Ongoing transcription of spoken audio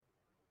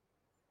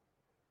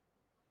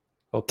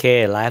โอเค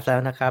ไลฟ์แล้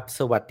วนะครับส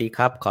วัสดีค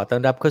รับขอต้อ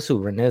นรับเข้าสู่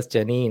Runner's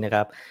Journey นะค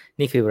รับ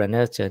นี่คือ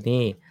Runner's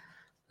Journey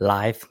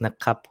Live นะ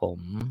ครับผม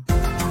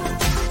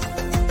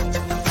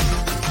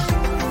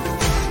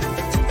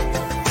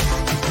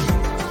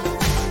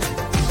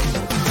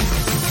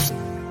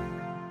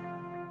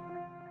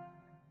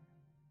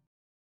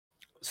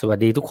สวัส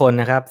ดีทุกคน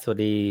นะครับสวัส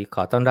ดีข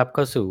อต้อนรับเ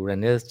ข้าสู่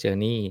Runner's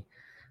Journey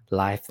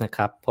Live นะค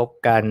รับพบ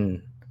กัน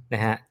น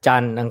ะฮะจั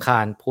นทร์อังคา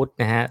รพุธ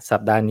นะฮะสั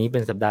ปดาห์นี้เป็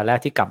นสัปดาห์แร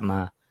กที่กลับม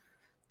า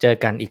เจอ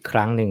กันอีกค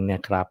รั้งหนึ่งน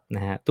ะครับน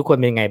ะฮะทุกคน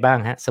เป็นไงบ้าง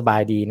ฮะสบา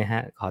ยดีนะฮ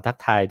ะขอทัก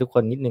ทายทุกค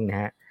นนิดนึงนะ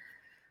ฮะ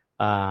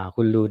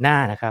คุณลูน่า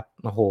นะครับ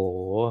โอ้โห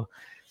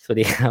สวัส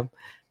ดีครับ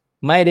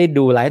ไม่ได้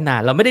ดูไลฟ์นา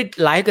นเราไม่ได้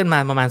ไลฟ์กันมา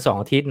ประมาณ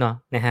2 อาทิตย์เนาะ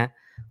นะฮะ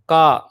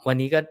ก็วัน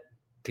นี้ก็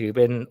ถือเ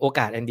ป็นโอก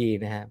าสอันดี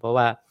นะฮะเพราะ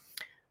ว่า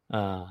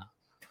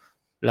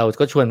เรา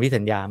ก็ชวนพี่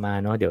สัญญามา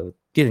เนาะเดี๋ยว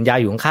พี่สัญญา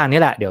อยู่ข้างๆ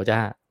นี่แหละเดี๋ยวจะ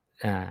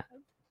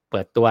เ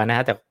ปิดตัวนะฮ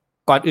ะแต่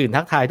ก่อนอื่น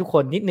ทักทายทุกค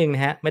นนิดนึงน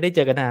ะฮะไม่ได้เจ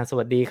อกันนานส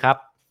วัสดีครับ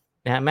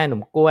นะฮะแม่หนุ่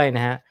มกล้วยน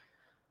ะฮะ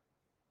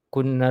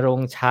คุณณรง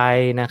ค์ชัย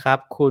นะครับ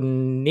คุณ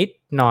นิด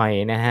หน่อย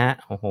นะฮะ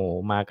โอ้โห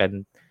มากัน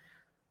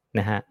น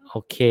ะฮะโอ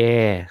เค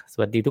ส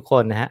วัสดีทุกค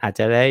นนะฮะอาจ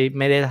จะได้ไ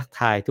ม่ได้ทัก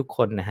ทายทุกค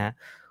นนะฮะ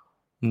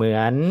เหมื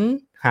อน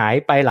หาย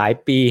ไปหลาย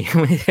ปี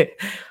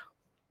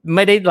ไ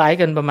ม่ได้ไลฟ์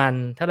กันประมาณ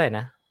เท่าไหร่น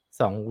ะ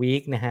2 วี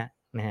คนะฮะ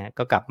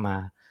ก็กลับมา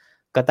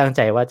ก็ตั้งใจ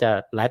ว่าจะ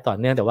ไลฟ์ต่อ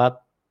เนื่องแต่ว่า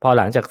พอ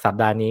หลังจากสัป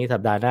ดาห์นี้สั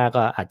ปดาห์หน้า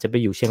ก็อาจจะไป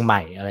อยู่เชียงให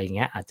ม่อะไรเ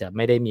งี้ยอาจจะไ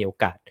ม่ได้มีโอ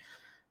กาส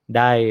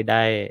ไ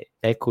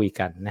ด้คุย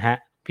กันนะฮะ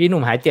พี่หนุ่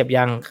มหายเจ็บ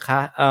ยังคะ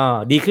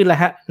ดีขึ้นแล้ว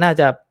ฮะน่า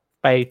จะ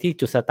ไปที่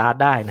จุดสตาร์ท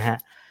ได้นะฮะ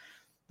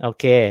โอ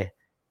เค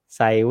ใ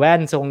ส่แว่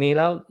นทรงนี้แ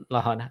ล้วหร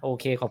อนะโอ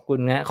เคขอบคุณ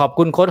นะขอบ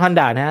คุณโค้ด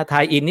Honda นะฮะท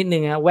ายอินนิดนึ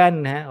งนะแว่น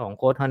นะฮะของ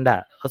โค้ด Honda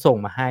เขาส่ง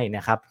มาให้น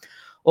ะครับ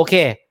โอเค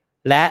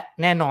และ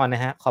แน่นอนน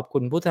ะฮะขอบคุ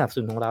ณผู้สนับส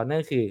นุนของเรานั่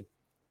นคือ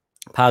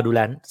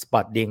Powduland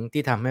Sport Drink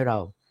ที่ทำให้เรา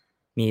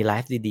มีไล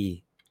ฟ์ดี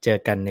ๆเจอ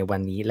กันในวั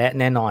นนี้และ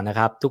แน่นอนนะค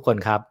รับทุกคน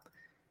ครับ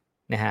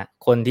นะฮะ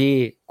คนที่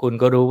คุณ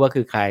ก็รู้ว่า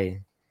คือใคร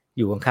อ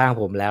ยู่ข้าง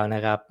ๆผมแล้วน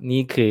ะครับ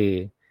นี่คือ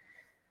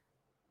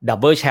ดับ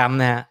เบิลแชมป์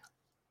นะฮะ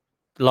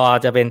รอ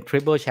จะเป็นทริ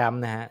ปเปิลแชมป์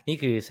นะฮะนี่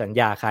คือสัญ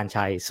ญาคาน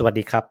ชัยสวัส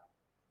ดีครับ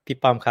พี่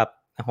ป้อมครับ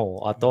โอ้โห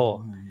ออโต้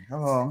ครับ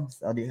ผมส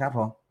วัสดีครับผ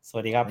มส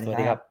วัสดีครับสวัส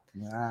ดีครับ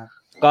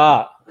ก็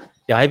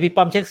เดี๋ยวให้พี่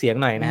ป้อมเช็คเสียง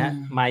หน่อยนะฮะ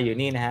ไมค์อยู่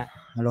นี่นะฮะ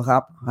ฮัลโหลครั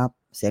บ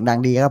เสียงดัง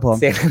ดีครับผม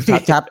เสียง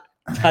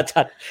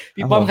ชัด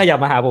พี่ป้อมขยับ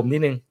มาหาผมนิ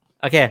ดนึง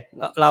โอเค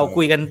เรา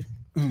คุยกั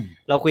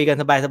น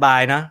สบาย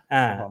ๆเนาะ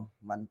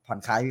มันผ่อน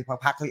คลาย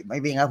พักไม่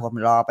วิ่งครับผม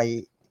รอไป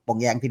ปง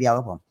แยงทีเดียวค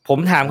รับผม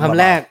ถามคำ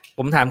แร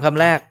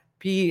ก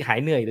พี่หาย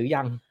เหนื่อยหรือ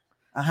ยัง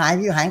หาย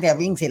แต่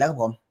วิ่งเสร็จแล้วครับ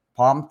ผมพ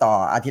ร้อมต่อ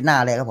อาทิตย์หน้า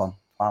เลยครับผม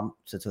พร้อม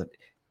สุด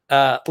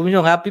ๆคุณผู้ช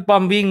มครับพี่ป้อ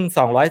มวิ่ง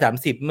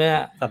230เมื่อ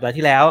สัปดาห์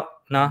ที่แล้ว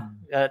เนาะ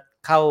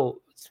เข้า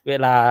เว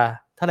ลา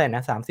เท่าไหร่น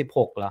ะ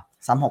36เหรอ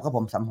36ครับผ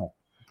ม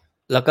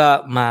36แล้วก็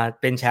มา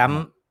เป็นแชม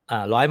ป์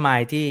100 ไม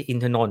ล์ที่อิน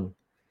ทนนท์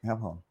ครับ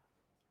ผม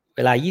เ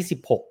วลา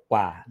26ก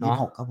ว่าเนาะ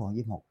26ครับผม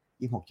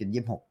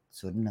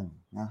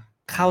26.2601นะ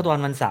เข้าตอน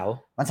วันเสาร์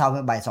เ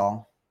ป็นบ่าย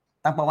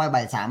2ตั้งเป้าไว้บ่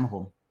าย3ครับผ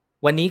ม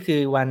วันนี้คื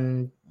อวัน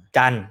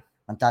จันทร์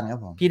ครับ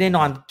ผมพี่ได้น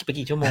อนไป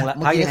กี่ชั่วโมงแล้วเ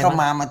มื่อกี้เข้า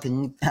มาถึง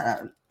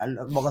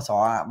บกส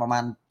ประมา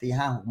ณ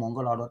 5-6 โมง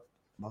ก็รอรถ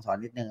บกส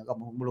นิดนึงก็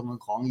บำรุง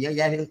ของเยอะแ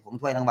ยะที่ผม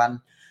ถ้วยรางวัล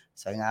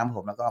สวยงามผ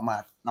มแล้วก็มา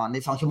นอนได้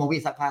2 ชั่วโมงวิ่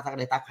งซักผ้า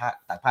ได้ตัก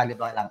ผ้าเรียบ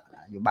ร้อยหลัง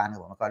อยู่บ้านครับ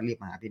ผมแล้วก็รีบ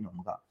มาหาพี่หนุ่ม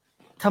ก็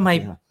ทำไม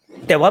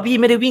แต่ว่าพี่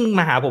ไม่ได้วิ่ง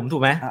มาหาผมถู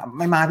กไหมไ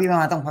ม่มาพี่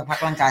มาต้องพัก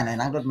ร่างกายหน่อย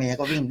นั่งรถเมล์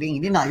ก็วิ่ง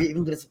นิดหน่อยพี่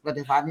วิ่งรถไฟ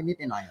ฟ้านิด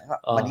หน่อย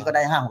วันนี้ก็ไ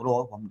ด้ 5-6 โล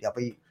ผมเดี๋ยวไป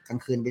กลาง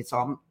คืนไปซ้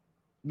อม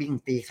วิ่ง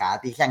ตีขา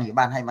ตีแข้งอยู่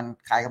บ้านให้มัน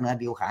คลายกล้ามเนื้อ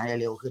ดิวขาให้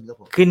เร็วขึ้นครับ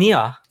ผมคืนนี้เหร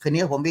อคืน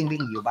นี้ผมวิ่ง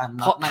อยู่บ้าน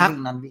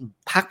นั่งวิ่ง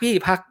พักพี่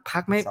พั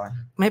กไ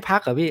ม่พั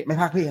กเหรอพี่ไม่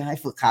พักพี่ให้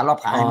ฝึกขารอบ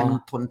ขาให้มัน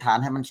ทนทาน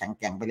ให้มันแข็ง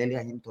แกร่งไปเรื่อ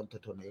ยๆให้มันทน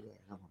เรื่อย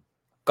ๆครับผม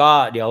ก็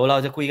เดี๋ยวเรา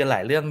จะคุยกันหล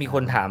ายเรื่องมีค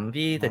นถาม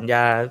พี่สัญญ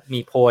ามี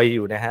โพยอ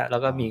ยู่นะฮะแล้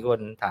วก็มีคน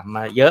ถามม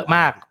าเยอะม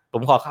ากผ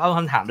มขอเข้าค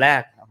ำถามแร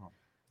ก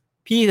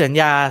พี่สัญ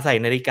ญาใส่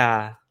นาฬิกา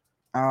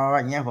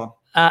อย่างเงี้ยผม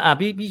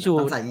พี่ชู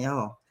ใส่อย่างเงี้ย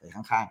ผมใส่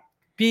ข้าง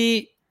ๆพี่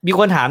มีค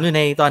นถามอยู่ใ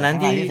นตอนนั้น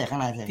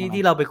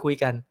ที่เราไปคุย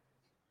กัน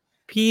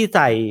พี่ใ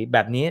ส่แบ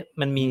บนี้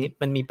มันมี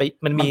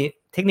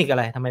เทคนิคอะ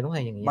ไรทำไมต้องใ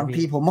ส่อย่างนี้บาง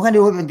ทีผมไม่ค่อย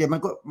ดูเดี๋ยว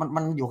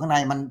มันอยู่ข้างใน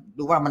มัน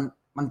ดูว่า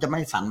มันจะไม่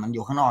สั่นมันอ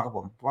ยู่ข้างนอกครับผ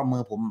มเพราะว่ามื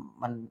อผม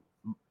มัน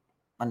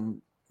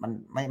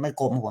ไม่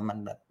กลมผมมัน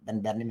แบบแ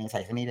บนๆนิดนึงใ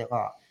ส่ข้างนี้แล้ว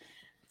ก็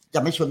จ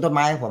ะไม่ชนต้นไ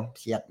ม้ครับผม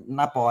เสียดห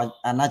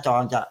น้าจอ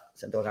จะ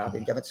ส่วนตัวครับ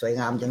จะสวย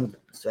งามยัง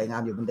สวยงา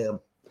มอยู่เหมือนเดิม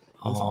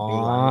2 ปี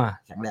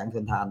แข็งแรงท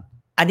นทาน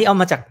อันนี้เอา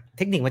มาจากเ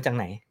ทคนิคมาจาก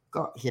ไหน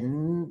ก็เห็น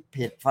เพ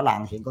จฝรั่ง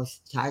เห็นก็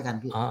ใช้กัน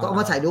พี่ก็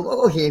มาใส่ดูก็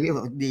โอเคพี่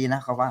ดีนะ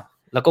เขาว่า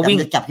แล้วก็วิ่ง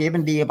จะจับเคส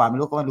มันดีป่ะไม่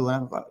รู้ก็มาดูนะ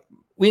ก็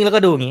วิ่งแล้วก็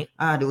ดูอย่างนี้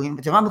ดูอย่าง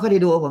นี้แต่ว่าไม่ค่อยได้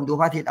ดูผมดู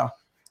พระอาทิตย์เอา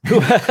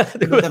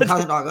ดูตอนเข้า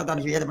ตอนก็ตอน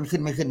ที่มันขึ้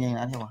นไม่ขึ้นอย่าง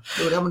นั้นใช่ไหม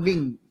ดูแล้วมันวิ่ง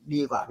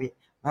ดีกว่าพี่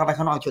ถ้าไป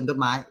ข้างนอกชนต้น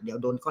ไม้เดี๋ยว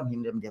โดนก้อนหิน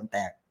เดิมแต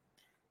ก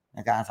ใน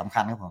การสำคั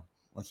ญครับผม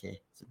โอ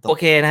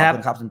เคนะครับ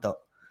ครับสุนโต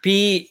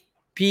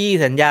พี่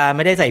สัญญาไ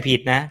ม่ได้ใส่ผิด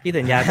นะพี่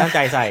สัญญาตั้งใจ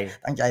ใส่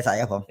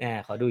ครับผม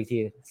ขอดูอีกที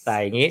ใส่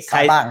อย่างนี้ซ้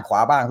ายบ้างขวา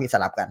บ้างพี่ส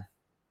ลับกัน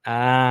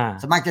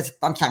ส่วนมากจะ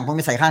ตอนแข่งผม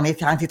จะใส่ข้างนี้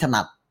ข้างที่ถ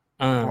นัด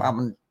เพราะว่า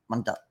มัน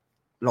จะ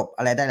หลบอ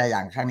ะไรได้หลายอย่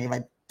างข้างนี้ไว้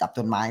จับ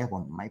ต้นไม้ครับผ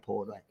มไม้โพ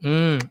ด้วย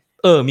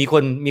มี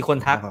คน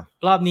ทัก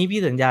รอบนี้พี่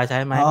สัญญาใช้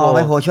ไม้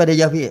โพช่วยได้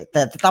เยอะพี่แ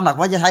ต่ตามหลัก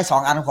ว่าจะใช้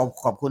2อัน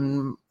ขอบคุณ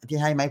ที่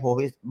ให้ไม้โพ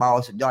พี่เบา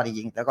สุดยอดจ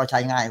ริงๆแล้วก็ใช้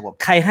ง่ายผม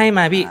ใครให้ม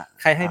าพี่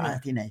ใครให้มา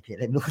ที่ไหนเพจอะ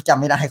ไรไม่รู้จำ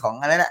ไม่ได้ของ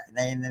อะไรแหละ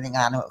ในง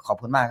านขอบ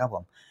คุณมากครับผ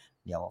ม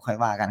เดี๋ยวค่อย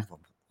ว่ากันผม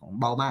ของ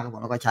เบามากครับผ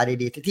มแล้วก็ใช้ได้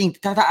ดีที่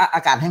ถ้าอ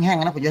ากาศแห้ง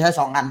ๆนะผมจะใช้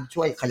2อัน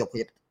ช่วยขยับ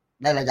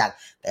ได้หลายอย่าง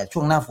แต่ช่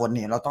วงหน้าฝน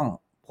นี่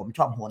ผมช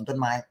อบโหนต้น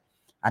ไม้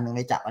อันนึงไ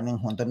ม่จับอันนึง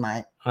โหนต้นไม้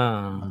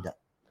มันจะ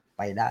ไ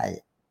ปได้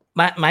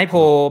ไม้โ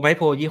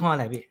พยี่ห้ออะ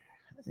ไรพี่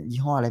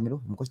ยี่ห้ออะไรไม่รู้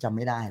ผมก็จำไ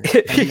ม่ได้เลย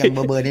ยัง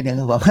เบอร์นิดนึง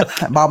ครับผม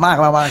เบามาก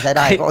ใช้ไ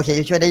ด้ก็โอเค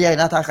ช่วยได้เยอะ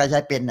นะถ้าใครใช้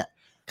เป็นเนี่ย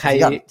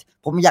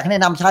ผมอยากแนะ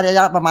นำใช้ระย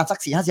ะประมาณสัก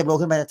 4-50 โล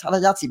ขึ้นไปถ้าร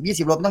ะยะ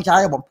 10-20 โลไม่ต้องใช้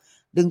ครับผม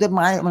ดึงต้นไ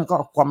ม้มันก็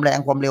ความแรง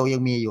ความเร็วยั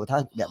งมีอยู่ถ้า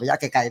แบบระยะ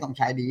ไกลๆต้องใ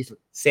ช้ดีที่สุด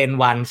เซน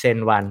วันเซน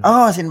วัน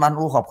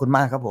ขอบคุณม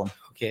ากครับผม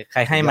โอเคใคร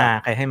ให้มา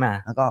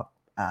แล้วก็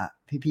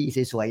พี่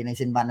ๆสวยๆในเ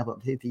ซนวันนะผม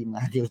ที่ทีมง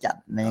านที่จัด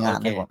ในงาน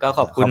นะผมก็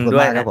ขอบคุณด้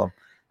วยครับผม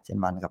เซน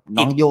วันครับ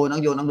น้องโย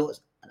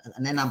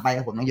แนะนำไปค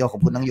รับผมน้องโยขอ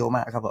บคุณน้องโยม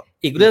ากครับผม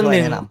อีกเรื่อง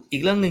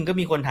นึงก็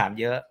มีคนถาม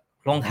เยอะ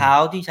รองเท้า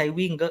ที่ใช้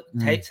วิ่งก็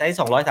ใช้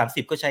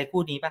230ก็ใช้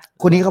คู่นี้ป่ะ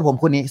คู่นี้ครับผม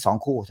คู่นี้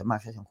2คู่สามารถ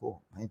ใช้2คู่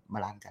ให้มา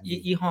ล้างกัน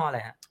ยี่ห้ออะไร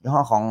ฮะยี่ห้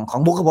อขอ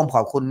งบุ๊กครับผมข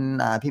อบคุณ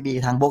พี่บี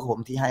ทางบุ๊กผม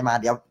ที่ให้มา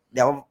เ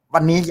ดี๋ยววั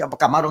นนี้จะ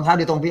กลับมารองเท้า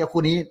ดีตรงพี่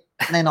คู่นี้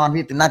แน่นอน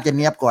พี่น่าจะเ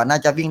นียบกว่าน่า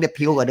จะวิ่งได้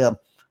พิ้วกว่าเดิม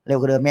เร็ว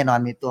กว่าเดิมแน่นอน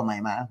มีตัวใหม่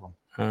มาครับผม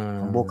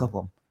ของบุ๊กครับผ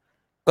ม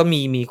ก็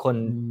มีคน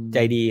ใจ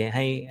ดีใ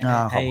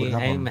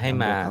ห้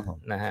มา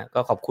นะฮะก็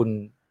ขอบคุณ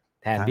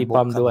แทนพี่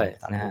ป้อมด้วย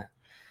นะฮะ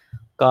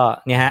ก็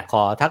เนี่ยฮะข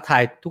อทักทา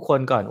ยทุกคน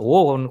ก่อนโอ้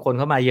คนเ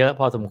ข้ามาเยอะ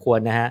พอสมควร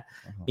นะฮะ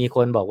มีค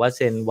นบอกว่าเซ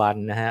นวัน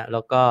นะฮะแ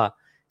ล้วก็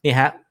นี่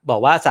ฮะบอก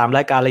ว่า3ร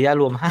ายการระยะ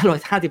รวม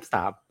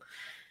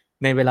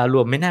553ในเวลาร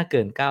วมไม่น่าเ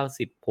กิน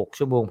96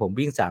ชั่วโมงผม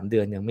วิ่ง3เดื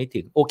อนยังไม่ถึ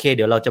งโอเคเ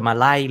ดี๋ยวเราจะมา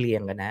ไล่เรีย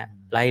งกันนะ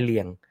ไล่เรี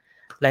ยง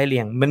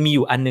มันมีอ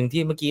ยู่อันนึง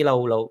ที่เมื่อกี้เรา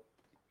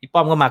พี่ป้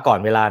อมก็มาก่อน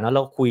เวลาเนาะเร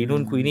าคุยนู่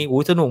นคุยนี่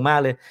สนุกมาก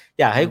เลย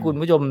อยากให้คุณ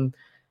ผู้ชม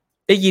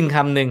ได้ยินค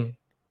ำหนึ่ง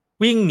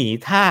วิ่งหนี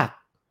ทาก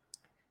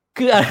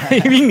คืออะไร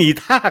วิ่งหนี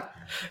ทาก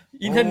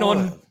อินทนน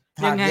ท์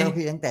ยังไง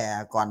พี่ตั้งแต่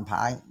ก่อนผา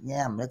แ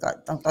ง้มแล้วก็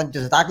ตอนจุ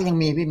ดสตาร์ทก็ยัง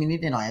มีพี่มีนิด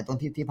หน่อยตรง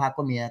ที่พัก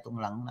ก็มีตรง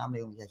หลังน้ำเ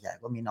ร็วใหญ่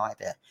ๆก็มีน้อย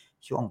แต่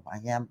ช่วงผา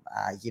แง้ม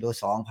กิโล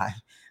2ผา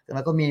แ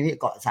ล้วก็มีพี่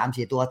เกาะ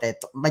 3-4 ตัวแต่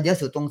ไม่เยอะ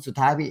สุดตรงสุด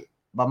ท้ายพี่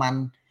ประมาณ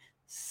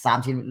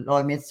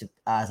300 เมตร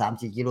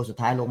3-4 กิโลสุด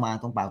ท้ายลงมา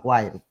ตรงป่ากล้ว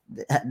ย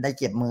ได้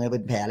เก็บมือเป็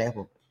นแผลเลยครับ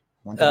ผม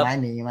มันต้นไม้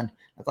หนีมัน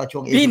แล้วก็ช่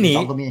วงA2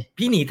 ก็มี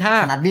พี่หนีท่า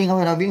ขนาดวิ่งเข้าไ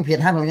ปเราวิ่งเพียร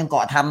ท่าผมยังเก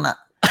าะทันอ่ะ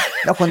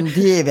แล้วคน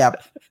ที่แบบ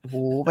โอ้โห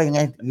ไปยังไง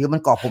หรือมั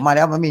นเกาะผมมาแ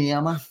ล้วมันมีแ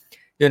ล้วมั้ง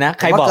เดี๋ยวนะ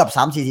ใครบอกเกือบ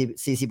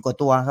30-40 กว่า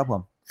ตัวครับผ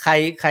มใ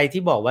คร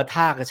ที่บอกว่า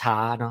ท่ากระช้า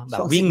เนาะแบบ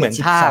วิ่งเหมือน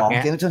ท่าเงี้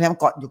ยช่วงนี้มัน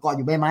เกาะอ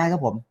ยู่ใบไม้ครั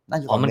บผมน่า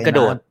จะมันกระโ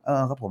ดด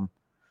ครับผม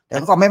แต่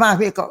ก็ไม่มาก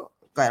พี่ก็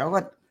แล้วก็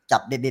จั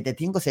บเด็ดๆ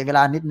ทิ้งก็เสียเวล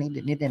านิด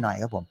หน่อย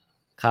ครับผม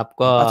ครับ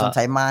ก็สง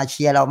สัยมาเ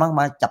ชียร์เรามั้ง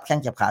มาจับแข้ง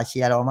จับขาเชี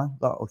ยร์เรามั้ง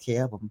ก็โอเค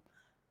ครับผม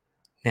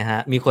นะฮะ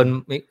มีคน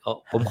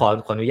ผมขอ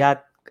อนุญาต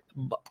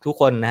ทุก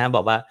คนนะฮะบ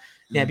อกว่า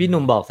เนี่ยพี่ห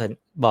นุ่มบอ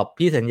ก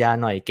พี่สัญญา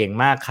หน่อยเก่ง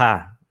มากค่ะ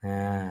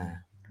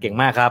เก่ง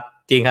มากครับ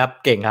จริงครับ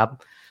เก่งครับ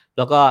แ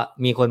ล้วก็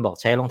มีคนบอก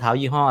ใช้รองเท้า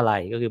ยี่ห้ออะไร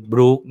ก็คือบ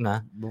รู๊คนะ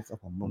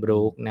บ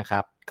รู๊คนะค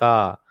รับก็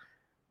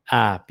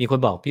มีคน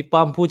บอกพี่ป้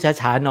อมพูด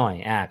ช้าๆหน่อย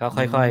ก็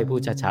ค่อยๆพู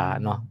ดช้า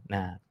ๆเนาะน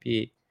ะ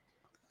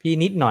พี่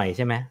นิดหน่อยใ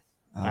ช่ไหม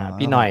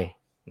พี่หน่อย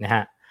นะฮ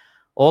ะ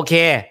โอเค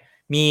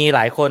มีหล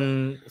ายคน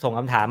ส่งค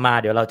ำถามมา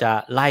เดี๋ยวเราจะ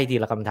ไล่ที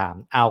ละคำถาม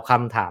เอาค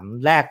ำถาม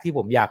แรกที่ผ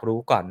มอยากรู้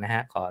ก่อนนะฮ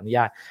ะขออนุญ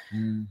าต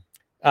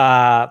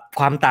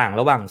ความต่าง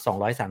ระหว่าง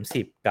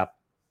230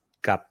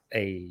กับไ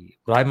อ้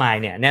100 ไม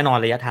ล์เนี่ยแน่นอน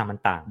ระยะทางมัน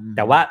ต่างแ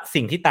ต่ว่า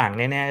สิ่งที่ต่าง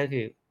แน่ๆก็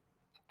คือ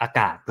อา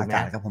กาศ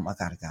ครับผมอา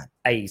กาศ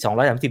ไอ้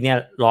230เนี่ย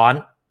ร้อน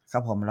ครั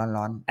บผม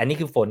ร้อนอันนี้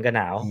คือฝนกับห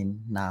นาว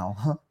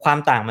ความ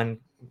ต่างมัน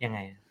ยังไง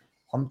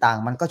ความต่าง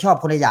มันก็ชอบ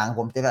คนละอย่าง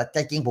ผมแต่ใจ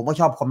จริงผมก็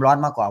ชอบความร้อน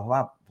มากกว่าเพราะว่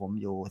าผม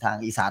อยู่ทาง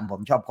อีสานผม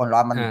ชอบคนร้อ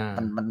น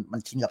มัน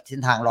ชินกับเส้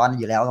นทางร้อน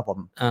อยู่แล้วครับผม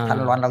ถ้า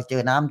ร้อนเราเจ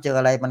อน้ำเจอ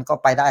อะไรมันก็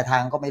ไปได้ทา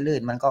งก็ไม่ลื่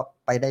นมันก็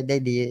ไปได้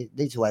ดีไ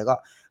ด้สวยก็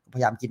พย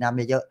ายามกินน้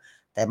ำเยอะ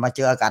ๆแต่มาเจ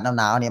ออากาศ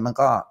หนาวๆเนี่ยมัน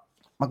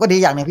ก็ดี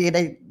อย่างนึงพี่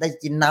ได้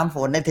กินน้ำฝ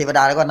นได้เทวด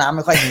าแล้วก็น้ำไ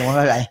ม่ค่อยหิวเ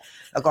ท่าไหร่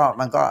แล้วก็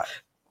มันก็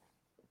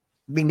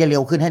วิ่งได้เร็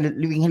วขึ้นให้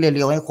วิ่งให้เ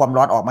ร็วให้ความ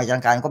ร้อนออกมาจากร่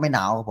างกายก็ไม่หน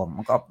าวครับผม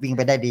มันก็วิ่งไ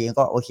ปได้ดี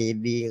ก็โอเค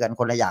ดีกัน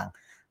คนละอย่าง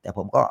แต่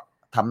ผมก็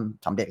ท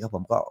ำสำเร็จครับผ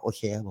มก็โอเ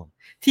คครับผม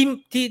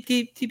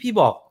ที่พี่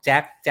บอกแจ็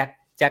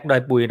คดอ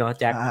ยปุยเนาะ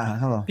แจ็ค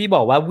พี่บ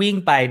อกว่าวิ่ง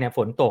ไปเนี่ยฝ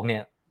นตกเนี่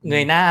ยเง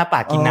ยหน้าป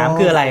ากกินน้ำ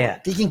คืออะไรอ่ะ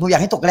จริงๆผมอยา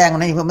กให้ตกแรง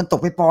นะมันต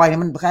กไปปล่อย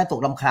มันแค่ตก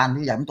รำคาญ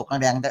พี่อยากให้ตก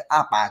แรงแต่อ้า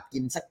ปากกิ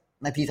นสัก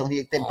นาที2 นาที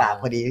เต็มปาก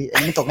พอดีอั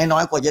นนี้ตกน้อ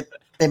ยๆกว่าจะ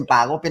เต็มปา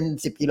กก็เป็น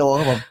10 กิโลค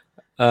รับผม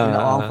ล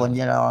ะอองฝน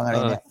ละอองอะไร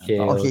เนี่ย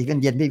โอเค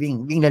เย็นพี่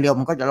วิ่งเร็วๆ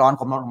มันก็จะร้อน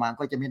ความร้อนออกมา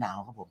ก็จะไม่หนาว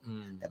ครับผม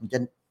แต่มันจะ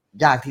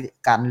ยากที่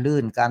การลื่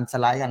นการส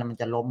ไลด์กันมัน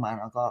จะล้มมา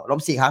แล้วก็ล้ม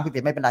4 ครั้ง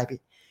พี่ไม่เป็นไรพี่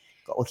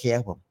ก็โอเคค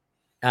รับผม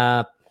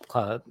ข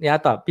ออนุญาต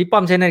ตอบพี่ป้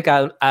อมใช้นาฬิกา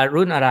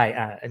รุ่นอะไร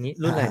อันนี้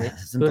รุ่นอะไรนี่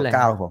รุ่นอะไร9ค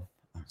รับผม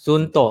ซุ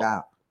นโตะ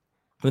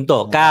คุณโต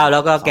ก้าวแล้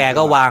วก็แก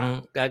ก็วาง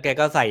แก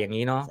ก็ใส่อย่าง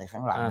นี้เนาะใส่ข้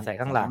างหลังใส่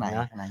ข้างหลังน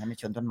ะข้างในให้ไม่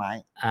ชนต้นไม้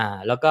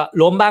แล้วก็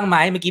ล้มบ้างไหม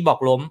เมื่อกี้บอก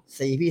ล้ม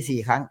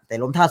4 ครั้งแต่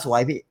ล้มท่าสว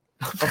ยพี่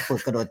ก็ฝึ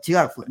กกระโดดเชื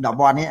อกฝึกดอก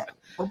บอลนี้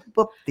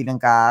ปุ๊บตีลัง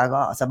กาแล้ว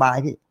ก็สบาย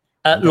พี่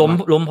ล้ม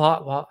เพราะ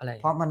อะไร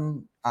เพราะ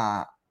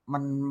มั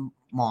น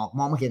หมอกม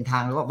องไม่เห็นทา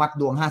งแล้วก็วัด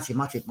ดวง50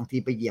บางที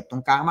ไปเหยียบตร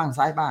งกลางบ้าง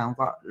ซ้ายบ้าง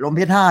ก็ล้มเ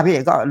พี้ยน5พี่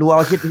ก็รัว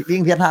คิดวิ่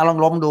งเพี้ยน5ลอง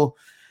ล้มดู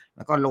แ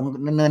ล้วก็ลง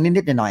เนิน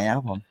นิดๆหน่อยๆนะค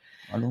รับผม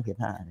ล้มเพี้ยน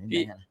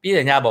5พี่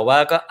สัญญาบอกว่า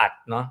ก็อัด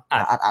เนาะ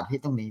อัดพี่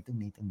ต้องหนี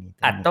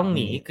อัดต้องห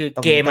นีคือ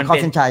เกมมันเข้า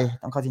เส้นชัย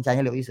ต้องเข้าเส้นชัยใ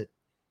ห้เร็วที่สุด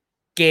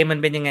เกมมัน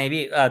เป็นยังไง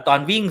พี่ตอน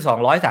วิ่ง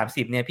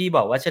230เนี่ยพี่บ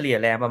อกว่าเฉลี่ย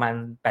แรงประมาณ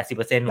 80%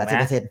 ถูกไหม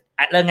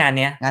เรื่องงาน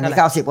นี้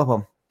90ครับผ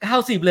ม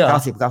90เลยเหรอ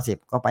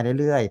90ก็ไป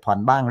เรื่อยๆผ่อน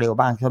บ้างเร็ว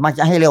บ้างส่วนมากจ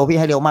ะให้เร็วพี่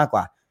ให้เร็วมากก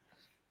ว่า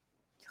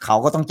เขา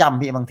ก็ต้องจ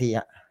ำพี่บางทีอ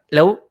ะแ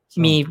ล้ว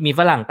มี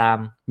ฝรั่งตาม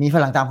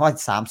เขา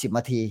30 น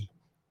าที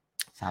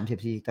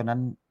ตอนนั้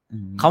น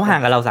เขาห่าง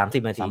กับเรา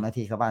30 นาที3 นา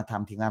ทีเขาว่าท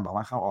ำทีมงานบอก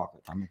ว่าเข้าออก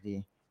3 นาที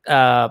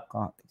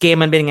ก็เกม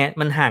มันเป็นไง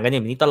มันห่างกันอ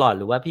ย่างนี้ตลอด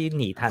หรือว่าพี่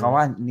หนีทันเขา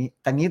ว่านี่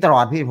แต่นี้ตล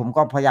อดพี่ผม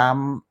ก็พยายาม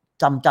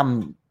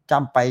จ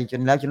ำไปจ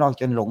นแล้ว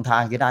จนหลงทา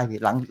งก็ได้พี่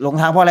หลังหลง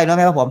ทางเพราะอะไรรู้ไห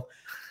มครับผม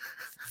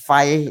ไฟ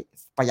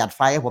ประหยัดไ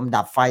ฟผม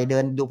ดับไฟเดิ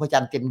นดูพระจั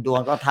นทร์เต็มดวง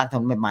ก็ทางถ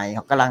นนใหม่ๆค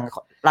รับกำลัง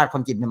ลาดคอ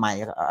นกรีตใหม่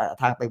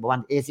ๆทางไปประมาณ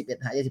A11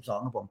 หา A12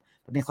 ครับผม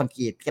เป็นคอนก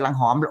รีตกำลัง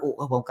หอมระอุ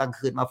ครับผมกลาง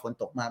คืนมาฝน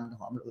ตกมามัน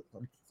หอมระอุ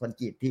คอน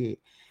กรีตที่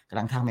กำ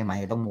ลังทางใหม่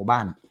ๆตรงหมู่บ้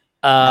าน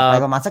ไป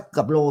ประมาณสักเ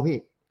กือบโลพี่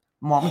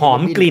หอ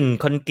มกลิ่น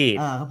คอนกรีต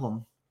ครับผม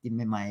กลิ่น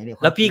ใหม่ๆเลย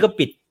แล้วพี่ก็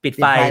ปิด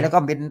ไฟแล้วก็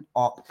เป็นอ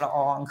อกละอ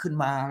องขึ้น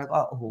มาแล้วก็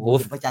โอ้โห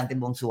พระจันทร์เต็ม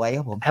ดวงสวยค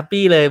รับผมแฮป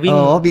ปี้เลย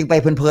วิ่งไป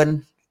เพลิน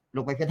ๆล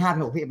งไปเพี้ยน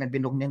5พี่มันเป็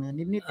นลงเนิน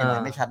นิดๆหน่อ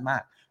ยไม่ชันมา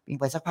กวิ่ง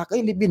ไปสักพัก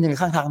ริบบิ้นอยู่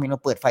ข้างทางมีเรา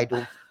เปิดไฟดู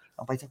ล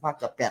งไปสักพัก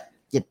เกือบ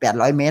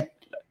700 เมตร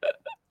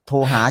โทร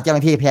หาเจ้าหน้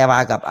าที่แพรวา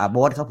กับโ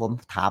บ๊ทครับผม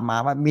ถามมา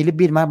ว่ามีริบ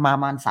บิ้นมาปร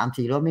ะมาณ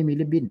 3-4 รถไม่มี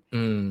ริบบิ้น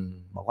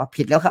บอกว่า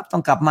ผิดแล้วครับต้อ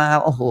งกลับมา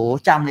โอ้โห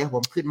จำเลยผ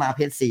มขึ้นมาเพ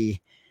จ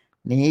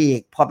4นี่อี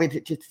กพอไป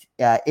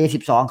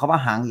A12 เขาว่า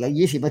ห่างอีก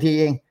20 นาที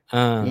เอง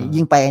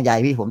ยิ่งไปใหญ่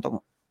พี่ผมต้อง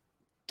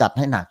จัดใ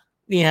ห้หนัก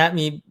นี่ฮะ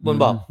มีบน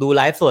บอกดูไ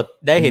ลฟ์สด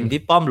ได้เห็น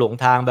พี่ป้อมหลง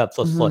ทางแบบส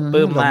ดๆป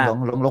ลื้มมาก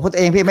หลงตัว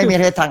เองพี่ไม่มี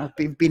ทาง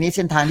ปีนี้เ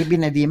ส้นทางที่บิ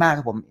นดีมากค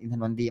รับผมอินท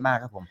นนท์ดีมาก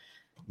ครับผม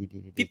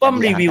พี่ป้อม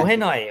รีวิวให้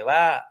หน่อย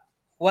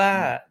ว่า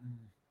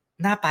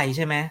น่าไปใ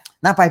ช่ไหม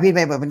น่าไปพี่ไป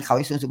เป็นเขา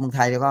ที่สูงสุดเมืองไท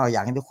ยแล้วก็อย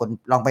ากให้ทุกคน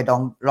ลองไป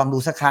ลองดู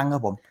สักครั้งครั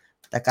บผม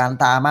แต่การ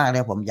ตามากเล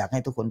ยผมอยากใ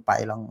ห้ทุกคนไป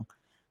ลอง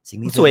สิ่ง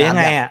นี้สวยยัง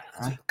ไงอ่ะ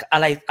อะ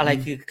ไร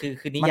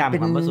คือนิยาม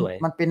ความว่าสวย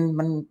มันเ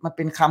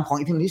ป็นคำของ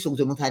อินทนนท์ที่สูง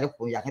สุดเมืองไทยแล้ว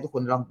ผมอยากให้ทุกค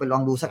นลอ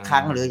งดูสักค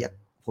รั้งเลย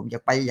ผมอยา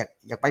ก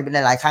ไปเป็น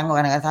หลายๆครั้งแล้ว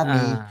กันถ้า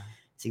มี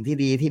สิ่งที่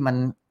ดีที่มัน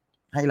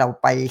ให้เรา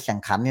ไปแข่ง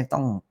ขันเนี่ยต้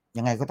อง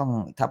ยังไงก็ต้อง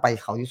ถ้าไป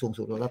เขาที่สูง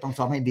สุดเราต้อง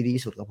ซ้อมให้ดี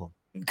ที่สุดครับผม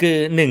คือ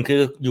1คื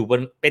ออยู่บน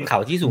เป็นเขา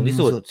ที่สูงที่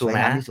สุดสวย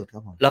งามที่สุดครั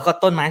บผมแล้วก็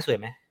ต้นไม้สวย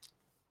ไหม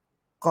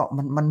ก็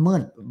มันมื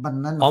ดมัน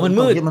นั้นมัน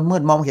มื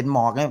ดมองเห็นหม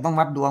อกต้อง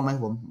วัดดวงไหม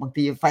ผมบาง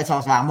ทีไฟส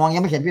ว่างมองยั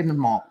งไม่เห็นพี่มัน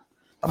หมอก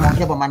ต้องมองแ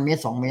ค่ประมาณ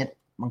1-2 เมตร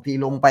บางที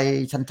ลงไป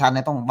ชันๆเ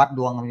นี่ยต้องวัดด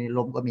วงมีล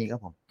มก็มีครับ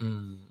ผม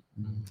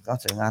ก็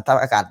สวยงามถ้า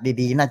อากาศ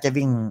ดีๆน่าจะ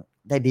วิ่ง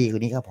ได้ดีกว่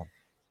านี้ครับผม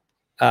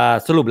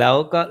สรุปแล้ว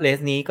ก็เลส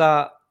นี้ก็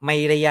ไม่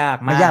ได้ยาก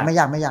มากไม่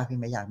ยากพี่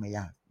ไม่ยา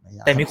ก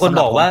แต่มีคน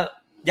บอกว่า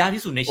ยาก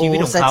ที่สุดในชีวิต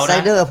ของเขานะสไล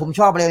เดอร์ผม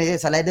ชอบเลย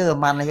สไลเดอร์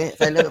มันเลย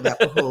สไลเดอร์แบบ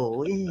โอ้โห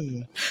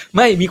ไ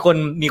ม่มี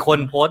คน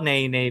โพสต์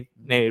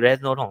ในเรส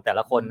โนตของแต่ล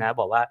ะคนนะ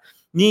บอกว่า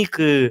นี่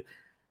คือ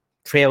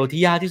เทรล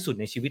ที่ยากที่สุด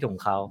ในชีวิตของ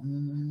เขา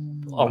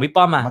ของพี่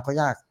ป้อมมันก็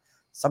ยาก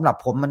สำหรับ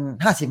ผมมัน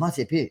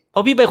50-50พี่เพรา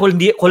ะพี่ไป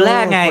คนแร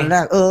กไงคนแร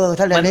ก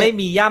ถ้ามันไม่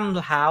มีย่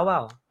ำเท้าเปล่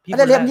า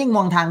ถ้าเรียบยิ่งม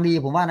องทางดี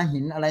ผมว่านะหิ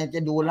นอะไรจ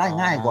ะดู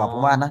ง่ายกว่าผ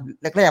มว่านะ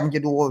แรกๆมันจ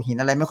ะดูหิน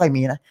อะไรไม่ค่อย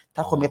มีนะถ้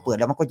าคนไปเปิด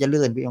แล้วมันก็จะเ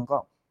ลื่อนพี่ก็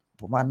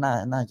ผมว่า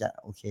น่าจะ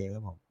โอเคครั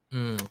บผม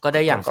ก็ไ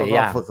ด้อย่างเสียอ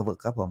ย่างฝึก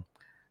ครับผม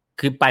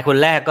คือไปคน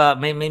แรกก็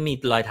ไม่มี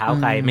รอยเท้า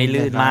ใครไม่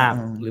ลื่นมาก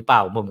หรือเปล่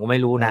าผมก็ไม่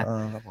รู้นะ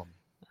ครับผม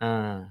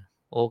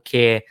โอเค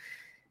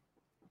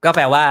ก็แป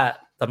ลว่า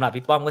สำหรับ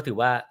พี่ป้อมก็ถือ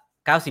ว่า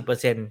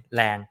90% แ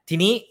รงที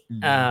นี้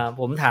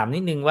ผมถามนิ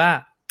ดนึงว่า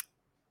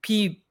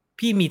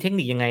พี่มีเทค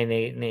นิคยังไง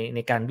ใน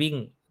การวิ่ง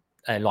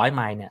100 ไ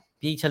มล์เนี่ย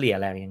พี่เฉลี่ย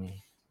แรงยังไง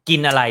กิน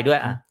อะไรด้วย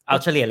เอา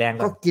เฉลี่ยแรงก่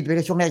อนก็กินไป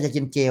ช่วงแรกจะ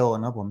กินเจล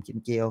นะผมกิน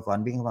เจลก่อน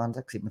วิ่งประมาณ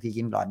สัก10 นาที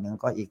กินหลอดนึง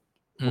ก็อีก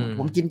ผ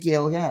มกินเจ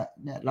ลแค่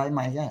เนี่ย100 ไม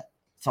ล์แค่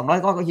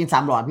200ก็กิน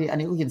3 หลอดพี่อัน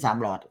นี้ก็กิน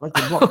3 หลอดก็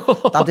กินพวก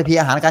ตามใจพี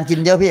อาหารการกิน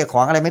เยอะพี่ข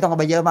องอะไรไม่ต้องเอา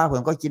ไปเยอะมากผ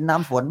มก็กินน้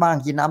ำฝนบ้าง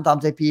กินน้ำตาม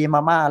ใจพีม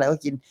าม่าอะไรก็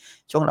กิน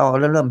ช่วงเรา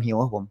เริ่มหิว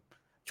ครับผม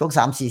ช่วง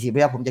3-40เ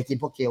นี่ยผมจะกิน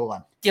พวกเจลก่อ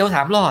นเจล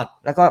3 หลอด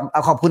แล้วก็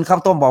ขอบคุณข้า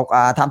วต้มบอก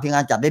ทำทีมง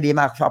านจัดได้ดี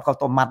มากชอบข้าว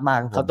ต้มมัดมาก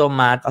ครับผมข้าวต้ม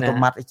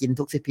มัดกิน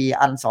ทุก10 ปี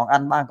อัน2 อั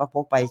นบ้างก็พ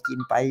กไปกิน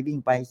ไปวิ่ง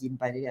ไปกิน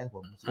ไปเรื่อยๆผ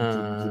ม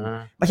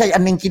ไม่ใช่อั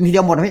นนึงกินทีเดี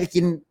ยวหมดไม่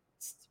กิน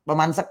ประ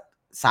มาณสัก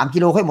3 กิ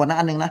โลค่อยหมดนะ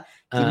อันนึงนะ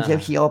กินเ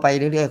คี้ยวๆไป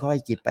เรื่อยๆค่อ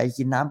ยจิบไป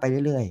กินน้ำไป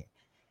เรื่อย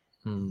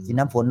ๆกิน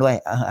น้ำฝนด้วย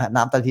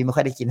น้ำตอนพี่ไม่ค่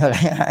อยได้กินเท่าไหร่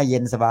เย็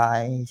นสบาย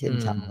เช่น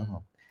ช่ำครับผ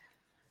ม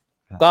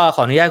ก็ข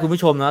ออนุญาตคุณ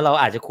ผู้ชมเนาะเรา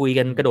อาจจะคุย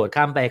กันกระโดด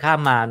ข้ามไปข้าม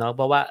มาเนาะเ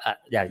พราะว่า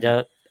อยากจะ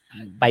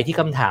ไปที่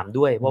คำถาม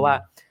ด้วยเพราะว่า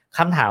ค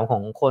ำถามขอ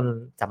งคน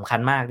สำคัญ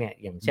มากเนี่ย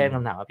อย่างเช่นค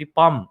ำถามว่าพี่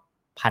ป้อม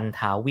พันเ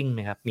ท้าวิ่งไห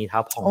มครับมีเท้า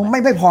พอง โอ้ ไหม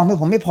ไม่พอง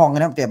ผมไม่พอง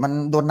นะแต่มัน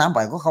โดนน้ำบ่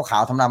อยก็ขา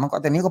วๆธรรมดามันก็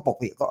แต่นี้ก็ปก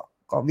ติ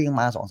ก็วิ่ง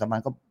มา 2-3 วั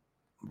นก็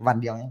วัน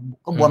เดียว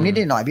ก็บวม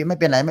นิดๆหน่อยพี่ไม่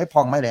เป็นไรไม่พ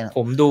องไม่เลยนะ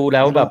ผมดูแ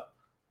ล้วแบบ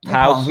ไม่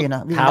พองพี่น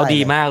ะวิ่ง เท้า ได้ ดี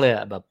เลย มากเลย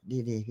อ่ะแบบ ดี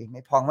พี่ไ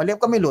ม่พองมาเล็บ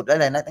ก็ไม่หลุดอะ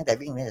ไรนะตั้งแต่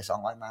วิ่งนี่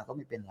200มาก็ไ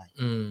ม่เป็นไร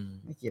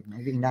ไม่เจ็บนะ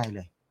วิ่งได้เล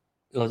ย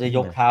เราจะย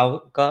กเท้า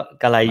ก็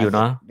กระไรอยู่เน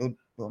าะ ดู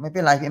ไม่เป็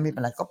นไรพี่ไม่เป็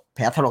นไรก็แผ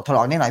ลถล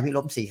อกนิดหน่อยพี่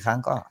ล้ม4 ครั้ง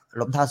ก็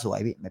ล้มท่าสวย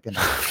พี่ไม่เป็นไร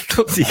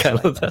ล้ม4 ครั้ง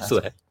ล้มท่าส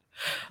วย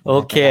โอ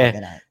เค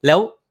แล้ว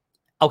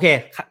โอเค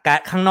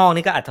ข้างนอก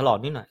นี่ก็อาจถลอก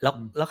นิดหน่อยแ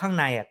ล้วข้าง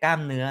ในอ่ะกล้าม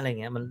เนื้ออะไร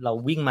เงี้ยมันเรา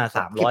วิ่งมา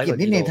300เก็บ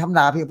นิดนึงธรรมด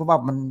าพี่เพราะว่า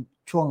มัน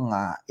ช่วง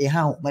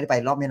A56 ไม่ได้ไป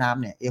รอบแม่น้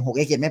ำเนี่ย A6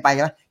 A7 ไม่ไปใ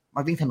ช่ไหมม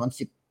าวิ่งถนน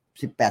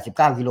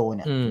18-19 กิโลเ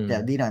นี่ยแต่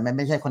ดีหน่อยไ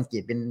ม่ใช่คอนกรี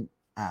ตเ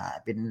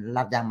ป็นล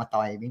าดยางมาต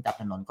อยวิ่งตับ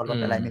ถนนก็รถ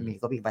อะไรไม่มี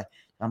ก็วิ่งไป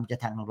แล้วมันจะ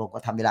ทางลงก็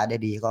ทำเวลาได้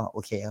ดีก็โอ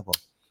เคครับผม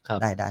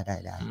ได้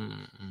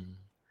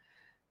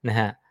นะ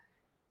ฮะ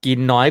กิน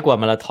น้อยกว่า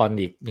มาราธอน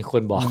อีกมีค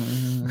นบอก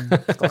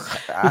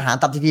อาหาร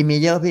ตามทีมี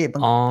เยอะพี่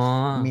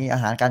มีอา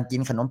หารการกิ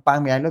นขนมปัง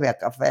มีอะไรรูปแบบ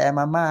กาแฟม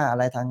าม่าอะ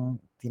ไรทาง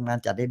ทีมงาน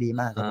จัดได้ดี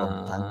มากครับผม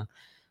ทาง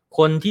ค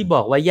นที่บ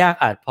อกว่ายาก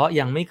อาจเพราะ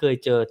ยังไม่เคย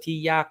เจอที่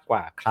ยากก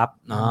ว่าครับ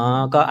เนาะ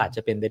ก็อาจจ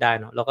ะเป็นไปได้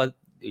เนาะแล้วก็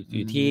อ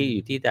ยู่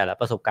ที่แต่ละ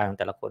ประสบการณ์ของ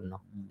แต่ละคนเนา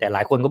ะแต่หล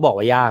ายคนก็บอก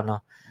ว่ายากเนา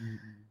ะ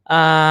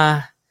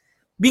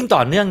วิ่งต่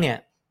อเนื่องเนี่ย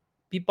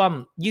พี่ป้อม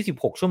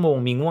26 ชั่วโมง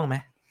มีง่วงไหม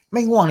ไ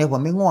ม่ง่วงเลยผ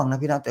มไม่ง่วงนะ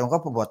พี่น้องแต่ผมก็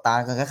ปวดตา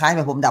คล้ายๆแบ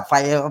บผมดับไฟ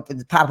เป็น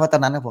พลาดเพราะตอ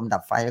นนั้นนะผมดั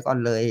บไฟแล้วก็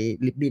เลย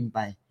รีบบินไป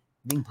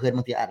วิ่งเพลินบ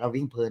างทีอาจเรา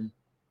วิ่งเพลิน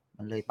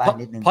มันเลยป้าย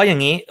นิดนึงเพราะอย่า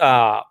งนี้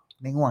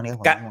ไม่ง่วงเลย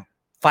ผม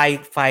ไ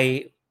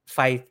ฟ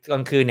กล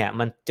างคืนเนี่ย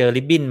มันเจอ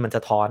ริบบิ้นมันส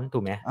ะท้อนถู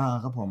กไหม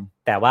ครับผม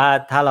แต่ว่า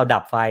ถ้าเราดั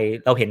บไฟ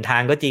เราเห็นทา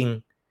งก็จริง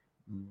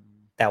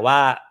แต่ว่า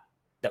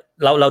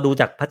เราดู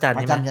จากพระจันทร์ใ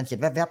ช่ไหมพระจันทร์ยันเขีย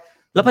นแวบ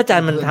ๆแล้วพระจัน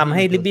ทร์มันทำใ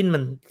ห้ริบบิ้นมั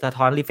นสะ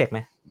ท้อนรีเฟกไหม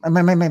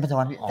ไม่สะท้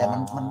อนแต่มั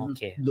น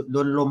โด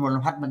นลม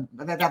พัดมัน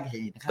แวบๆเห็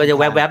นก็จะ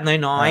แวบ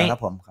ๆน้อยๆครั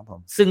บผม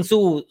ซึ่ง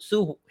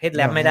สู้เฮดแ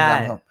ลมป์ไม่ได้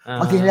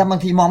บาง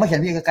ทีมองไม่เห็น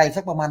พี่ไกลๆ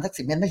สักประมาณสัก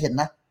10 เมตรไม่เห็น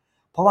นะ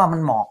เพราะว่ามั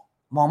นหมอก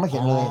มองไม่เห็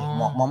นเลยห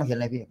มอกมองไม่เห็น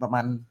เลยพี่ประมา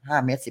ณ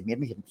5 เมตร 10 เมตร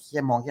ไม่เห็นแ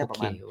ค่มองแค่ประ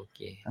มาณ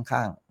ข้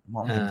างๆม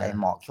องเห็นไกล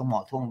หมอกช่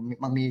วง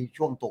มันมี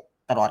ช่วงตก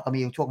ตลอดก็มี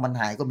ช่วงมัน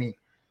หายก็มี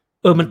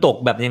มันตก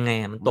แบบยังไง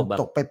มันต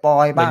กไปปอ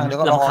ยบ้างแล้ว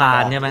ก็รำคา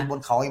ญใช่ไหมบ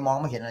นเขามอง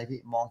ไม่เห็นอะไรพี่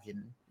มองเห็น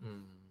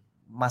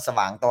มาส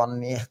ว่างตอน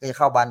นี้ก็จะเ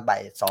ข้าบ้านบ่า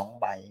ย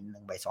2 บ่าย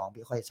 1 บ่าย 2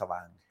พี่ค่อยสว่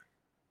าง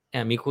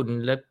มีคุณ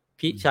และ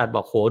พี่ชาติบ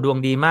อกโหดวง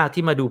ดีมาก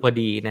ที่มาดูพอ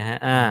ดีนะฮะ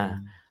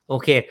โอ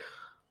เค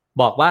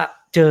บอกว่า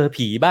เจอ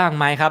ผีบ้าง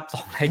ไหมครับ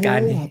2 รายการ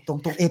นี้ตร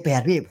ง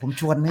A8พี่ผม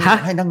ชวน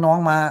ให้น้อง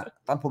ๆมา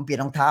ตอนผมเปลี่ยน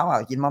รองเท้า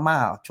กินมาม่า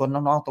ชวน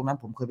น้องๆตรงนั้น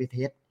ผมเคยไปเท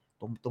ส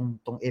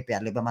ตรง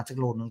A8เลยประมาณสัก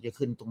โลนึงจะ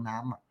ขึ้นตรงน้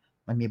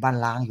ำมันมีบ้าน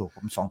ล้างอยู่ผ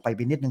มส่องไป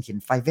นิดนึงเห็น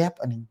ไฟแวบ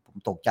อันนึงผม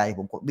ตกใจผ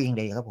มก็วิ่งเ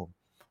ลยครับผม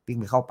วิ่ง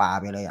ไปเข้าป่า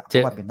ไปเลยเพรา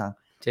ะว่าเป็นทาง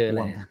เจออะไ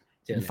ร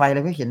ไฟอะไร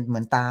ไม่เห็นเหมื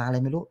อนตาอะไร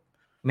ไม่รู้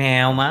แม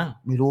วมั้ง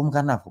ไม่รู้เหมือน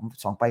กันนะผม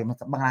ส่องไปมัน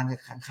บางร้าน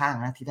ข้าง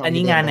ๆนะที่อัน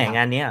นี้งานไหนง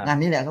านนี้งาน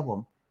นี้แหละครับผม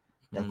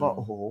แล้วก็โ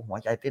อ้โหหัว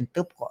ใจเต้น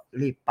ตึ๊บก็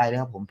รีบไปเลย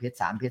ครับผมเพชร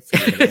3เพชร4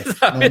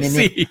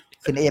นี่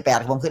ขึ้น A8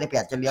 ผมขึ้น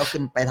A8 จะเลี้ยวขึ้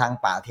นไปทาง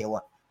ป่าเทว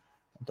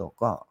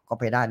ก็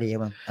ไปได้ดีครั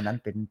บอันนั้น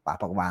เป็นป่า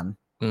ผักหวาน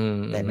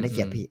แต่ไม่ได้เ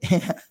ก็บพี่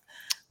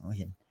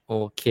เห็นโอ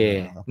เค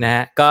นะฮ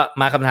ะก็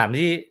มาคำถาม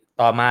ที่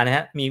ต่อมานะฮ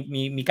ะ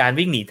มีการ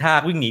วิ่งหนีทา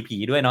กวิ่งหนีผี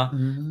ด้วยเนาะ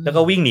แล้วก็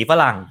วิ่งหนีฝ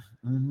รั่ง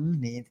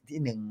หนีที่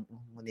1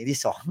หนีที่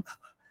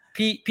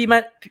2พี่มา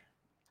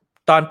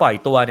ตอนปล่อย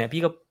ตัวเนี่ย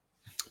พี่ก็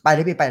ไปเล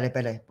ยพี่ไปเล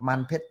ยประมาณ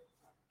เพชร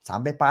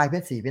3ไปปลายเพ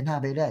ชร4เพชร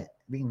5ไปเรื่อย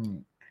วิ่ง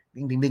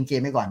ดึงเก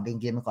มไปก่อน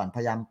พ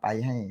ยายามไป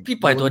ให้พี่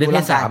ปล่อยตัวได้เพ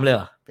ชร3เลยเห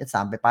รอเพชร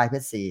3ไปปลายเพ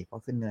ชร4พอ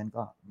ขึ้นเนิน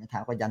ก็ไม่ท้า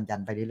ก็ยั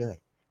นไปเรื่อย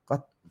ๆก็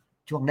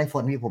ช่วงได้ฝ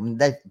นพี่ผม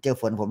ได้เจอ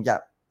ฝนผมจะ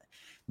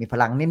มีพ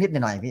ลังนิดๆห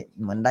น่อยๆพี่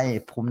เหมือนได้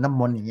ภูมิน้ำ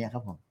มนต์อย่างเงี้ยครั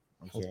บผม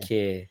โอเค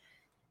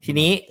ที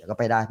นี้ก็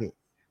ไปได้พี่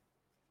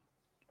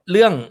เ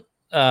รื่อง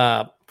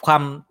ควา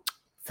ม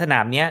สนา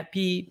มเนี้ย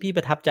พี่ป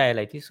ระทับใจอะไ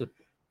รที่สุด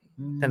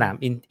สนาม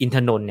อินท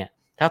นนท์เนี่ย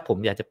ถ้าผม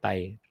อยากจะไป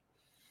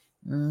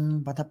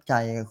ประทับใจ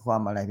ควา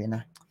มอะไรพี่น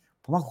ะ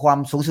ผมว่าความ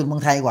สูงสุดเมือ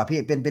งไทยกว่าพี่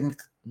เ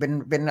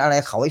ป็นอะไร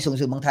เขาไอ้สูง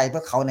สุดเมืองไทยเพรา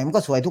ะเขาไหนมัน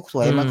ก็สวยทุกส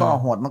วยมันก็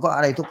โหดมันก็อ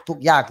ะไรทุก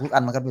ยากทุกอั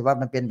นมันก็เป็นว่า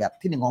มันเป็นแบบ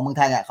ที่1ของเมืองไ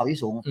ทยเขาที่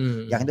สูง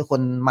อยากให้ทุกค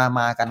น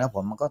มากันครับผ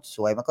มมันก็ส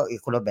วยมันก็อี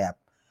กคนละแบบ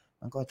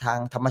มันก็ทาง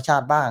ธรรมชา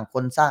ติบ้างค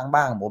นสร้าง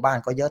บ้างหมู่บ้าน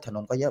ก็เยอะถน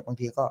นก็เยอะบาง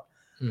ทีก็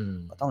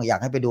ต้องอยาก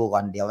ให้ไปดูก่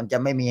อนเดี๋ยวมันจะ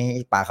ไม่มี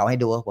ป่าเขาให้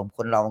ดูครับผมค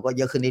นเรามันก็เ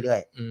ยอะขึ้นเรื่อ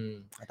ย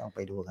ๆก็ต้องไป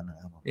ดูกันน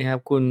ะครับนี่ครับ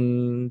คุณ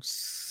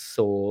โส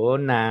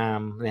นา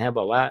มนะครับ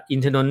บอกว่าอิน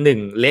ทนนท์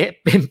1เละ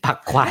เป็นปัก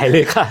ควายเล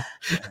ยค่ะ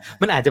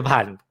มันอาจจะผ่า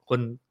นคน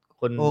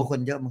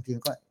เยอะบางที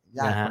ก็ย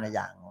ากคนละอ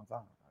ย่างก็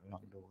ลอ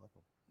งดูครับผ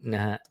มน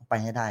ะฮะไป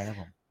ให้ได้ครับ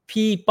ผม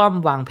พี่ป้อม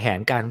วางแผน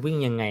การวิ่ง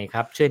ยังไงค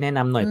รับช่วยแนะน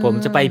ำหน่อยผม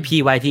จะไป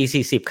PYT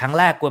 40ครั้ง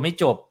แรกกลัวไม่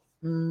จบ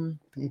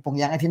พี่ปง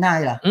ยางอาทิตย์หน้า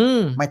เหรอ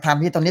ไม่ทัน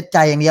พี่ตอนนี้ใจ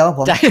อย่างเดียวผ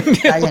มใจ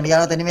อย่างเดียว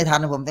ตอนนี้ไม่ทั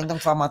นผมต้อ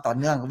งซ้อมมาต่อ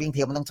เนื่องวิ่งเทร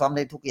ลมันต้องซ้อมไ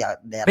ด้ทุกอย่าง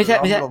แดดไม่ใช่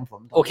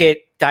โอเค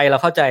ใจเรา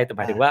เข้าใจแต่ห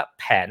มายถึงว่า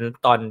แผน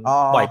ตอน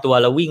ปล่อยตัว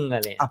แล้ววิ่งอ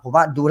ะไรผม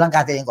ว่าดูร่างกา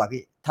ยตัวเองก่อน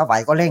พี่ถ้าไหว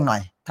ก็เร่งหน่อ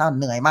ยถ้า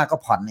เหนื่อยมากก็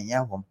ผ่อนอย่างเงี้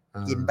ยผม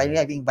กินไปเรื่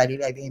อยวิ่งไปเ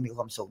รื่อยวิ่งให้มีค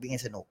วามสุขวิ่งใ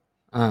ห้สนุก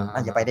น่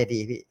าจะไปได้ดี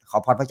พี่ขอ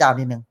พรพระเจ้า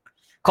นิดนึง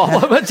ขอพ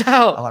รพระเจ้า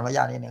ขอพรพระเ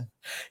จ้านิดนึง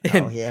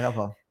โอเคครับ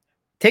ผม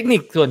เทคนิ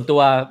คส่วนตั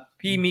ว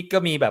พี่มิกก็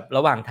มีแบบร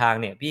ะหว่างทาง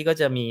เนี่ยพี่ก็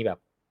จะมีแบบ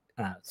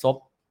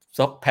ซ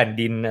บแผ่น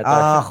ดินนะ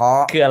ขอ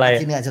คืออะไร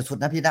ที่เหนื่อยสุด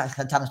ๆนะพี่นะ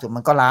ชันสุด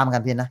มันก็ล้าเหมือนกั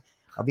นพี่นะ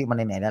เอาวิ่งมาเห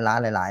นื่อยๆล้า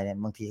หลายๆเนี่ย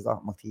บางที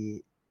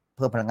เ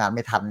พิ่มพลังงานไ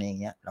ม่ทันอย่า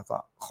งเงี้ยแล้วก็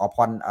ขอพ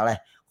รอะไร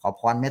ขอ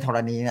พรเมธร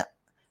ณีเนี่ย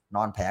น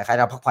อนแผ่ใครเ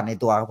ราพักผ่อนใน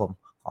ตัวครับผม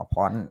ขอพ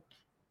ร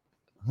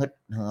ฮึด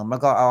เหิมแล้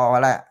วก็เอาอ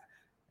ะไร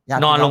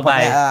นอนลงไป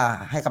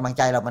ให้กำลังใ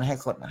จเรามันให้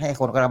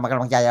คนก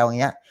ำลังใจเราอย่า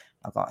งเงี้ย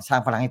แล้วก็สร้า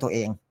งพลังให้ตัวเอ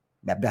ง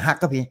แบบเดือดฮัก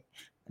ก็พี่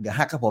เดือด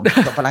ฮักครับผม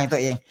ส่งพลังให้ตั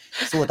วเอง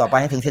สู้ต่อไป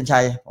ให้ถึงเส้นชั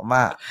ยผมว่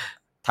า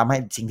ทำให้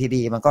สิ่งที่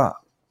ดีมันก็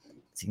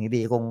สิ่งที่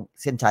ดีคง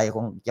เส้นชัยค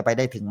งจะไปไ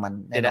ด้ถึงมัน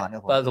แน่นอนครั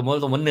บผมสม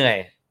มติเหนื่อย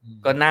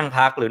ก็นั่ง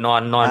พักหรือนอ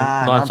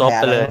นซบไ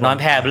ปเลยนอน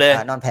แผ่ไปเลย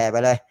นอนแผ่ไป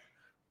เลย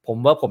ผม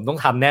ว่าผมต้อง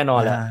ทำแน่นอ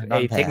นแหละไอ้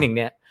เทคนิคเ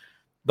นี้ย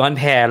นอนแ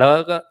ผ่แล้ว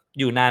ก็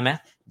อยู่นานไหม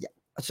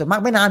ส่วนมา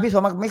กไม่นานพี่ส่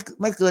วนมาก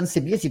ไม่เกิน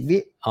10-20 วิ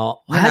อ๋อ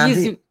ไม่นาน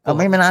พี่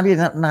ไม่นานพี่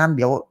นานเ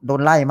ดี๋ยวโด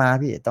นไล่มา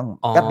พี่ต้อง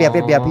แป๊บเดียว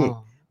พี่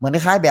เหมือน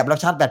คล้ายแบบเรา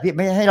ชาร์จแบตพี่ไ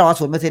ม่ให้รอ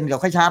 0% เดี๋ยว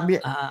ค่อยชาร์จพี่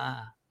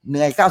เห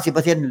นื่อย 90%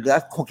 เหลือ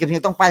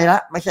 60% ต้องไปแล้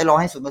วไม่ใช่รอ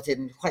ให้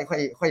 0%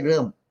 ค่อยเริ่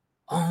ม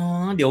อ๋อ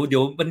เดี๋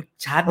ยวมัน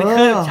ชาร์จไม่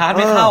ขึ้นชาร์จ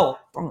ไม่เข้า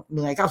ต้องเห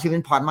นื่อย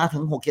 90% ผ่อนมาถึ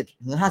ง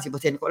 60 หรือ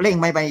 50% ก็เร่ง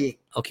ไปอีก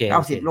โอเค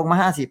90ลงมา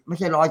50ไม่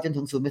ใช่รอจน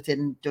ถึง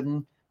 0% จน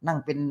นั่ง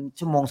เป็น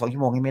ชั่วโมง2ชั่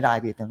วโมงนี่ไม่ได้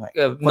พี่ทั้งหมด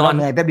นอนเ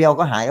หนื่อยแป๊บเดียว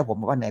ก็หายครับผม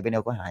ว่าเหนื่อยไปเดี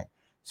ยวก็หาย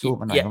สู้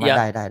มันหน่อยว่า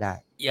ได้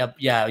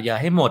อย่า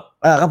ให้หมด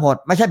ครับหมด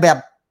ไม่ใใช่แบบ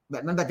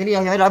มันแบตเตอรี่ยั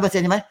งไม่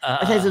 100% ใช่มั้ย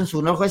ไม่ใช่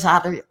0แล้วค่อยชาร์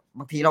จ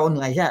บางทีเราเห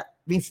นื่อยแค่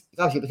วิ่ง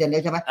 90% แล้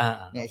วใช่มั้ย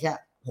เหนื่อยแค่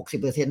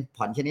 60%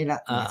 ผ่อนแค่นี้ละ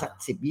สัก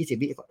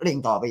10-20 วิก็เร่ง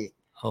ต่อไปอีก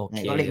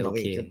ก็เร่งต่อไป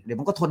อีกเดี๋ยว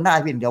มันก็ทนได้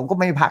พี่เดี๋ยวมันก็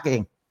ไม่พักเอ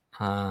ง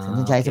ส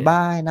นใจสบ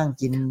ายนั่ง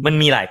กินมัน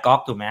มีหลายก๊อก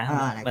ถูกไหม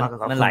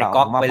มันหลายก๊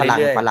อกไปเ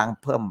รื่อยๆพลัง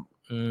เพิ่ม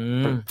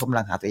พ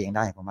ลังหาตัวเองไ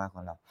ด้ประมาณขอ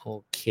งเราโอ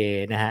เค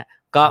นะฮะ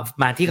ก็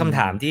มาที่คำถ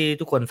ามที่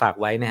ทุกคนฝาก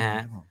ไว้นะฮะ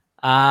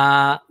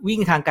วิ่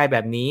งทางไกลแบ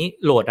บนี้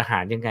โหลดอาหา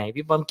รยังไง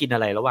พี่ป้อมกินอะ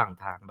ไรระหว่าง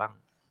ทางบ้าง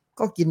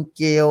ก็กิน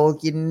เจล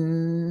กิน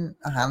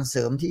อาหารเส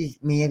ริมที่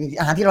มี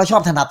อาหารที่เราชอ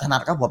บถนั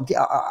ดครับผมที่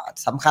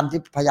สำคัญที่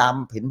พยายาม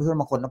เห็นเพื่อน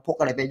บางคนพก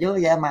อะไรไปเยอะ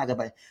แยะมากเกิน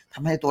ไปท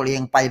ำให้ตัวเอ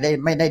งไปได้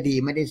ไม่ได้ดี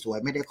ไม่ได้สวย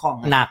ไม่ได้คล่อง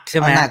หนักใช่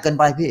ไหมหนักเกิน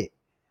ไปพี่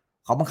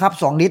เขาบังคับ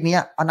2 ลิตรเนี้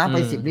ยเอาน้ำไป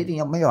10 ลิตร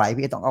ยังไม่ไหว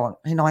พี่ต้องเอา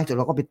ให้น้อยสุดเ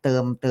ราก็ไปเติ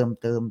ม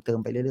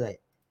ไปเรื่อย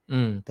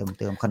ๆเ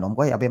ติมขนม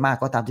ก็อย่าไปมาก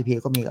ก็ตามที่พี่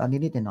ก็มีเอา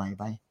นิดๆหน่อยๆ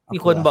ไปมี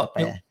คนบอก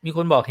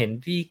เห็น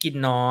พี่กิน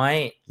น้อย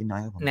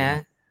ครับผมนะ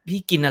พี่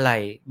กินอะไร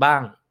บ้า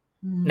ง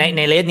ใ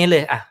นเลสนี้เล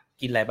ยอ่ะ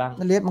กินอะไรบ้าง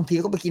เลสบางที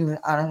ก็ไปกิน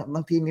บ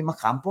างทีมีมะ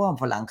ขามป้อม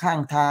ฝรั่งข้าง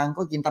ทาง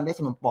ก็กินตามด้วย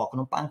ขนมปอกข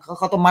นมปัง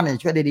ข้าวต้มมัดเนี่ย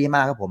ช่วยได้ดีม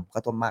ากครับผมข้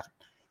าวต้มมัด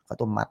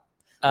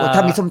ถ้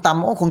ามีส้มต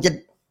ำโอ้คงจะ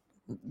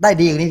ได้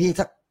ดีกว่านี้พี่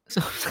สัก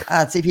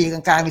ซีพีกล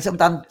างๆมีส้ม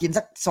ตำกิน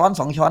สักช้อน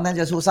2 ช้อนนั่น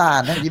จะสู้ซ่า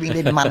นั่นจะวิ่งไ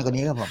ด้มันกว่า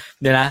นี้ครับผม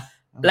เดี๋ยวนะ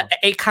และ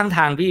ไอ้ข้างท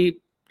างพี่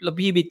แล้ว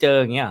พี่ไปเจอ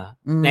อย่างเงี้ย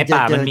ในป่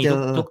ามันมี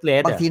ทุกเล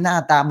สบางทีหน้า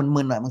ตา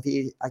มึนๆหน่อยบางที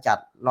อากาศ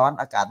ร้อน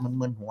อากาศ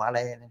มึนๆหัวอะไร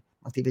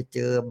บางทีไปเจ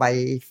อใบ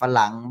ฝ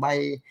รั่งใบ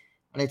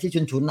อะไรที่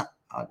ฉุนๆอ่ะ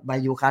ใบ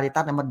ยูคาลิป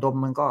ตัสมันดม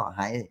มันก็ห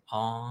าย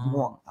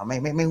ง่วง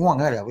ไม่ง่วงเ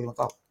ท่าไหร่มัน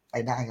ก็ไป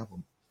ได้ครับผ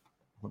ม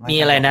มี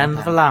อะไรนะ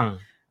ฝรั่ง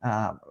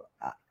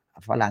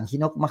ฝรั่งขี้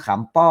นกมะขา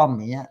มป้อม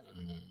อย่างเงี้ย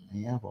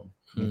ผม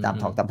มีตาม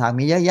ทาง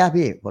มีเยอะแยะ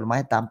พี่ผลไม้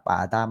ตามป่า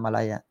ตามอะไร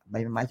อ่ะใบ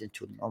ไม้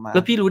ฉุนๆออกมาแ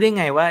ล้วพี่รู้ได้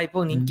ไงว่าไอ้พ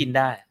วกนี้กินไ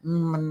ด้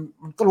มั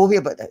นก็รู้พี่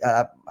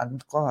มัน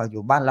ก็อ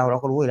ยู่บ้านเรา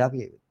ก็รู้อยู่แล้ว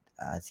พี่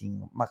สิ่ง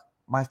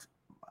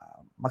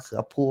มะเขื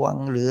อพวง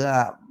หรือ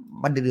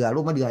มันเดือลู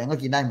กมะเดื่อยังก็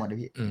กินได้หมดเลย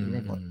พี่ไ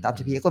ด้หมดตาม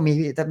ซีพีก็มี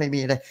พี่ถ้าไม่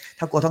มีเลย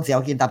ถ้ากลัวท้องเสีย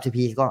กินตามซี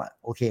พีก็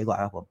โอเคกว่า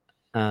ครับผม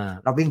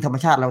เราวิ่งธรรม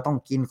ชาติเราต้อง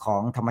กินขอ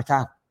งธรรมชา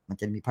ติมัน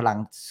จะมีพลัง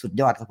สุด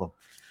ยอดครับผม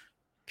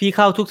พี่เ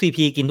ข้าทุกซี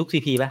พีกินทุกซี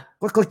พีป่ะ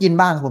ก็กิน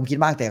บ้างผมกิน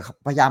บ้างแต่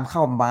พยายามเข้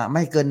ามาไ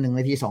ม่เกิน1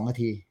 นาที 2 นา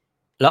ที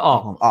แล้ว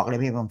ผมออกเลย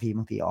พี่บาง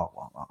ทีออก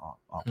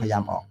พยายา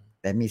มออก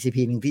แต่มีซี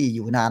พีนึงที่อ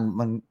ยู่นาน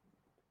มัน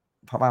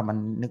เพราะว่ามัน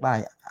นึกว่า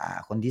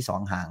คนที่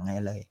2ห่างไง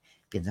เลย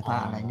เปลี่ยนเสื้อผ้า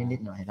อะไรนิ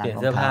ดๆหน่อยเปลี่ยน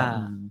เสื้อผ้า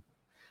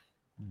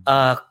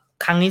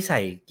ครั้งนี้ใส่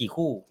กี่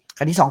คู่ค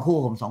รั้งนี้2 คู่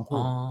ผม2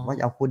 คู่ว่าจ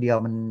ะเอาคู่เดียว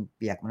มันเ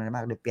ปียกมันอะไรม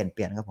ากเลยเปลี่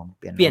ยนครับผม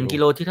เปลี่ยนกิ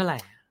โลที่เท่าไหร่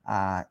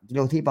กิโล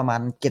ที่ประมา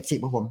ณ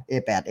70ครับผม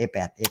A8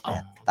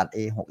 ตัด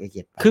A6 A7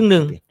 ครึ่งนึ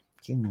ง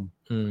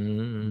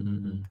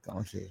ก็โ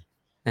อเค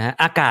นะฮะ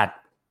อาก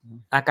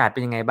าศเป็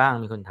นยังไงบ้าง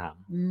มีคนถาม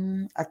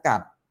อากาศ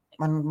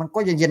มันก็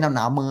เย็นๆห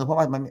นาวๆมือเพราะ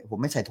ว่าผม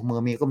ไม่ใส่ถุงมือ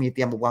มีก็มีเต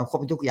รียมอุปกรณ์ครบ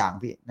ทุกอย่าง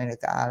พี่นาฬิ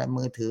กาอะไร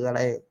มือถืออะไร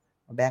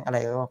แบงค์อะไร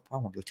ก็ผ้า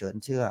ห่มฉุกเฉิน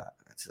เ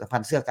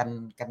สื้อ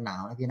กันหนา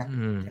วนะพี่นะ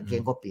กางเก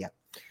งก็เปียก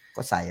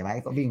ก็ใส่ไว้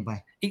ก็วิ่งไป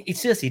อีก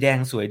เสื้อสีแดง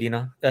สวยดีเน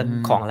าะ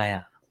ของอะไร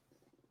อ่ะ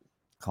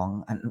ของ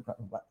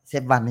เซ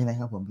ฟวันนี่ไหม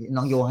ครับผมพี่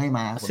น้องโยให้ม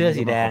าเสื้อ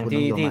สีแดง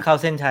ที่เข้า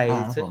เส้นชัย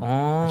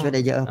ช่วยไ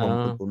ด้เยอะผม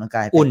อุ่นร่างก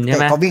ายอุ่นใช่ไ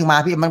หมเขาวิ่งมา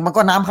พี่มัน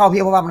ก็น้ำเข้า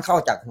พี่เพราะว่ามันเข้า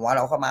จากหัวเ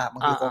ราเข้ามาบา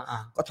งที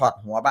ก็ถอด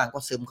หัวบ้างก็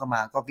ซึมเข้ามา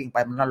ก็วิ่งไป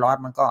มันร้อน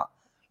มันก็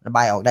ระบ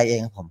ายออกได้เอง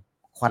ครับผม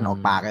ควันออก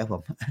ปากเลยผ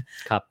ม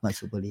ครับเหมือน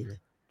ซูเปอร์ลีเลย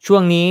ช่ว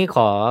งนี้ข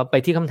อไป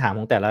ที่คำถามข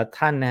องแต่ละ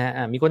ท่านนะฮะ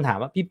มีคนถาม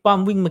ว่าพี่ป้อม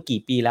วิ่งมากี่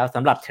ปีแล้วส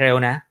ำหรับเทรล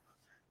นะ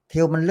เทร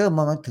ลมันเริ่ม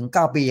มาถึง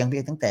9 ปีอย่างพี่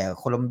ตั้งแต่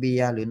โคลอมเบี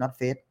ยหรือนอร์ทเ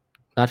ฟส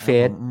นอตเฟ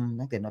ส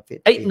ตั้งแต่นอตเฟส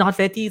นอตเฟ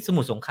สที่ส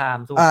มุทรสงคราม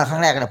ครั้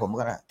งแรกเลยผม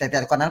ก็แต่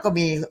ก่อนนั้นก็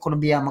มีโคลอม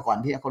เบียมาก่อน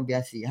พี่โคลอมเบีย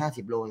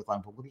 4-50 โลก่อน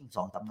ผมก็วิ่ง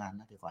2ตำนาน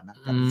นะแต่ก่อนนั้น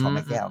ที่เขาไ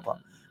ม่แก้วก็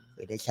เค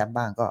ยได้แชมป์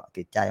บ้างก็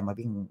ติดใจมา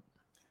วิ่ง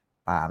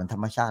ป่ามันธร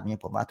รมชาติเนี่ย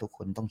ผมว่าทุกค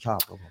นต้องชอบ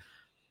ครับผม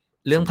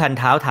เรื่องพัน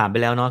เท้าถามไป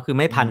แล้วเนาะคือ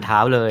ไม่พันเท้า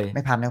เลยไ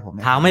ม่พันนะผม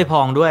เท้าไม่พ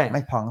องด้วยไ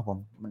ม่พองครับผม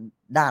มัน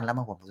ด้านแล้ว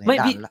มั้งผมไม่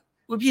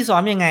พี่ซ้อ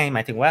มยังไงหม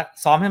ายถึงว่า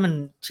ซ้อมให้มัน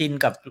ชิน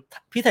กับ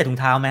พี่ใส่ถุง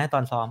เท้าไหมต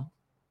อนซ้อม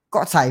ก็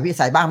ใส่พี่ใ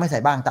ส่บ้างไม่ใส่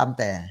บ้างตาม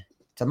แต่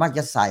ส่วนมากจ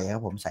ะใส่ครั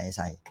บผมใส่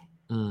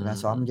เวลา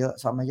ซ้อมเยอะ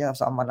ซ้อมมาเยอะ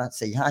ซ้อมวันละ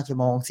 4-5 ชั่ว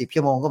โมง 10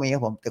 ชั่วโมงก็มีครั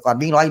บผมแต่ก่อน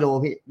วิ่ง100 โล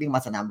พี่วิ่งมา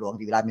สนามหลวงอ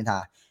ยู่รามอินทรา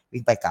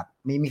วิ่งไปกลับ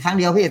มีครั้ง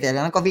เดียวพี่แต่จ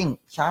ากนั้นก็วิ่ง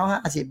เช้า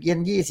50เย็น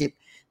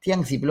20เที่ยง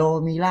10 โล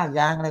มีลาก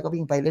ยางอะไรก็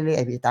วิ่งไปเรื่อ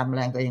ยๆพี่ตามแ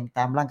รงตัวเองต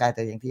ามร่างกาย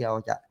ตัวเองที่เรา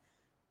จะ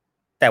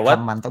แต่ว่า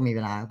มันต้องมีเว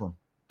ลาครับผม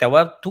แต่ว่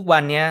าทุกวั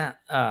นเนี้ย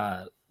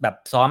แบบ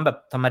ซ้อมแบบ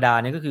ธรรมดา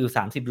เนี่ยก็คือ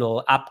30 โล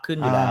อัพขึ้น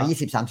อยู่แล้ว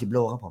20-30 โล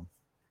ครับผม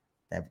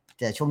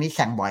แต่ช่วงนี้แ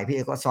ข่งบ่อยพี่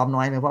ก็ซ้อมน้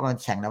อยเพราะมัน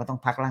แข่งแล้วต้อง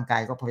พักร่างกา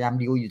ยก็พยายาม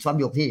อยู่ซ้อม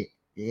อยู่ที่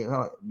ก็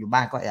อยู่บ้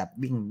านก็แอบ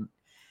วิ่ง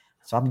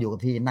ซ้อมอยู่กับ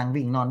ที่นั่ง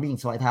วิ่งนอนวิ่ง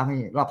ซอยเท้าให้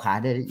รอบขา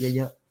ได้เ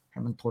ยอะๆให้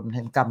มันทนใ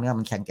ห้กล้ามเนื้อ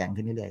มันแข็งแกร่ง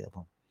ขึ้นเรื่อยๆครับผ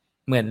ม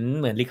เหมื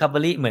อน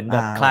recovery เหมือนแบ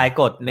บคลาย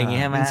กดอะไรอย่างเงี้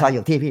ยใช่ไหมวิ่งซอยอ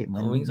ยู่ที่พี่เหมื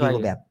อนวิ่งซอย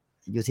แบบ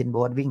ยูซินโบ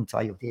ลต์วิ่งซ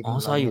อยอยู่ที่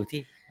ซอยอยู่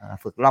ที่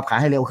ฝึกรอบขา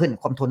ให้เร็วขึ้น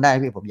ความทนได้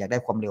พี่ผมอยากได้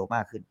ความเร็วม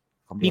ากขึ้น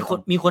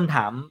มีคนถ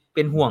ามเ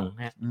ป็นห่วง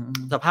ฮะ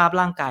สภาพ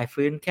ร่างกาย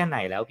ฟื้นแค่ไหน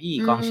แล้วพี่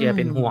กองเชียร์เ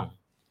ป็นห่วง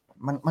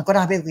มันก็ไ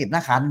ด้พี่เก็บหน้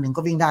าขาหนึ่ง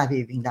ก็วิ่งได้พี่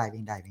วิ่งได้ไ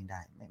ม่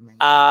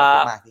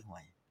มากที่ห่ว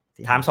ย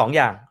ถาม2อ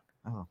ย่าง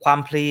ความ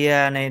เพลีย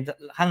ใน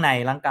ข้างใน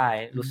ร่างกาย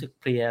รู้สึก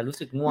เพลียรู้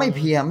สึกง่วงไม่เ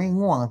พลียไม่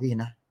ง่วงพี่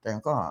นะแต่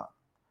ก็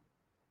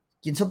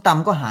กินส้มต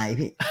ำก็หาย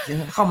พี่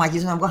เข้ามากิน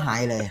ส้มตำก็หาย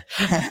เลย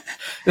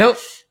แ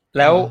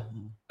ล้ว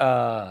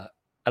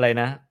อะไร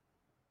นะ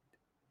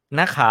ห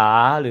น้าขา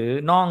หรือ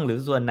น่องหรือ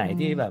ส่วนไหน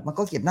ที่แบบมัน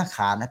ก็เก็บหน้าข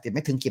านะแต่ไ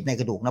ม่ถึงเก็บใน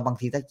กระดูกนะบาง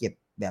ทีถ้าเก็บ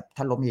แบบ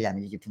ถ้าล้มใหญ่ๆมั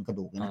นจะเก็บถึงกระ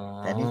ดูกนะ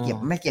แต่นี่เก็บ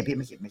ไม่เก็บพี่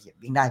ไม่เก็บ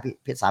วิ่งได้พี่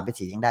เพชร3เพชร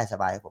4ยังได้ส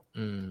บายครับผม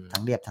ทั้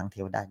งเรียบทั้งเท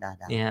วได้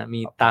เนี่ย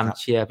มีตาม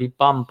เชียร์พี่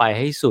ป้อมไปใ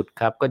ห้สุด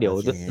ครับก็เดี๋ยว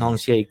น้อง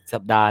เชียร์อีกสั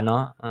ปดาห์เนา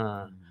ะ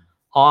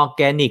ออร์แ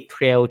กนิกเท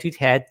รลที่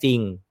แท้จริง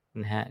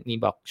นะฮะนี่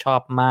บอกชอ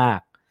บมาก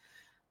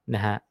น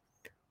ะฮะ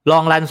ลอ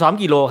งรันซ้อม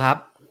กี่โลครับ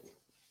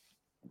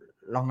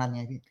ลองรันไ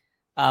งพี่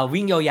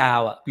วิ่งยา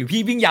วๆหรือ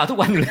พี่วิ่งยาวทุก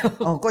วันอยู่แล้ว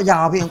ก็ยา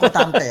วพี่ก็ต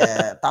ามแ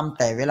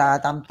ต่เวลา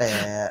ตามแต่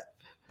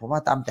ผมว่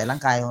าตามแต่ร่า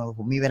งกายผ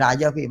มมีเวลา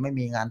เยอะพี่ไม่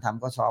มีงานท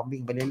ำก็ซ้อมวิ่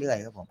งไปเรื่อย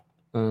ๆครับผม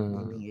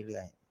วิ่งเรื่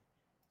อย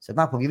ๆส่วนม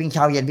ากผมจะวิ่งเ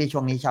ช้าเย็นพี่ช่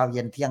วงนี้เช้าเ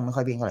ย็นเที่ยงไม่ค่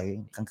อยวิ่งเท่าไหร่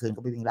กลางคืนก็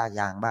ไปวิ่งลาก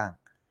ยางบ้าง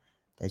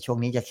แต่ช่วง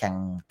นี้จะแข่ง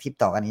ทริป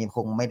ต่อกันนี้ค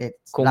งไม่ได้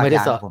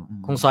ผม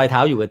คงซอยเท้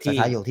าอยู่กับ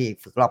ที่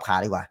ฝึกรอบขา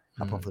ดีกว่าค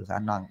รับผมฝึก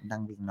นอนนั่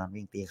งวิ่งนอน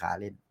วิ่งตีขา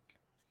เล่น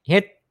เฮ็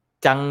ด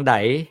จังได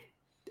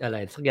อะไร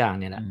สักอย่าง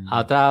เนี่ยนะอั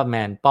ลตร้าแม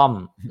นป้อม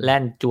แล่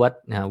นจวด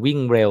นะวิ่ง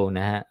เร็ว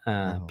นะฮะ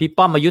พี่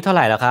ป้อมอายุเท่าไห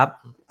ร่แล้วครับ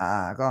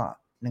ก็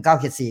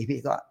19.4พี่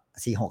ก็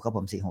46ครับผ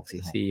ม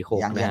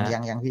46ยัง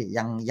พี่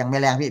ยังไม่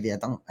แรงพี่เดี๋ยว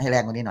ต้องให้แร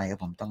งกว่านี้หน่อยครับ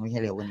ผมต้องวิ่งใ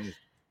ห้เร็วกว่านี้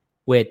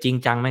เวทจริง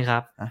จังไหมครั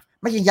บ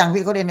ไม่จริงจัง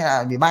พี่ก็เล่น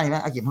อยู่บ้านใช่ไหม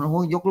เอาหยิบ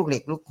ยกลูกเหล็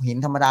กลูกหิน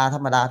ธรรมด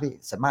าพี่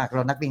ส่วนมากเร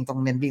านักวิ่งต้อง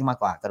เน้นวิ่งมาก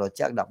กว่ากระโดดเ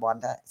ชือกดับบอล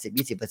ได้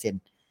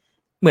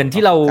 10-20% เหมือน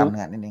ที่เรากล้ามเ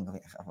นื้อนิดนึง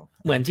ครับผม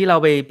เหมือนที่เรา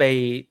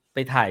ไป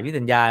ถ่ายพี่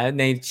สัญญา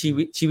ใน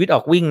ชีวิตอ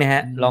อกวิ่งนะฮ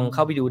ะลองเข้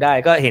าไปดูได้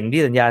ก็เห็น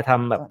พี่สัญญาท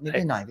ำแบบนิ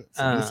ดหน่อยพี่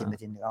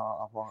 10-20% เ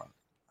อา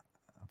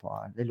พอ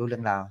ได้รู้เรื่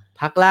องราว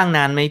พักล่างน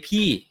านไหม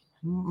พี่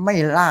ไม่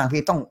ล่าง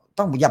พี่ต้อ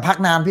งอย่าพัก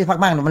นานพี่พัก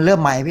มากมันเริ่ม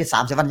ใหม่พี่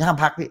30 วันห้าม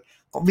พักพี่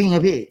ก็วิ่งเล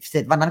ยพี่เสร็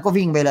จวันนั้นก็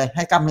วิ่งไปเลยใ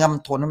ห้กล้ามเนื้อมั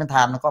นทนมันท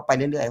านแล้วก็ไป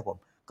เรื่อยๆครับผม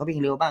ก็วิ่ง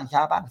เร็วบ้างช้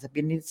าบ้างสป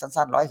รินต์นี่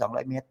สั้นๆ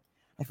100-200 เมตร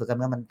ให้ฝึกกล้าม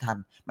เนื้อมันทัน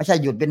ไม่ใช่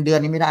หยุดเป็นเดือน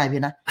นี้ไม่ได้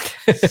พี่นะ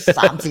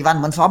 3-4 วัน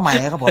เหมือนซ้อมใหม่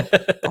ครับผม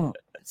ต้อง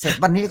เสร็จ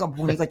วันนี้ก็พ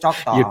รุ่งนี้ก็จ็อก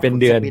ต่อหยุดเป็น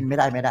เดือนสปรินต์ไม่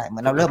ได้เหมื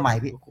อนเราเริ่มใหม่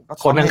พี่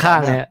คนข้าง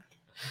ๆเนี่ย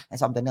ให้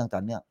ซ้อมต่อเนื่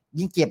อง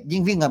ยิ่งเจ็บยิ่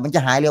งวิ่งมันจ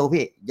ะหายเร็ว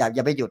พี่อ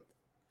ย่าไปหยุด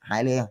หาย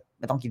เลย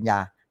ไม่ต้องกินยา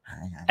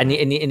อัน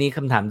นี้ค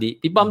ำถามดี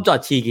พี่ป้อมจอด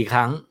ฉี่กี่ค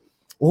รั้ง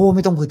โอ้ไ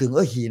ม่ต้องพูดถึง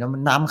หีนะมั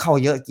นน้ำเข้า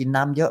เยอะกิน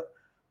น้ำเยอะ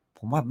ผ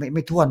มว่าไ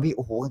ม่ท่วนพี่โ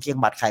อ้โหกางเกง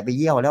บาดไข่ไปเ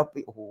ยี่ยวแล้ว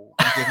โอ้โห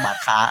กางเกงบาด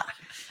ขา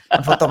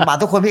มันตกบาด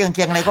ทุกคนพี่กางเก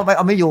งอะไรก็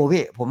ไม่อยู่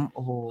พี่ผมโ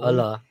อ้โหเ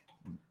หรอ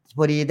พ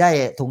อดีได้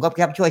ถุงก๊อบแ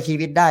ก๊บช่วยชี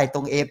วิตได้ต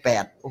รง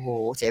A8 โอ้โห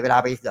เสียเวลา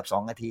ไปเกือบ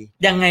2 นาที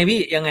ยังไงพี่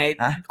ยังไง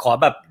ขอ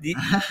แบบ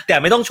แต่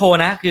ไม่ต้องโชว์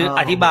นะคือ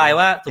อธิบาย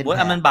ว่าสมมติ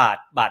มันบ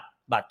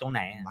าดตรงไห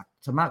น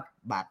สมมติ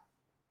บาด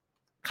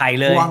ไข่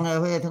เลยพวงเลย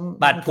พี่ทั้ง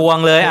บาดพวง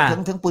เลย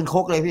ถึงปืนโค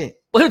กเลยพี่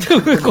ปื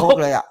นโคก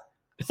เลย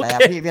แสบ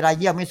พี่เวลา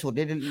เยี่ยมไม่สุด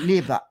รี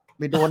บไ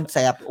ปโดนแส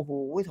บโอ้โห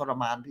ทร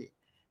มานพี่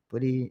พอ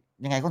ดี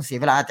ยังไงก็เสีย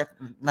เวลาจะ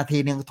นาที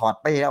นึงถอด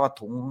ไปแล้ว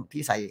ถุง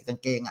ที่ใส่กาง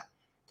เกง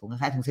ถุงค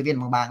ล้ายๆถุงเซเว่น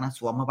บางๆนะ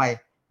สวมเข้าไป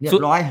เรียบ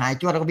ร้อยหาย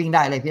จ้วแล้วก็วิ่งไ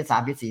ด้เลยพี่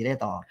3 พี่ 4ได้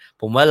ต่อ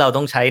ผมว่าเรา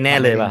ต้องใช้แน่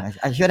เลยว่ะ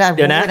ช่วยได้เ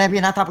ดี๋ยวนะ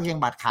พี่นะถ้าเกง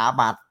บาดขา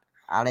บาด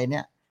อะไรเนี่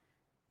ย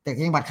แต่เ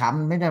กงบาดขา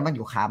ไม่ได้มันอ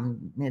ยู่ขา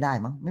ไม่ได้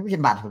มั้งไม่เป็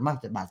นบาดผลมาก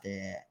จะบาดแต่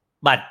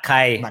บาดไ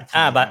ข่บา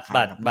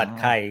ด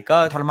ไข่ก็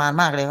ทรมาน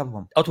มากเลยครับผ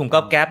มเอาถุงก๊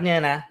อบแก๊บเนี่ย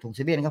นะถุงเซ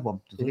เว่นครับผม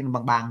ถุงเซเว่น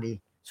บางๆดี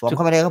สวมเ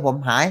ข้าไปเลยครับผม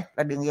หายแ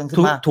ล้วดึงยังขึ้น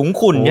มาถุง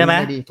ขุ่นใช่ไหม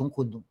ถุง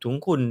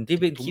ขุ่นที่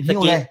เป็นถุงหิ้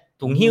วเลย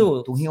ถุง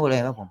หิ้วเลย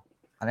ครับผม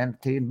อันนั้น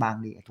ที่บาง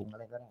ดีถุงอะ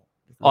ไรก็ได้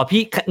อ๋อ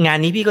พี่งาน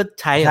นี้พี่ก็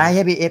ใช้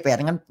พี่ A8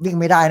 งั้นวิ่ง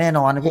ไม่ได้แน่น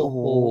อนนะพี่โอ้โห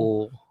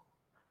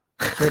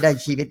ช่วยได้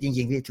ชีวิตจ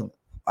ริงๆพี่ถุง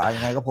ยั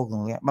งไงก็พกถุ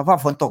งนี้เพราะ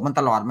ฝนตกมัน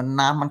ตลอดมัน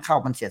น้ำมันเข้า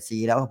มันเสียดสี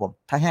แล้วครับผม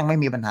ถ้าแห้งไม่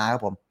มีปัญหาครั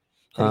บผม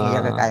ถ้าระย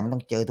ะไกลๆมันต้อ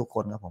งเจอทุกค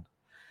นครับผม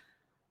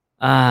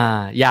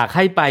อยากใ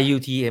ห้ไป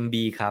UTMB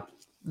ครับ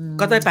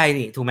ก็ได้ไป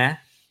นี่ถูกไหม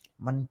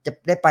มันจะ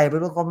ได้ไปหรือ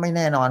ก็ไม่แ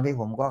น่นอนพี่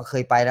ผมก็เค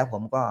ยไปแล้วผ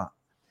มก็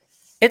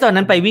ตอน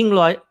นั้นไปวิ่ง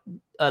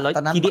ต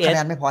อนนั้นคะแน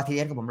นไม่พอ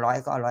TDS ก็ผม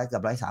100ก็100เกือ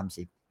บ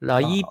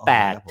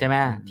128ใช่ไหม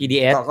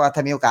TDS ก็ถ้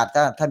ามีโอกาส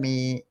ถ้ามี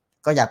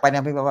ก็อยากไปน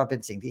ะพี่เพราะว่าเป็น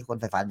สิ่งที่คน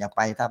ใฝ่ฝันอยากไ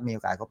ปถ้ามีโอ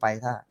กาสก็ไป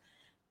ถ้า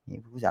มี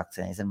ผู้จัดเส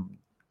นอ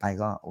ไป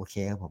ก็โอเค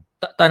ครับผม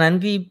ตอนนั้น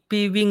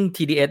พี่วิ่ง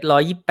TDS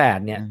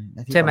 128เนี่ย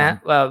ใช่ไหม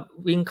ว่า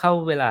วิ่งเข้า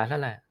เวลาเท่า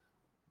ไหร่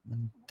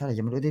เท่าไหร่จ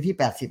ะไม่รู้ที่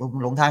80ผ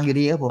มหลงทางอยู่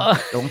ดีครับผม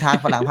หลงทาง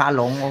ฝรั่งพา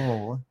หลงโอ้โห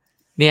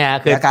เนี่ย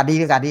คืออากาศดี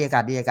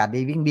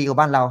วิ่งดีกว่า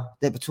บ้านเรา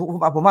แต่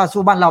ผมว่า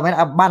สู้บ้านเราไม่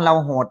บ้านเรา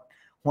โห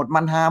ด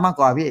มันฮามาก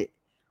กว่าพี่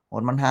โห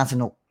ดมันฮาส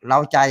นุกเร้า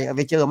ใจเอาไ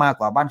ปเจอมาก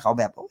กว่าบ้านเขา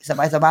แบบ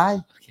สบาย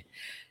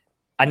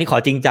อันนี้ขอ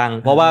จริงจัง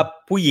เพราะว่า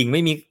ผู้หญิงไ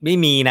ม่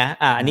มีนะ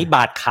อันนี้บ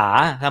าดขา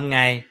ทำไง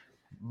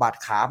บาด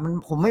ขามัน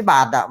ผมไม่บ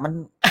าดอ่ะมัน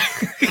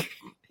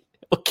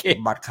โอเค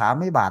บาดขา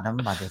ไม่บาดนะมั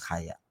นบาดจากใคร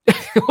อ่ะ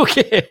โอเค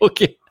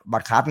บา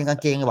ดขาเป็นกาง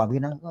เกงกับแบบ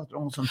พี่นะก็ล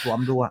องสวม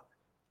ดู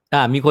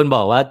มีคนบ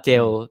อกว่าเจ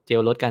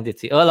ลลดการติด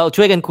สีเรา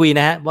ช่วยกันคุย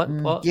นะฮะเพ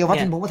ราะเจลวัด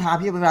ถึงผมก็ทา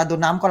พี่เวลาโด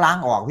นน้ำก็ล้าง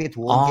ออกพี่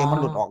ถูกางเกงมัน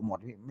หลุดออกหมด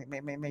พี่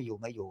ไม่อยู่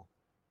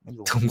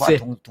ถุ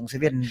งเซ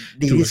เว่น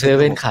ดีที่สุดเซเ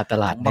ว่นขาดต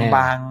ลาดบ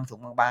างๆถุง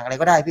บางๆอะไร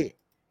ก็ได้พี่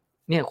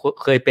เนี่ย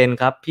เคยเป็น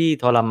ครับพี่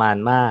ทรมาน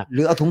มากห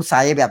รือเอาถุงใส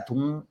แบบถุ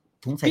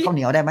งใส่ข้าวเห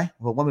นียวได้ไหม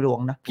ผมก็ไม่รู้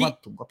นะพี่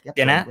ถุงก็เ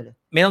ดี๋ยวนะ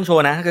ไม่ต้องโช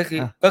ว์นะก็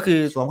คือ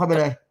สวมเข้าไป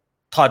เลย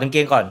ถอดกางเก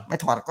งก่อนไม่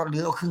ถอดก็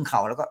ลื้อเอาครึ่งเข่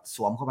าแล้วก็ส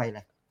วมเข้าไปเล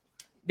ย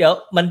เดี๋ยว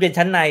มันเป็น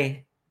ชั้นใน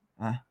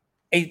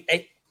ไอ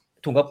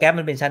ถุงกับแก๊ป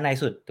มันเป็นชั้นใน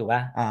สุดถูกป่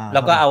ะแล้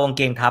วก็เอากางเ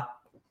กงทับ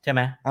ใช่ไห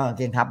มกางเ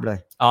กงทับเลย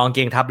กางเก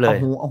งทับเลย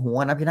เอาหัว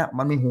นะพี่นะ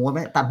มันมีหัวไหม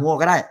ตัดหัว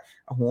ก็ได้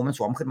เอาหัวมันส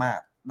วมขึ้นมา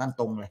ด้าน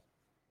ตรงเลย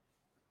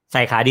ใ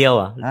ส่ขาเดียว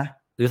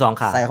หรือ2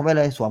ขาใส่เข้าไปเ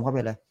ลยสวมเข้าไป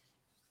เลย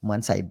เหมือน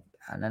ใส่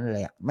อันนั้นเล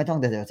ยไม่ต้อง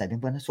เดี๋ยวใส่เ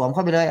พื่อนๆสวมเข้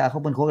าไปเลยเขา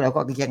บนโค้งแล้ว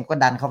ก็กางเกงก็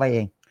ดันเข้าไปเอ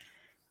ง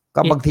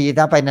ก็บางที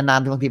ถ้าไปนา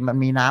นๆบางทีมัน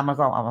มีน้ำมัน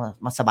ก็เอา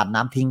มาสะบัด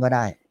น้ำทิ้งก็ไ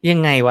ด้ยั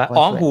งไงวะ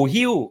หู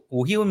หิ้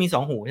วมี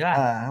2หูใช่ป่ะ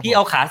พี่เอ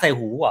าขาใส่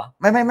หูเหรอ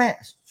ไม่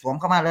สวม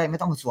เข้ามาเลยไม่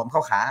ต้องสวมเข้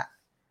าขา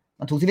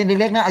มันถูกที่เป็น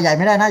เล็กๆนะเอาใหญ่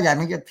ไม่ได้นะใหญ่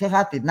มันจะเท่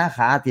าติดหน้าข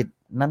าติด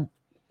นั้น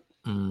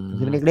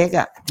คือเล็ก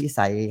ๆที่ใ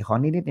ส่ของ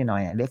นิดๆหน่อ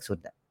ยๆเล็กสุด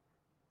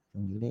ถุ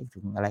งเล็กถุ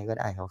งอะไรก็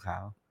ได้ขา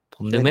วๆผ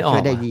มนึกไม่ออกช่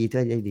วยได้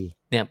ดี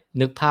เนี่ย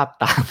นึกภาพ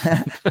ตาม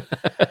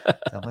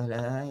ส่งไปเล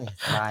ย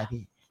สบาย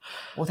พี่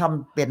โอ้ท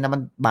ำเป็นนะมั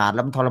นบาดแ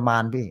ล้วมันทรมา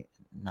นพี่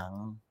หนัง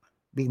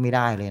วิ่งไม่ไ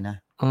ด้เลยนะ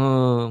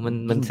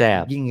มันแส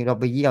บยิ่งเรา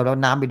ไปเยี่ยวแล้ว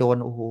น้ำไปโดน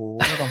โอ้โห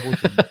ไม่ต้องพูด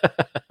ถึง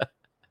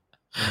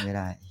ไม่ไ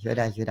ด้ช่วยไ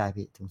ด้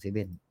พี่ถุงเซเ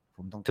ว่นผ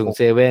มต้องถุงเ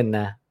ซเว่น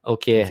นะโอ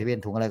เคเซเว่น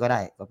ถุงอะไรก็ได้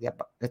ก็แก๊บ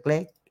เล็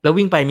กๆแล้ว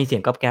วิ่งไปมีเสีย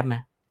งก๊อบแก๊บไหม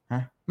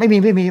ไม่มี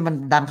มัน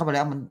ดันเข้าไปแ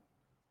ล้ว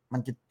มัน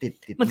จะติด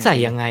มันใส่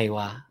ยังไง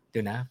วะเดี๋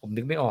ยวนะผม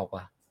นึกไม่ออก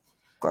ว่ะ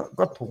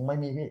ก็ถุงไม่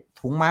มีพี่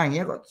ถุงมาอย่างเ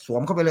งี้ยก็สว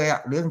มเข้าไปเลย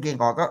เรื่องเกง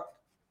ก่อนก็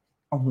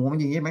เอาหูมัน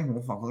อย่างงี้ไหมหู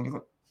ฝั่งตรงนี้ก็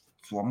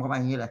สวมเข้าไป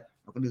อย่างงี้เลย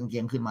แล้วก็ดึงเก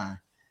งขึ้นมา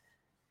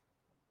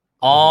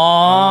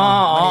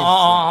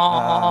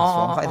ส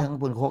วมเข้าทั้ง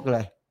บนโคกเล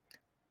ย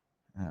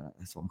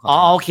สวมเข้า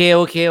โอเค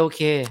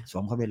ส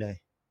วมเข้าไปเลย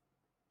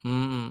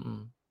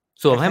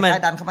สวมให้มัน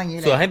ดันเข้าไปอย่างงี้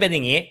เลยสวมให้เป็นอ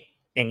ย่างงี้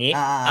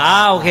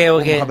โอเค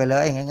เข้าไปเล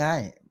ยง่าย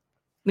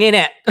ๆนี่เ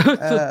นี่ย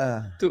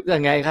ถูกยั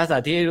งไงคะส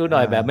าธิตให้รู้หน่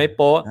อยแบบไม่โ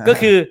ป๊ะก็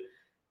คือ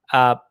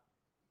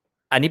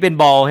อันนี้เป็น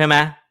บอลใช่ไหม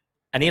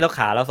อันนี้เราข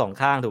าเรา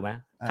2ข้างถูกไหม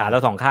ขาเรา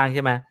2ข้างใ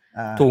ช่ไหม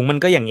ถุงมัน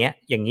ก็อย่างเงี้ย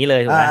อย่างนี้เล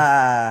ยถูกไหม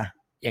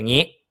อย่าง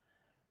นี้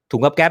ถุ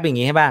งกับแก๊ปอย่าง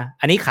งี้ใช่ป่ะ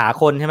อันนี้ขา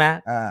คนใช่ไหม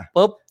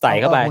ปุ๊บใส่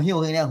เข้าไปหูหิ้ว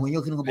เนี่ยหูหิ้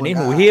วขึ้นข้างบนอันนี้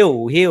หูหิ้ว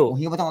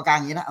ไม่ต้องกลาง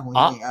อย่างนี้นะหู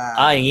หิ้ว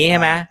อย่างนี้ใช่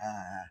ไหม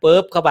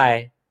ปุ๊บเข้าไป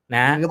น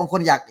ะหรือบางค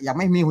นอยากไ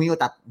ม่มีหูหิ้ว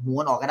ตัดหัว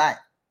ออกก็ได้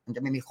มันจ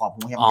ะไม่มีขอบ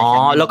หู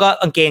แล้วก็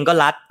กางเกงก็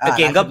รัดกางเ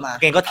กง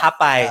ก็ทับ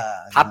ไป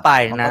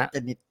นะจ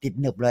ะติด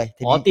หนึบเลย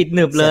ติดห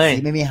นึบเลย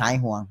ไม่มีหาย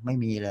ห่วงไม่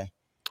มีเลย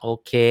โอ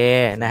เค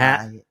นะฮะ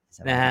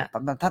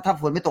ถ้า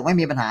ฝนไม่ตกไม่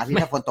มีปัญหาที่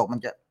ถ้าฝนตกมัน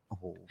จะโอ้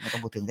โหไม่ต้อ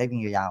งพูดถึงได้วิ่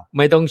งยาวๆไ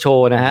ม่ต้องโช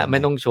ว์นะฮะไม่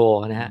ต้องโชว์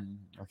นะฮะ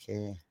โอเค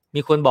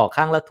มีคนบอก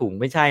ข้างละถุง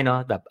ไม่ใช่เนาะ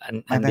แบบ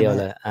อันเดียว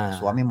เลย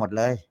สวมไม่หมด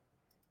เลย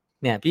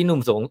เนี่ยพี่หนุ่ม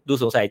ดู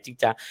สงสัยจริง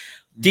จัง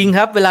จริงค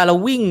รับเวลาเรา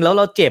วิ่งแล้วเ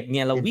ราเจ็บเ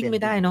นี่ยเราวิ่งไ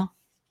ม่ได้เนาะ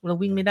เรา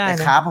วิ่งไม่ได้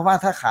นะขาเพราะว่า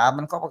ถ้าขา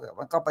มัน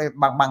ก็ไป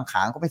บางข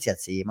าก็ไปเสียด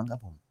สีมันครับ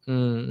ผม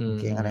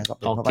เกงอะไรก็เ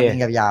ป็นเพราะว่าวิ่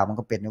งยาวๆมัน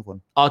ก็เป็นนะคุณ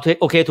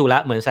โอเคถูกละ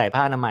เหมือนใส่ผ้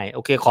าอนามัยโอ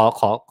เคข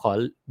อ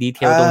ดีเท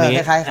ลตรงนี้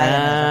คล้ายๆ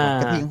แ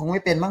ต่ผู้หญิงคงไ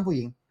ม่เป็นมั้งผู้ห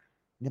ญิง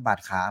นี่บาด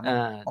ขา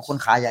บางคน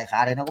ขาใหญ่ขา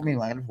เลยนะก็ไม่เห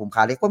มือนกันผมข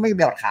าเล็กก็ไม่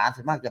บาดขา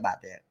ส่วนมากจะบาด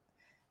แต่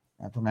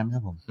ตรงนั้นครั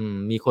บผม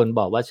มีคน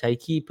บอกว่าใช้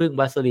ขี้ผึ้ง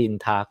วัสลีน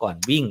ทาก่อน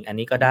วิ่งอัน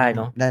นี้ก็ได้เ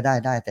นาะ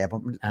ได้แต่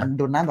มันโ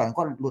ดนน้ำบ่อยมัน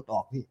ก็หลุดอ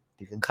อกพี่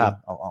ติดกันครับ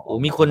ออก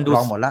มีคนดูล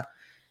องหมดละ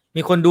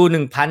มีคนดู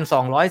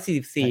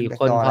 1,244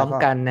 คนพร้อม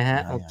กันนะฮะ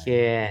โอเค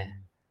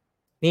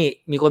นี่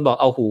มีคนบอก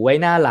เอาหูไว้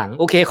หน้าหลัง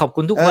โอเคขอบ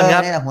คุณทุกคนครั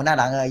บนี่หูหน้า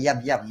หลังเยี่ยม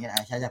อย่างนี้น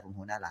ะใช่ผม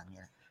หูหน้าหลัง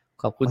นี่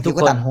ขอบคุณทุกค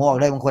นตัดหูออก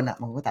เลยบางคน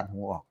ก็ตัดหู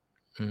ออก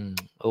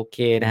โอเค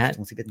นะฮะ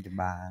ถุงซิปเป็น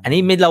บางอันนี้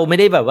เราไม่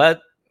ได้แบบว่า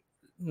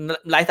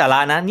ไร้สาระ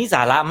นะนี่ส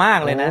าระมาก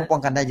เลยนะป้อ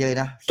งกันได้เยอะ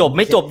นะจบไ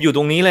ม่จบอยู่ต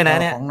รงนี้เลยนะ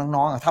เนี่ยของ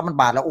น้องๆถ้ามัน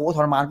บาดแล้วโอ้ท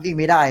รมานวิ่ง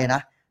ไม่ได้น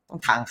ะต้อง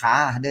ถางขา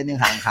เดินยัง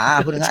ถางขา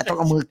พูดง่ายๆต้องเ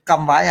อามือก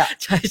ำไว้อ่ะ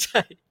ใช่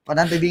ตอน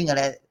นั้นไปวิ่งอะไ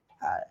ร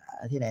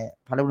ที่ไหน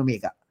พาราโอลิมปิ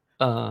กอ่ะ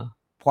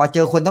พอเจ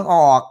อคนต้องอ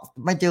อก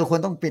ไม่เจอคน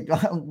ต้องปิดว่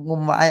างุ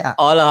มไว้อ่ะ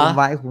คุม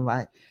ไว้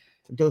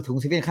เจอถุง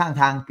ซิปข้าง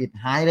ทางปิด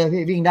หายเลย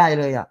พี่วิ่งได้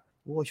เลยอ่ะ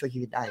โอ้ช่วยชี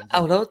วิตได้เอ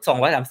าแล้ว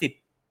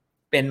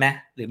230เป็นไหม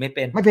หรือไม่เ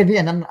ป็นพี่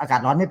อันนั้นอากาศ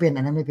ร้อนไม่เป็น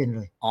อันนั้นไม่เป็นเ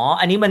ลย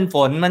อันนี้มันฝ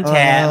นมันแฉ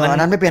ะอัน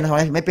นั้นไม่เป็น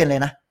ไม่เป็นเล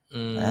ยนะ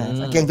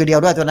เก่งตัวเดียว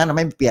ด้วยตัวนั้นไ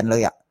ม่เปลี่ยนเล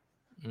ยอ่ะ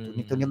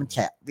ตัวนี้มันแฉ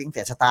ะวิ่งแ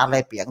ต่สตาร์ทเล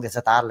ยเปียกแต่ส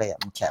ตาร์ทเลย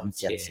มันแฉะมันเ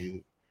สียดสี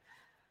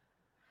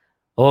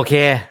โอเค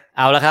เ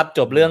อาแล้วครับจ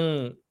บเรื่อง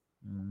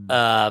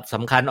ส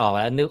ำคัญออกแ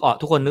ล้วนึกออก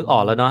ทุกคนนึกออ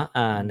กแล้วเนาะ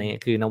นี่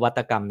คือนวัต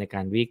กรรมในก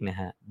ารวิ่งนะ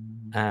ฮะ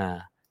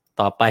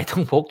ต่อไปต้อ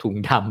งพกถุง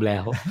ดำแล้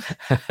ว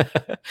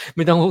ไ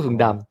ม่ต้องพกถุง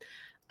ด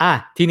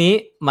ำทีนี้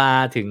มา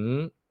ถึง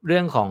เรื่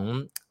องของ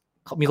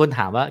มีคนถ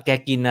ามว่าแก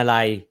กินอะไร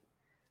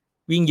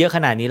วิ่งเยอะข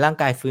นาดนี้ร่าง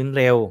กายฟื้น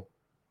เร็ว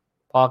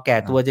พอแก่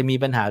ตัวจะมี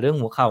ปัญหาเรื่อง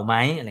หัวเข่าไหม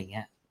อะไรเ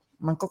งี้ย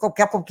มันก็แ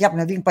ก๊บ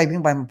นะวิ่งไป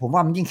ผมว่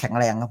ามันยิ่งแข็ง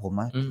แรงครับผม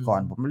ก่อ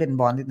นผมเล่น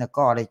บอลนิดนึง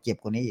ก็อะไรเจ็บ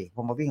กว่านี้อีกผ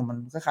มมาวิ่งมัน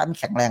คล้ายๆมัน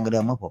แข็งแรงกว่าเดิ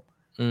มครับผม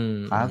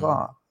ขาก็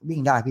วิ่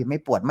งได้พี่ไม่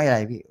ปวดไม่อะไร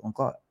พี่ผม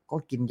ก็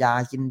กินยา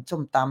กินส้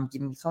มตำกิ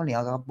นข้าวเหนียว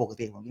ครับปก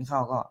ติผมกินข้า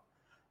วก็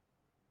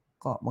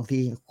บางที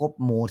ครบ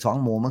หมู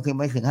2หมูบางที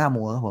ไม่ถึง5ห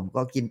มูครับผม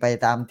ก็กินไป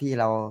ตามที่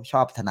เราช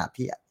อบถนัด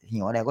ที่หิ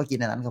วอะไรก็กิน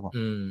อันนั้นครับผม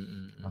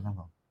ครับ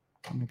ผ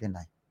มไม่เป็นไ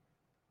ร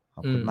ข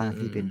อบคุณมาก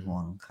ที่เป็นห่ว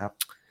งครับ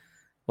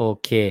โอ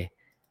เค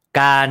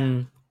การ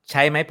ใ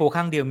ช้ไม้โปร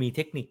ข้างเดียวมีเท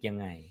คนิคยัง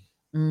ไง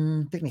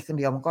เทคนิคข้าง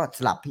เดียวมันก็ส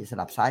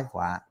ลับซ้ายขว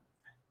า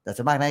แต่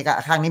ส่วนมากใน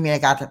ข้างนี้มีนา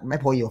ฬิกาไม้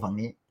โปรอยู่ฝั่ง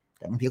นี้แ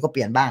ต่บางทีก็เป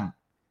ลี่ยนบ้าง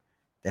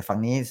แต่ฝั่ง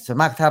นี้ส่วน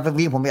มากถ้า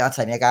วิ่งผมจะเอาใ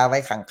ส่นาฬิกาไว้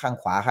ข้าง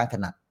ขวาข้างถ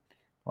นัด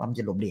เพราะมันจ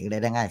ะหลบหลีกอะไร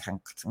ได้ง่ายข้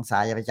างซ้า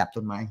ยจะไปจับ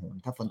ต้นไม้โหน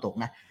ถ้าฝนตก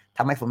นะถ้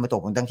าไม่ฝนมาต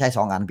กผมต้องใช้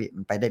2อัน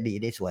มันไปได้ดี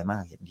ได้สวยมา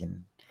กเห็น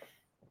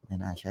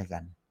น่าใช้กั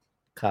น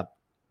ครับ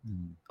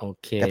โอ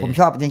เคแต่ผม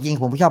ชอบจริง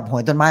ๆผมชอบโห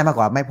นต้นไม้มาก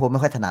กว่าไม่ผมไม่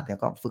ค่อยถนัดแต่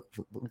ก็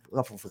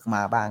ฝึกม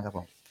าบ้างครับผ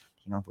ม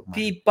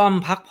พี่ป้อม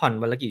พักผ่อน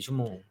วันละกี่ชั่ว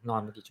โมงนอ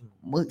นวันกี่ชั่วโมง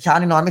มื้อเช้า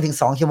นี่นอนไม่ถึง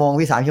2ชั่วโมง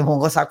พี่3ชั่วโมง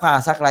ก็ซักผ้า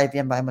ซักอะไรเตรี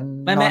ยมไปมัน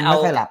นอนไม่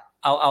ค่อยหลับ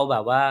เอาแบ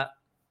บว่า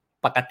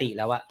ปกติแ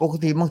ล้วอะปก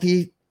ติบางที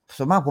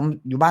ส่วนมากผม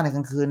อยู่บ้านในกล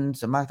างคืน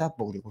ส่วนมากถ้า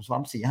ปกติผมซ้อ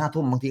ม 4-5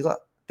 ทุ่มบางทีก็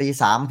ตี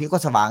 3บางทีก็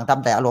สว่างตาม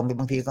แต่อารมณ์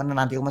บางทีก็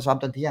นานๆทีก็มาซ้อม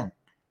ตอนเที่ยง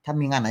ถ้า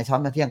มีงานไหนซ้อม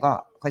ตอนเที่ยงก็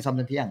ค่อยซ้อม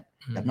ตอนเที่ยง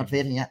แบบนัดเฟ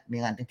สอย่างเงี้ยมี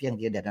งานเที่ยง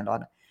เด็ดร้อน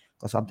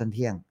ก็ซ้อมตอนเ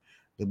ที่ยง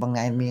หรือบางง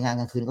านมีงาน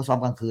กลางคืนก็ซ้อม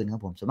กลางคืนครั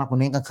บผมส่วนมากผม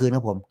เน้นกลางคืนค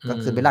รับผมกลาง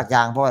คืนไปลากย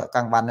างเพราะกล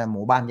างวันเนี่ยห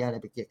มู่บ้านเยอะเล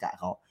ยไปเกะกะ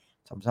เขา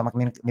สมัครเ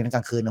น้นกล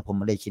างคืนนะผม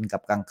เลยชินกั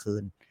บกลางคื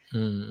น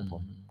ผ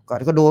ม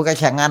ก็ดู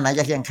แข่งงานไหน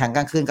จะแข่งก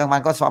ลางคืนกลางวั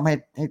นก็ซ้อมใ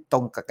ห้ตร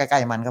งใกล้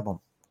ๆมันครับผม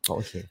โ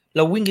อเคเร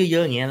าวิ่งเยอะๆ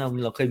อย่างเงี้ย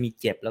เราเคยมี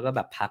เจ็บแล้วก็แ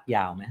บบพักย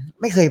าวไหม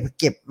ไม่เคย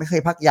เก็บไม่เค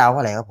ยพักยาว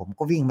อะไรครับผม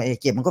ก็วิ่งไป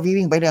เก็บมันก็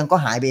วิ่งไปเรื่องก็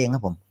หายไปเองครั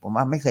บผม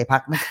ว่าไม่เคยพั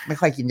กไม่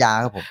ค่อยกินยา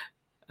ครับผม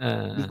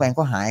วิ่งไป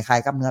ก็หายคลาย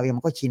กล้ามเนื้อเอง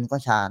มันก็ชินก็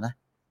ชานะ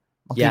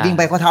บางทีวิ่งไ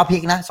ปข้อเท้าพลิ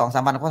กนะ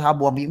 2-3 วันข้อเท้า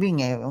บวมวิ่ง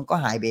ไงมันก็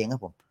หายเองครั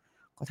บผม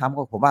ก็ทำ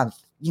ก็ผมว่า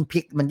ยิ่งพลิ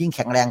กมันยิ่งแ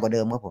ข็งแรงกว่าเ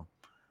ดิมครับผม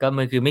ก็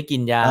มันคือไม่กิ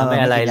นยาไม่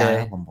อะไรเลย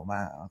ผมว่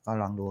าก็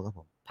ลองดูครับผ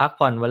มพัก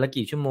ผ่อนวันละ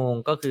กี่ชั่วโมง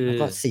ก็คือ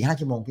ก็ 4-5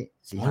 ชั่วโมงพี่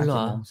 4-5 ชั่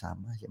วโมง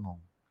 3-5 ชั่วโมง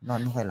นอ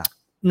นไม่ค่อยหลับ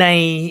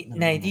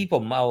ในที่ผ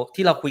มเอา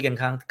ที่เราคุยกัน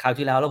คราว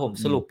ที่แล้วผม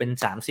สรุปเป็น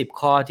30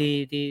ข้อ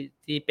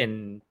ที่เป็น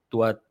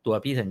ตัว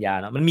พี่สัญญา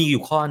แล้วมันมีอ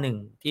ยู่ข้อหนึ่ง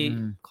ที่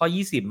ข้อ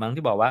20มั้ง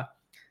ที่บอกว่า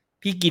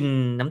พี่กิน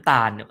น้ำต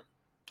าล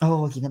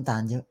กินน้ำตา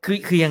ลเยอะ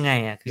คือยังไง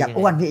อ่ะอยาก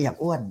อ้วนพี่อยาก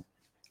อ้วน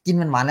กิน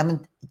มันหวานแล้วมัน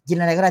กิน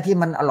อะไรก็ได้ที่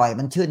มันอร่อย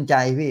มันชื่นใจ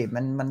พี่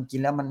มันกิน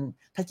แล้วมัน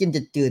ถ้ากิน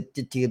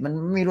จืดมัน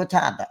ไม่มีรสช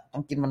าติอ่ะต้อ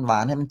งกินมันหวา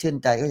นให้มันชื่น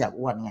ใจก็อยาก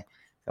อ้วนไง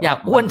อยาก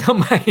อ้วนทำ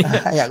ไม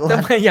อยาก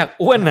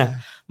อ้วนน่ะ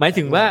หมาย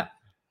ถึงว่า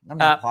น้ำห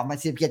นักผอมมา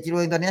17 กิโล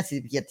เองตอนนี้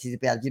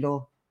47 กิโล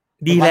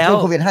ดีแล้ว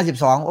โควิด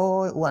52โอ้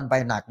ยอ้วนไป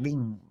หนักวิ่ง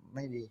ไ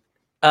ม่ดี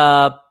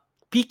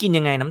พี่กิน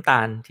ยังไงน้ำตา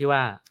ลที่ว่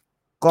า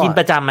กินป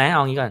ระจำไหมเอ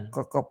างี้ก่อน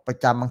ก็ประ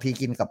จำบางที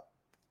กินกับ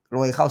โร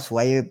ยข้าวสว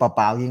ยเป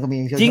ล่าๆกินก็มี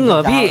จริงเหร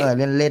อพี่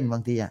เล่นบา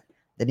งทีอ่ะ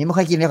แต่นี้ไม่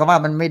ค่อยกินเลยครับว่า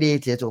มันไม่ดี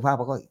เสียสุขภาพ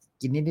ก็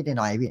กินนิดๆ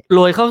หน่อยๆพี่โร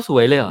ยข้าวส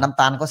วยเลยเหรอน้ำ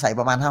ตาลก็ใส่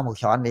ประมาณ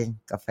 5-6 ช้อนเอง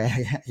กาแฟ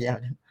แย่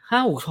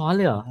5-6 ช้อนเ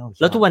ลยเหรอ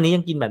แล้วทุกวันนี้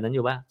ยังกินแบบนั้นอ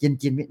ยู่ป่ะกิน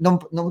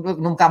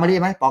นมกามะลิ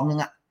ไหมป๋องนึ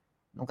งอ่ะ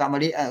นมกามะ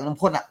ลินม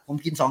ข้นอ่ะผม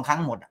กิน2 ครั้ง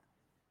หมดอ่ะ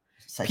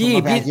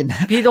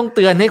พี่ต้องเ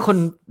ตือนให้คน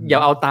อย่า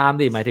เอาตาม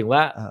ดิหมายถึงว่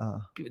า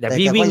แต่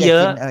พี่วิ่งเยอ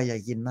ะอย่า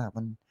กินมาก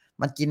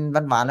มันกิน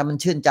หวานๆแล้วมัน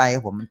ชื่นใจครั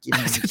บผมมันกิน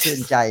ชื่น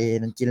ใจ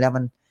มันกินแล้ว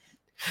มัน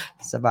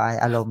สบาย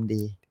อารมณ์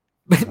ดี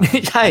ไม่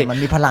ใช่มัน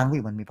มีพลัง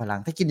พี่มันมีพลัง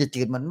ถ้ากิน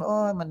จืดๆมัน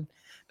มัน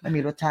ไม่มี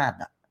รสชาติ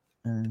อ่ะ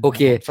โอเ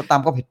คสตา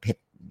มก็เผ็ด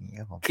ๆค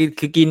รับผม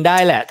คือกินได้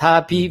แหละถ้า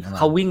พี่เ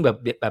ขาวิ่งแบ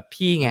บ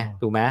พี่ไง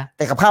ถูกไหมแ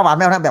ต่กับข้าวหวานไ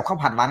ม่เอานะแบบข้าว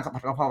ผัดหวานข้าวผั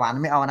ดกะเพราหวาน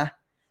ไม่เอานะ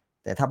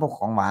แต่ถ้าพวกข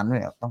องหวานเนี่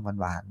ยต้องห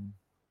วาน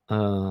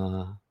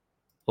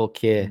โอเ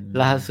ค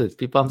ล่าสุด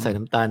พี่ป้อมใส่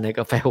น้ำตาลใน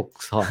กาแฟ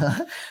6 ซอง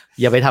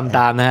อย่าไปทำต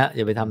ามนะฮะอ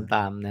ย่าไปทำต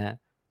ามนะฮะ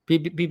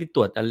พี่ต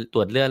รว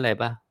จเลือดอะไร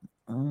ป่ะ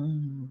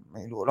ไ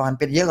ม่รู้รอมัน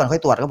เป็นเยอะก่อนค่อ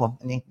ยตรวจครับผม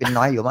อันนี้เป็น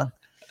น้อยอยู่มั้ง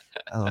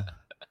เออ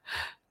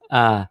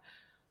อ่า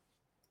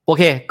โอ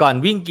เคก่อน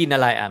วิ่งกินอ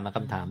ะไรมาค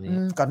ำถามนี้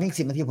ก่อนวิ่ง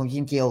10 นาทีผมกิ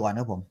นเจลก่อนน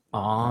ะผม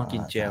กิ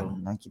นเจล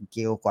น้องกินเจ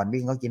ลก่อน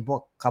วิ่งก็กินพว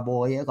กคาร์โบ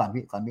เยอะก่อน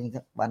พี่ก่อนวิ่ง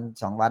วัน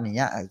2 วันอย่างเ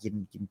งี้ย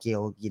กินเจล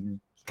กิน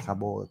คาร์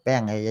โบแป้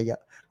งอะไรเยอ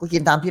ะๆก็กิ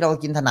นตามที่เรา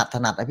กินถนัด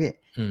นะพี่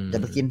อย่า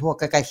ไปกินพวก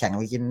ใกล้ๆแข่ง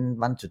ไปกิน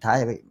วันสุดท้าย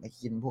ไป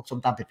กินพวกส้ม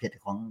ตำเผ็ด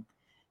ๆของ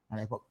อะไ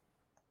รพวก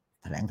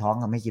แถลงท้อง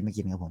ไม่กิน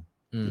ครับผม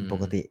กินป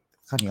กติ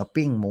ข้าวเหนียว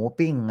ปิ้งหมู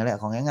ปิ้งอะไร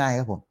ของง่ายๆ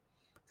ครับผม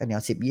ข้าวเหนีย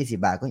ว10-20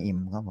 บาทก็อิ่ม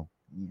ครับผม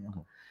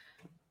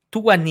ทุ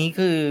กวันนี้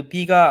คือ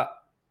พี่ก็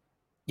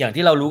อย่าง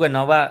ที่เรารู้กันเน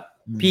าะว่า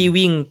พี่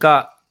วิ่งก็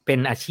เป็น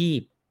อาชีพ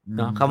เ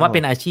นาะคำว่าเป็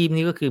นอาชีพ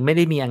นี่ก็คือไม่ไ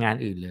ด้มีงาน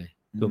อื่นเลย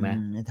ถูกไหม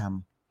ไม่ท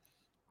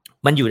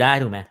ำมันอยู่ได้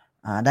ถูกไหม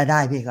ได้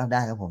พี่ก็ไ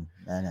ด้ครับผม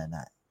ได้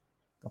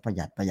ก็ประห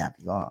ยัด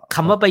ก็ค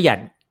ำว่าประหยั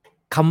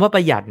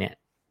ดเนี่ย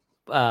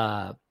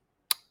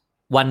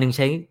วันหนึ่งใ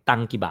ช้ตัง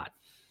ค์กี่บาท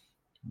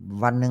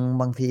วันหนึ่ง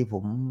บางทีผ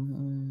ม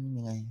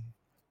ยังไง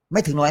ไ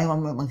ม่ถึง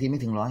100บางทีไม่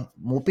ถึง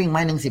100หมูปิ้งไ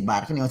ม้นึง10 บา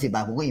ทข้าวเหนียว10 บ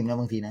าทผมก็อิ่มแล้ว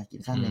บางทีนะกิ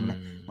นข้าวนึงนะ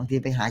บางที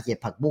ไปหาเก็บ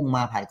ผักบุ้งม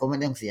าผัดก็ไม่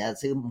ต้องเสีย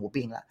ซื้อหมู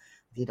ปิ้งละ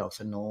บางทีดอกส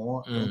โน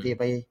บางที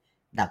ไป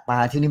ดักปลา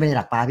ช่วงนี้ไม่ได้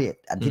ดักปลาพี่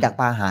อันที่ดัก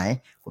ปลาหาย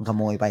คนขโ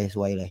มยไปซ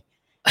วยเลย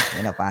ไ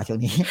ม่ดักปลาช่วง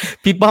นี้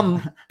พี่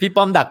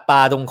ป้อมดักปลา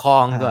ตรงคลอ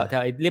งก็แถ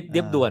วเรี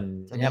ยบด่วน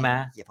ใช่ไหม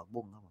เก็บผัก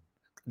บุ้งครับผม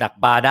ดัก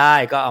ปลาได้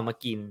ก็เอามา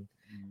กิน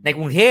ในก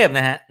รุงเทพน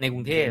ะฮะในก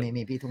รุงเทพ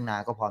มีพี่ทุ่งนา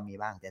ก็พอมี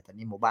บ้างแต่ตอน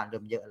นี้หมู่บ้านเ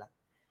ริ่มเยอะแล้ว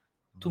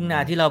ทุ่งนา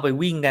ที่เราไป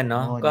วิ่งกันเน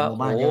าะก็หมู่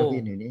บ้านเยอะ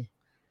พี่อยู่นี่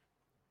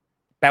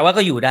แปลว่า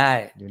ก็อยู่ได้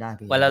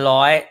พี่วันละ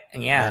100อย่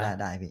างเงี้ย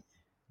ได้พี่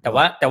แต่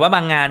ว่าบ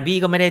างงานพี่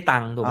ก็ไม่ได้ตั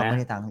งค์ถูกไหมไม่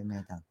ได้ตังค์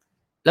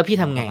แล้วพี่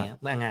ทำไง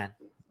บางงาน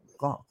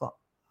ก็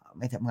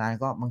ไม่ทำงาน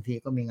ก็บางที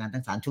ก็มีงานตั้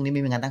งศาลช่วงนี้ไ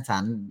ม่มีงานตั้งศา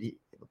ล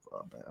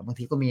บาง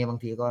ทีก็มีบาง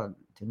ทีก็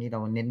ช่วงนี้เรา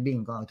เน้นวิ่ง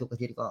ก็ทุกอา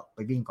ทิตย์ก็ไป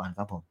วิ่งก่อนค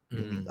รับผม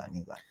วิ่งก่อน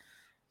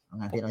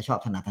งานที่เราชอบ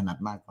ถนัด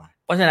มากกว่า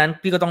เพราะฉะนั้น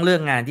พี่ก็ต้องเลือ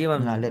กงานที่มั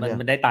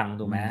นได้ตังค์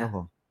ถูกไหมครับผ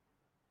ม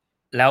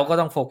แล้วก็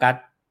ต้องโฟกัส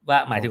ว่า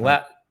หมายถึงว่า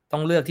ต้อ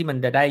งเลือกที่มัน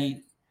จะได้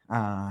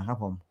ครับ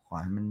ผมขอ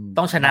ให้มัน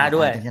ต้องชนะ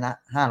ด้วยชนะ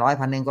500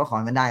 1,000ก็ขอใ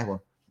ห้มันได้ผม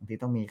บางที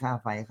ต้องมีค่า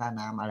ไฟค่า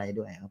น้ำอะไร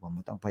ด้วยครับผม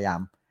ต้องพยายา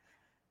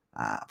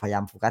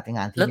มโฟกัสใน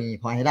งานที่มี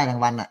พอให้ได้รา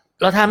งวัลอ่ะ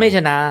แล้วถ้าไม่ช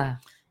นะ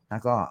แล้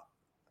วก็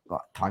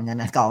ถอนเงิ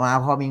นเก่ามา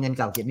พอมีเงินเ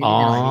ก่าเก็บนิด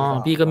หน่อย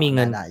พี่ก็มีเ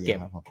งินเก็บ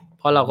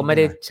เพราะเราก็ไม่ไ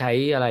ด้ใช้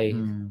อะไร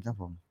ครับ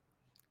ผม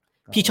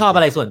พี่ชอบอ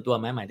ะไรส่วนตัว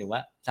ไหมหมายถึงว่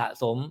าสะ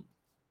สม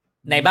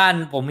ในบ้าน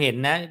ผมเห็น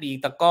นะมี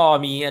ตะก้อ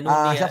มีอันนู้น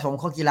นี่สะสม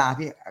ข้อกีฬา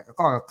พี่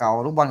ก็เก่า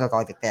ลูกบอลเก่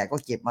าๆแตกๆก็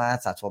เก็บมา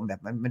สะสมแบบ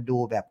มันดู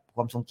แบบค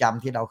วามทรงจ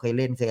ำที่เราเคย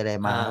เล่นเคยอะไร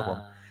มาครับผม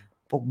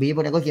พวกบีฟพ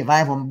วกนี้ก็เก็บไว้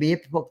ผมบีฟ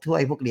พวกถ้ว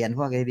ยพวกเหรียญพ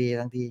วกอะไรดี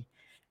บางที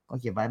ก็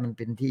เก็บไว้มันเ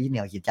ป็นที่เห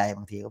นี่ยวจิตใจบ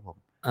างทีครับผม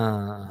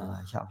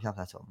ชอบ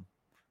สะสม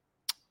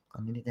ก็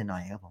นิดหน่อ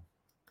ยครับผม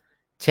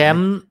แชม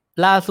ป์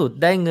ล่าสุด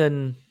ได้เงิน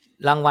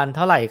รางวัลเ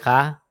ท่าไหร่คะ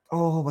โอ้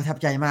ประทับ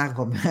ใจมาก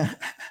ผม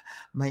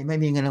ไม่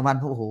มีเงินรางวัล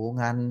โอ้โห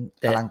งาน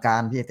อลังกา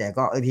รพี่แต่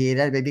ก็ทีไ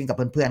ด้ไปวิ่งกับ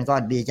เพื่อนๆก็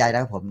ดีใจแล้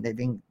วผมได้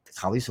วิ่งเ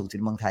ขาที่สูงสุด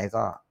เมืองไทย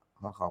ก็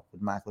ขอบคุ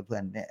ณมากเพื่อ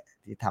นๆเนี่ย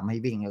ที่ทำให้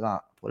วิ่งแล้วก็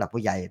ผู้หลัก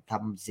ผู้ใหญ่ท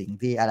ำสิ่ง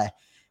ที่อะไร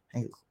ใ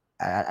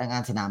ห้งา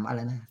นสนามอะไร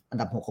นะอัน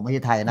ดับ6ของประเท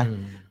ศไทยนะ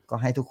ก็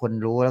ให้ทุกคน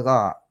รู้แล้วก็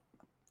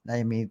ได้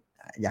มี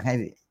อยากให้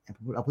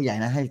ผู้ใหญ่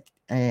นะใ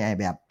ห้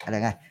แบบอะไร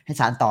ไงให้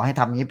สานต่อให้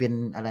ทำอย่างนี้เป็น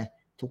อะไร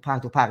ทุก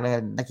ภาคเลย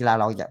นักกีฬา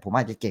เราผมว่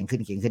าจะเก่งขึ้น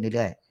เ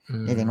รื่อย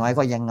ๆอย่างน้อย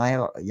ก็ยังน้อย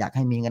อยากใ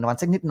ห้มีเงินรางวัล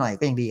สักนิดหน่อย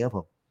ก็ยังดีครับผ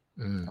ม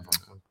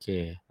โอเค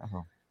ครับผ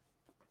ม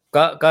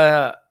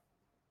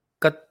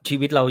ก็ชี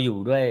วิตเราอยู่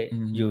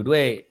ด้ว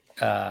ย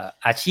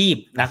อาชีพ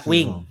นัก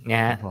วิ่งน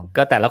ะฮะ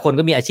ก็แต่ละคน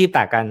ก็มีอาชีพ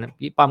ต่างกัน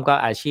พี่ป้อมก็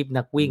อาชีพ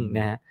นักวิ่งน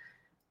ะฮะ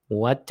หั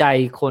วใจ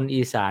คน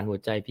อีสานหัว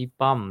ใจพี่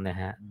ป้อมนะ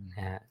ฮะ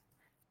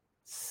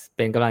เ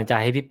ป็นกำลังใจ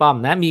ให้พี่ป้อม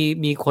นะ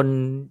มีค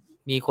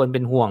นเป็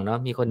นห่วงเนาะ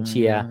มีคนเ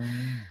ชียร์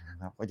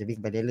ครับก็จะวิ่ง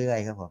ไปเรื่อย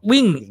ๆครับผม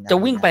จะ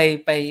วิ่งไ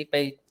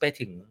ป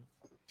ถึง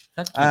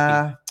สักกี่ปี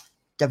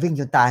จะวิ่ง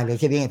จนตายเลย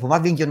ใช่วิ่งผมว่า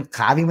วิ่งจนข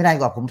าวิ่งไม่ได้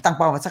กว่าผมตั้งเ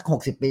ป้ามาสัก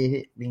60 ปี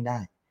วิ่งได้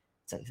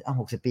เอา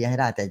60 ปีให้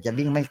ได้แต่จะ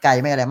วิ่งไม่ไกล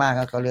ไม่อะไรมาก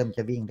ก็เริ่มจ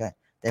ะวิ่งได้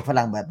แต่ฝ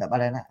รั่งแบบอะ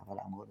ไรนะฝ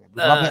รั่งหมด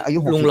รอบนี้อายุ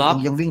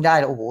60ยังวิ่งได้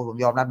โอ้โหผม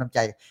ยอมรับน้ำใจ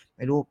ไ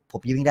ม่รู้ผม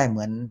จะวิ่งได้เห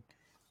มือ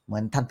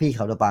นท่านพี่เข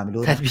าหรือเปล่าไม่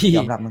รู้ย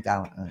อมรับน้ำใจ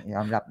ย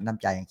อมรับน้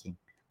ำใจจริง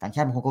ๆต่างช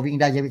าติบางคนก็วิ่ง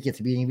ได้เยอะไป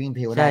70 ปีวิ่งเพ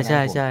ลวได้ใ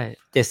ช่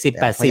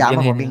70-80ยัง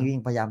ผมวิ่ง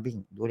พยายามวิ่ง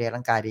ดูแลร่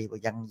างกายดี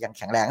ยังแ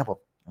ข็งแรงครับผม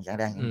แข็ง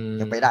แรง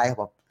ยังไปได้ครับ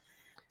ผม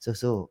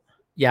สู้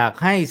อยาก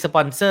ให้สป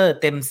อนเซอร์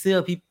เต็มเสื้อ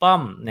พี่ป้อ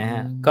มนะฮ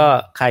ะก็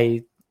ใคร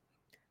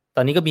ต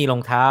อนนี้ก็มีรอ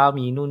งเท้า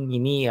มีนู่นมี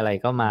นี่อะไร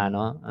ก็มาเน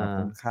าะ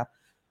ครับ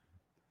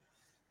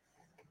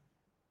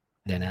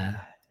เดี๋ยวนะ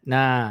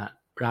น่า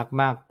รัก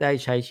มากได้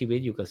ใช้ชีวิต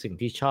อยู่กับสิ่ง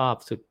ที่ชอบ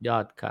สุดยอ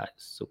ดค่ะ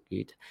สุขี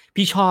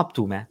พี่ชอบ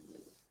ถูกไหม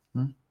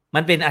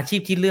มันเป็นอาชี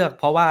พที่เลือก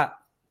เพราะว่า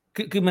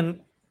คือ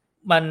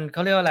มันเข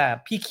าเรียกว่าอะไร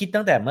พี่คิด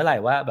ตั้งแต่เมื่อไหร่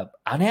ว่าแบบ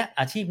เอาเนี้ย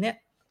อาชีพเนี้ย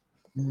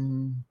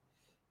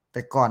แ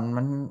ต่ก่อน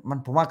มัน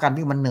ผมว่าการ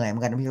วิ่งมันเหนื่อยเหมื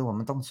อนกันพี่ผม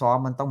มันต้องซ้อม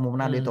มันต้องมุ่ง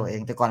หน้าด้วยตัวเอ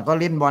งแต่ก่อนก็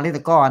เล่นบอลเล่นต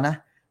ะก้อนะ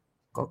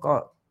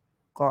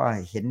ก็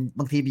เห็น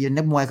บางทีมี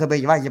นักมวยเขาไป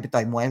ว่าจะไปต่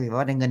อยมวย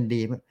ว่าได้เงิน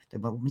ดีแต่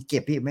มันเก็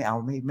บพี่ไม่เอ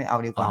า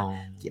ดีกว่า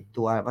เก็บ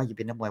ตัวว่าจะเ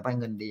ป็นนักมวยว่า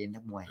เงินดีนั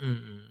กมวย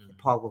ไป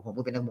พ่อผม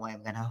ก็เป็นนักมวยเห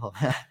มือนกันนะครับผม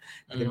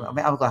ไ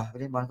ม่เอาดีกว่าไป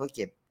เล่นบอลก็เ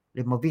ก็บเล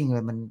ยมาวิ่งเล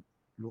ยมัน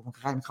รู้มัน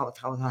เข้า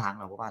ทาง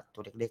เราเพราะว่าตั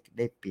วเล็กๆไ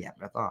ด้เปรียบ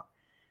แล้วก็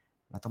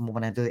เราต้องมุ่ง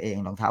มั่นในตัวเอง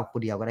รองเท้าคู่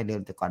เดียวก็ได้เดิ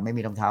นแต่ก่อนไม่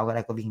มีรองเท้าก็ไ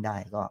ด้ก็วิ่งได้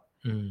ก็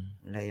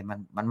เลย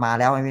มันมา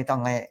แล้วไม่ต้อ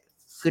งให้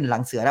ขึ้นหลั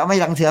งเสือแล้วไม่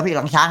หลังเสือพี่ห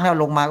ลังช้างแล้ว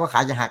ลงมาก็ขา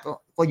จะหัก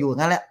ก็อยู่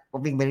งั้นแหละก็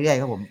วิ่งไปเรื่อย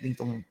ครับผมวิ่ง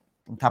ตรง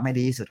ทำให้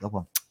ดีที่สุดครับผ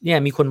มเนี่ย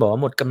มีคนบอกว่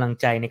าหมดกำลัง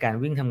ใจในการ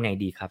วิ่งทำไง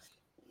ดีครับ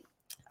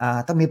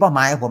ต้องมีเป้าหม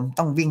ายครับผม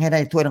ต้องวิ่งให้ได้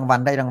ถ้วยรางวัล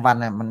ได้รางวัล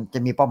น่ะมันจะ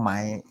มีเป้าหมา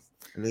ย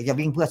หรือจะ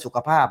วิ่งเพื่อสุข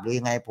ภาพหรือ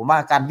ยังไงผมว่า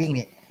การวิ่ง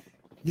นี่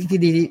วิ่งที่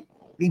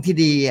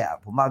ดีอ่ะ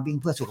ผมว่าวิ่ง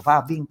เพื่อสุขภาพ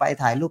วิ่งไป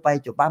ถ่ายรูปไป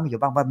จบบ้างไม่จ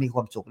บบ้างมีคว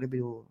ามสุขได้ไป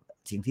ดู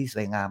สิ่งที่ส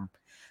วยงาม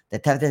แต่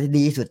ถ้าจะ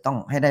ดีที่สุดต้อง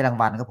ให้ได้ราง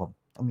วัลครับผม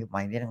ต้องมีหม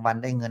ายได้รางวัล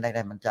ได้เงินไ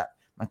ด้มั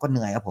นก็เห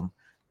นื่อยครับผม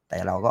แ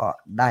ต่เราก็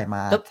ได้ม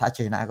าถ้าช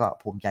นะก็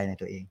ภูมิใจใน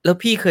ตัวเองแล้ว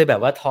พี่เคยแบ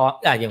บว่าท้อ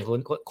อย่าง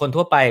คน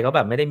ทั่วไปเขาแ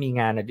บบไม่ได้มี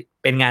งาน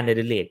เป็นงานอ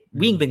ดิเรก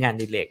วิ่งเป็นงานอ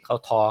ดิเรกเขา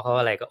ท้อเขา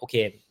อะไรก็โอเค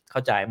เข้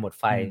าใจหมด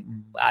ไฟ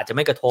อาจจะไ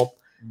ม่กระทบ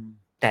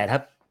แต่ถ้า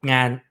ง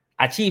าน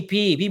อาชีพ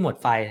พี่หมด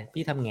ไฟ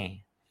พี่ทำไง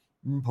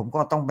ผมก็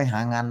ต้องไปหา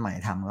งานใหม่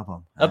ทำครับผ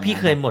มแล้วพี่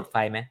เคยหมดไฟ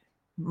ไหม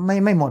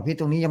ไม่หมดพี่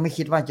ตรงนี้ยังไม่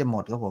คิดว่าจะหม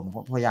ดครับผม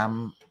พยายา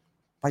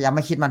มไ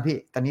ม่คิดมันพี่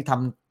ตอนนี้ท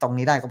ำตรง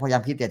นี้ได้ก็พยายา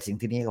มคิดแต่สิ่ง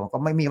ที่นี้ผมก็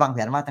ไม่มีวางแผ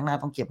นว่าทั้งหน้า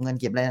ต้องเก็บเงิน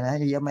เก็บอะไรนะ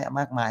เยอะ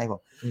มากมายผม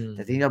แ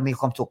ต่ทีนี้เรามี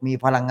ความสุขมี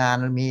พลังงาน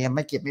มีไ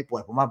ม่เก็บไม่ป่ว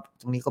ยผมว่า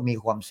ตรงนี้ก็มี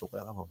ความสุขแ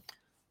ล้วครับผม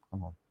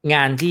ง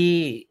านที่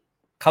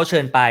เขาเชิ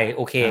ญไปโ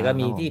อเคก็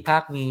มีที่พั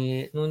กมี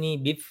นู่นนี่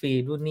บิ๊ฟฟรี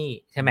นู่นนี่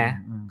ใช่ไหม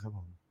ครับผ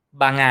ม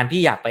บางงาน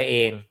พี่อยากไปเอ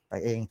ง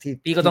ที่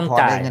พี่ก็ต้อง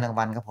จ่ายเงินราง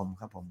วัลครับผม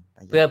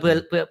เ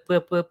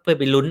พื่อ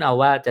ไปลุ้นเอา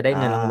ว่าจะได้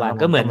เงินรางวัล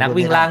ก็เหมือนนัก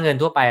วิ่งล่าเงิน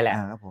ทั่วไปแหละ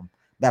ครับผม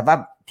แบบว่า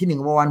ที่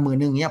1วัน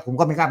10,000เงี้ยผม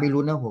ก็ไม่กล้าไป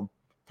ลุ้นนะผม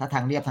ถ้าท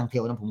างเรียบทางเท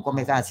ลนะผมก็ไ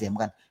ม่กล้าเสี่ยง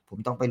กันผม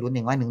ต้องไปลุ้น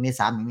1ว่า1ใน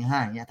3 1ใน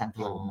5อย่างเงี้ยทางเท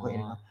ลผมก็เอ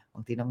งบ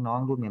างทีน้อง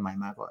ๆรุ่นใหม่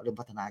ๆมาก็เริ่ม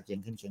พัฒนาเก่ง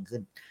ขึ้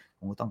นผ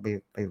มก็ต้อง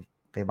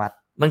ไปวัด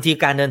บางที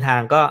การเดินทาง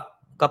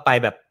ก็ไป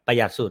แบบประห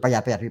ยัดสุดประหยั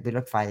ดไปร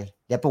ถไฟ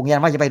เดี๋ยวโป่งแยง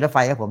ว่าจะไปรถไฟ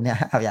ครับผมเนี่ย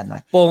ประหยัดหน่อ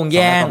ยโป่งแย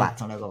ง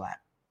200 กว่าบาท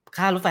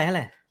ค่ารถไฟเท่าไ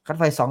หร่ค่ารถ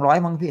ไฟ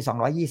200มั้งพี่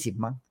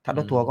220มั้งถ้าร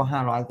ถทัวร์ก็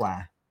500กว่า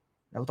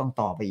แล้วต้อง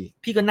ต่อไปอีก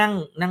พี่ก็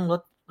นั่งร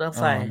ถ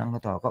ไฟนั่งร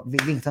ถต่อก็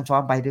วิ่งซ้อ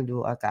มไปดู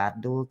อากาศ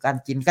ดูการ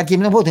กินไ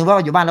ม่ต้องพูดถึงว่า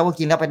อยู่บ้านเราก็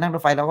กินแล้วไปนั่งร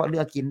ถไฟเราก็เลื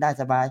อกกินได้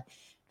สบาย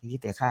ที่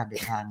แต่ค่าเดิ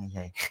นทางไงใ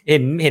ช่เ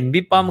ห็น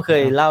พี่ป้อมเค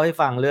ยเล่าให้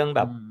ฟังเรื่องแ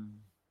บบ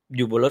อ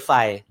ยู่บนรถไฟ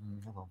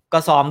ก็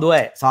ซ้อมด้วย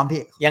ซ้อม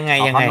พี่ยังไง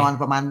นอน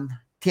ประมาณ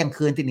เที่ยง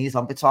คืนตี 1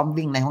 2ไปซ้อม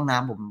วิ่งในห้องน้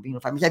ำผมวิ่งร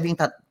ถไฟไม่ใช่วิ่ง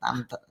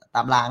ต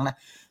ามรางนะ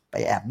ไป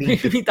แอบวิ่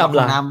งตาม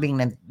น้ำวิ่ง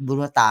ในดู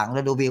หน้าต่างแล้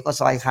วดูวิวก็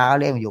ซอยขา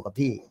เล่นอยู่กับ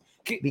ที่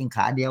วิ่งข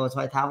าเดียวซ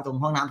อยเท้าตรง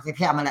ห้องน้ำ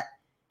แคบๆมันแหละ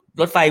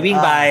รถไฟวิ่ง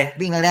ไป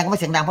วิ่งแรงๆก็ไม่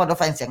เสียงดังเพราะรถ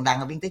ไฟเสียงดัง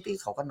ก็วิ่งติ๊ก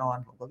ๆเขาก็นอน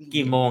ผมก็วิ่ง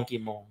กี่โมง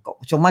ก็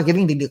ชมมากจะ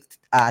วิ่งดึก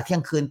ๆเที่ย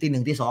งคืนตี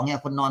 1ตี 2เนี่ย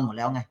คนนอนหมดแ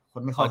ล้วไงค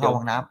นไม่เข้า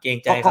ห้องน้ำเกรง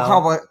ใจเขาเข้า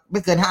ไ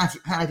ม่เกิน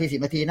5 นาที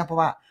10 นาทีนะเพราะ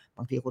ว่าบ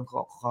างทีคน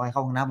คอยเข้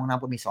าห้องน้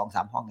ำก็มี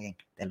 2-3 ห้องเอง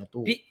แต่ละ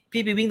ตู้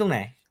พี่ไปวิ่งตรงไหน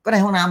ก็ใน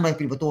ห้องน้ำเลย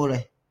ปิดประตูเล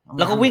ย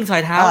แล้วก็วิ่งซอ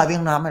ยเท้าวิ่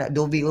งน้ำไม่ได้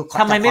ดูวิว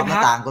ทำไมไม่พั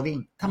กต่างก็วิ่ง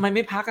ทำไมไ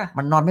ม่พัก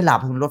มันนอนไม่หลับ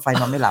รถไฟ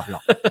นอนไม่หลับหร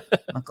อก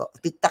มันก็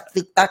ติ๊ก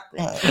ตัก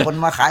คน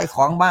มาขายข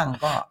องบ้าง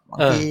ก็บา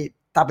งที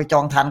ถ้าไปจ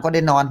องทันก็ไ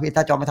ด้นอนพี่ถ้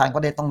าจองไม่ทันก็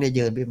ได้ต้องได้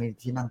ยืนพี่มี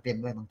ที่นั่งเต็ม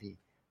ด้วยบางที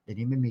เดี๋ยว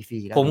นี้ไม่มีฟรี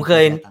แล้วผมเ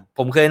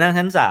คยนั่ง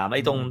ชั้น3ไ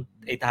อ้ตรง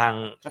ไอ้ทาง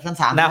ชั้น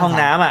3หน้าห้อง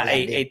น้ำไ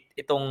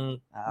อ้ตรง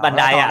บัน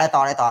ไดได้ต่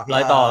อล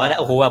อยต่อแล้ว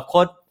โอ้โหแบบโค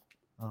ตร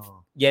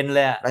เย็นเล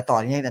ยลอยต่อ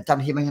นี่เจ้าห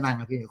น้าที่ไม่ให้นั่ง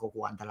นะพี่ก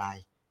ลัวอันตราย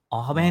อ๋อ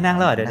เขาไม่ให้นั่งแ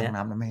ล้วเดี๋ยวนี้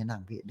น้ำมันไม่ให้นั่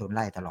งพี่โดนไ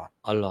ล่ตลอด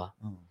อ๋อเหรอ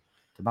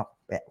สำหรับ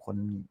แปะคน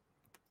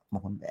บา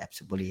งคนแบบ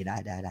สุบุรีได้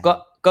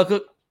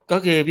ก็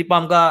คือพี่ป้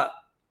อมก็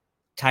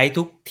ใช้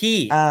ทุกที่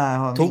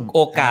ทุกโอ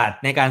กาส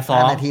ในการซ้อ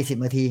ม5 นาที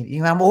10 นาทียิ่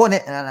งมาโอ้เ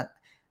นี่ย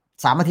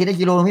3 นาทีได้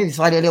กิโลพี่ซ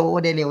อยเร็ว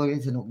ๆได้เร็ว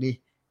สนุกดี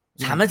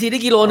3 นาทีได้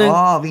กิโลนึง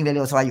วิ่งเ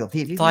ร็วๆซอยอยู่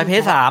ที่ซอยเพ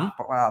ชร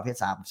3เพชร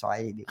3ซอย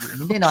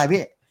นิดหน่อย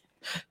พี่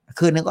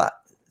คืนนึงก็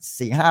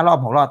 4-5 รอบ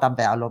6 รอบตามแ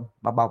ต่อารมณ์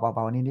เบ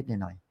าๆนิด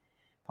หน่อย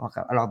เพร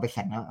าะเราไปแ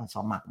ข่งแล้วซ้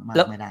อมหมักมาก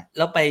ไม่ได้แ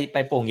ล้วไป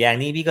โป่งแยง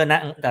นี่พี่ก็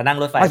นั่ง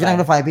รถไฟไม่ใช่นั่ง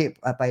รถไฟพี่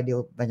ไปดู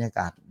บรรยาก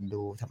าศ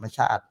ดูธรรมช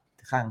าติ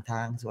ข้างท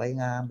างสวย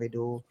งามไป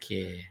ดูโอเค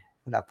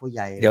ผู้หลักผู้ให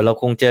ญ่เดี๋ยวเรา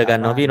คงเจอกัน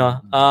เนาะพี่เนาะ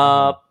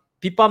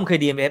พี่ป้อมเคย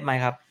DMF ไหม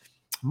ครับ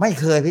ไม่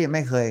เคยพี่ไ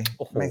ม่เค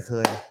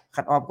ย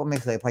คัทออฟก็ไม่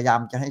เคยพยายาม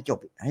จะให้จบ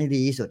ให้ดี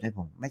ที่สุดให้ผ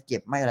มไม่เก็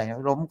บไม่อะไร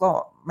ล้มก็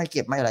ไม่เ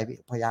ก็บไม่อะไรพี่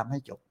พยายามให้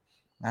จบ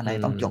งานไหน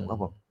ต้องจบครับ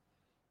ผม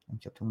ต้อง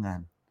จบทุกงาน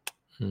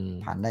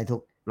ผ่านได้ทุ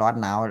กร้อน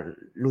หนาว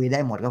ลุยได้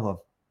หมดครับผม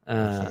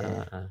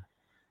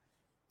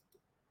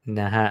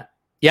นะฮะ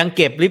ยังเ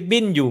ก็บริบ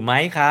บิ้นอยู่ไหม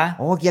คะ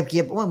โอ้เ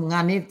ก็บงา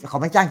นนี้เขา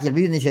ไม่จ้างเก็บ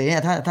ริบบิ้นเฉยๆเนี่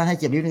ยถ้าให้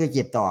เก็บริบบิ้นก็เ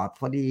ก็บต่อ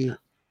พอดี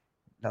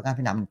แล้วการ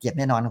พี่หนามเก็บ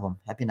แน่นอนครับผม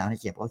ถ้าพี่หนามให้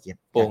เก็บก็เก็บ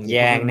โป่งแย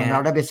งเนี่ยเร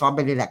าได้ไปซ้อมไป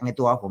รีแลกซ์ใน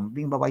ตัวผม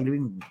วิ่งเบาๆ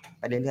วิ่ง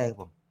ไปเรื่อยๆครับ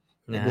ผม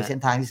ดูเส้น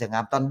ทางที่สวยงา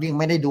มตอนวิ่ง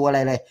ไม่ได้ดูอะไร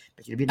เลยไป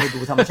เก็บริบบิ้นได้ดู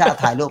ธรรมชาติ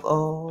ถ่ายรูปโอ้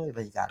ยบ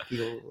รรยากาศพี่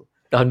ดู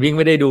ตอนวิ่งไ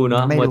ม่ได้ดูเนา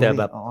ะมัวแต่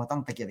แบบต้อ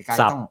งตะเกียกตะกาย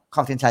ต้องเข้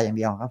าเส้นชัยอย่างเ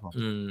ดียวครับผม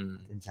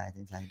เส้นชัย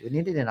ดูนิ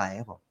ดหน่อยค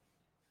รับผม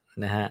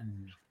นะฮะ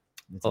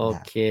โอ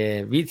เค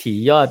วิถี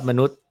ยอดม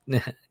นุษย์เ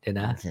นี่ยเดี๋ยว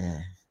นะ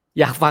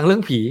อยากฟังเรื่อ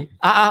งผี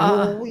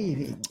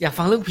อยาก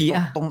ฟังเรื่องผี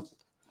ตรง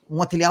ง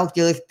วดที่แล้วเ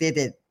จอ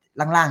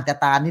ล่างๆจะ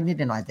ตานิดๆ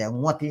หน่อยๆแต่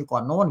งวดที่ก่อ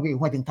นโน้นพี่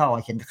ห้วยถึงเท่า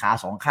เห็นขา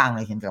สองข้างเล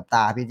ยเห็นกับต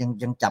าพี่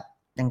ยังจับ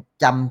ยัง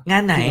จำงา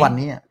นไหนทุกวัน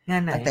นี้งา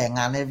นไหนตั้งแต่ง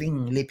านในวิ่ง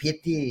รีพีท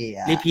ที่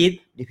รี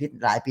พีท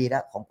หลายปีแล้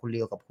วของคุณเ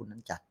ลียวกับคุณนั้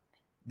นจัด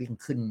วิ่ง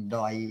ขึ้นด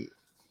อย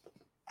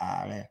อะ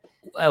ไร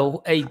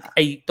ไอ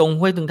ตรง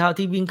ห้วยถึงเท่า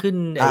ที่วิ่งขึ้น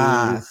ไอ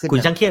ขุน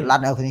ช้างเขี้ยนรั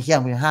นขุนช้างเขี้ยน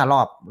เป็น5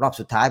 รอบ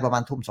สุดท้ายประมา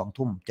ณทุ่ม 2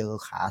 ทุ่มเจอ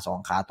ขา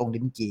2ขาตรง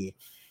ลิ้นจี่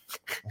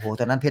โอ้โห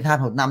ตอนนั้นเพชร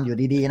5 หดนำอยู่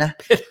ดีๆนะ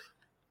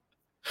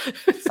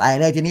ใส่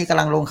เลยทีนี้กำ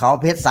ลังลงเขา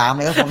เพชร3เ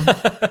ลยครับผม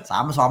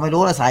3-2ไม่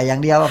รู้แล้วใส่อย่า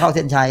งเดียวเข้าเ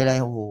ส้นชัยเลย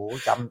โอ้โห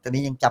จำตอน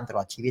นี้ยังจำตล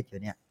อดชีวิตอ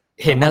ยู่เนี่ย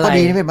เห็นอะไรก็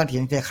ดีนี่เป็นบางที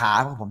แต่ขา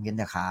ผมเห็น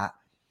แต่ขา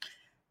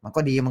มันก็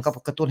ดีมันก็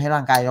กระตุ้นให้ร่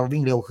างกายเรา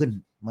วิ่งเร็วขึ้น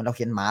เหมือนเราเ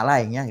ห็นหมาไล่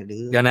อย่างเงี้ยหรื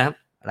อเดี๋ยวนะ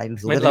อะไรห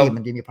รือว่า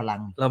มันจะมีพลัง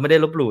เราไม่ได้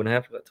ลบหลู่นะค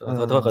รับ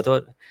ขอโทษ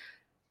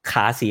ข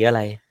าสีอะไ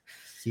ร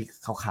สี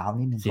ขาวๆ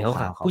นิดนึงสี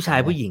ขาวผู้ชาย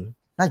ผู้หญิง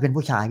น่าจะเป็น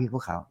ผู้ชายพี่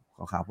ขา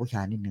วผู้ช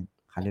ายนิดนึง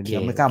ขาเรีย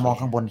วๆไม่กล้ามอง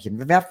ข้างบนเห็น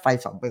แวบๆไฟ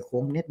ส่องไปโค้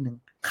งนิดนึง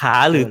ขา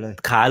หรือ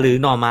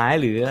หน่อไม้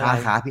หรือ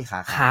ขาพี่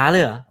ขาเล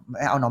ยเหรอไ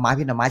ม่เอาหน่อไม้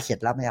พี่หน่อไม้เข็ด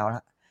แล้วไม่เอาล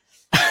ะ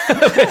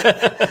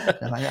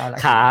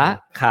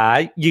ขา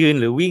ยืน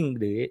หรือวิ่ง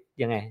หรือ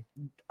ยังไง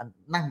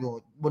นั่งอยู่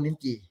บนลิ้น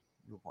จี่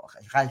อยู่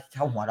ใครเ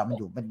ท่าหัวเรามัน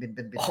อยู่เป็น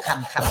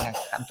คันไง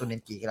คันตัวลิ้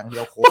นจี่กำลังเ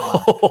ลี้ยวโค้งมา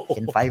เ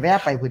ห็นไฟแวบ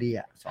ไปพอดี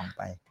ส่องไ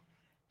ป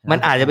มัน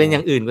อาจจะเป็นอย่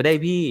างอื่นก็ได้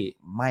พี่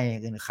ไม่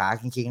คือขา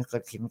จริงๆเกิ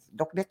ดเห็น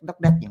ดอกแด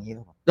กอย่างนี้ค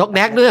รับผมดอกแด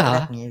กด้วยเหรอ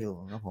อย่างนี้อยู่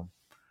ครับผม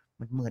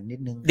มันเหมือนนิด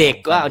นึงเด็ก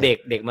ก็เอาเ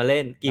ด็กมาเ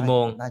ล่นกี่โม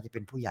งน่าจะเป็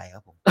นผู้ใหญ่ครั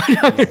บผม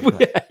ผู้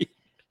ใหญ่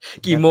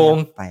กี่โมง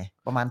ไป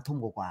ประมาณทุ่ม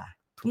ก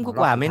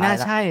ว่าไม่น่า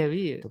ใช่อ่ะ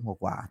พี่ทุ่ม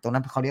กว่าตรงนั้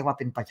นเขาเรียกว่า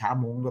เป็นประชา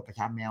มงด้วยประช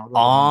าแมวด้วย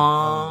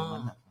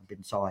มันเป็น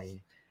ซอย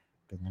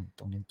ตรง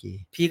นั้นจี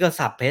พี่ก็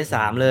สับเพจ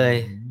3เลย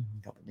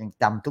ยัง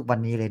จำทุกวัน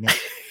นี้เลยเนี่ย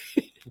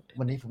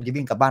วันนี้ผมจะ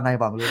วิ่งกลับบ้านได้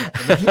เปล่าไม่รู้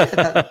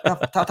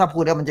ถ้าพู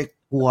ดแล้วมันจะ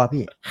กลัว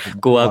พี่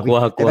กลัว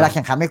เวลาแ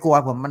ข่งขันไม่กลัว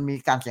ผมมันมี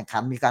การแข่งขั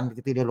นมีการก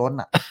ระตือรือร้น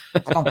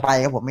ก็ต้องไป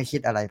ครับผมไม่คิ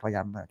ดอะไรพยาย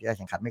ามที่จะแ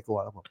ข่งขันไม่กลัว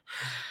ครับผม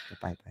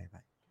ไป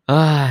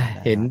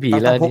เห็นผี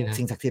แล้วนี่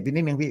สิ่งศักดิ์สิทธิ์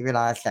นิดนึงพี่เวล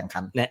าแข่งขั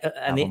น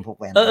อันนี้พก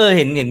แหวนเ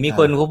ห็นมีค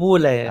นเขาพูด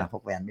เลยพ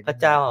กแหวนพระ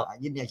เจ้า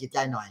ยินดีคิดใจ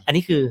หน่อยอัน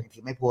นี้คือถื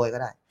อไม่โพยก็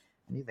ได้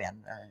อันนี้แหวน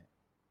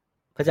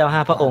พระเจ้า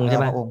5 พระองค์ใช่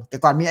ไหมแต่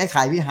ก่อนมีไอ้ไ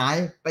ข่พี่หาย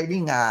ไป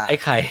วิ่งไอ้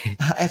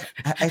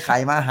ไข่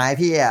มาหาย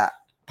ที่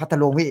พัท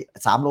ลุงพี่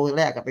3 โล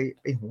แรก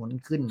ไปโหน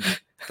ขึ้น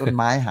ต้นไ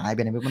ม้หายไป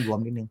ไหนมันรวม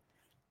นิดนึง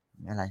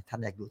อะไรท่าน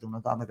อยากอยู่ตรงนั้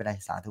นก็ไม่เป็นไร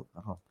สาธุค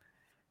รับผม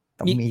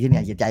ต้องมีที่เนี่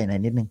ยใจหน่อ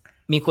ยนิดนึง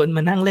มีคนม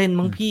านั่งเล่น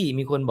มั้งพี่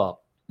มีคนบอก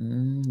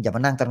อย่าม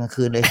านั่งตอนกลาง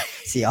คืนเลย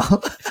เสียว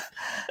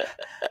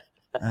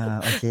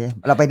โอเค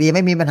เราไปดีไ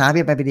ม่มีปัญหา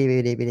พี่ไปดี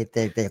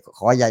แต่ข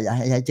ออย่า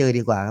ให้เจอ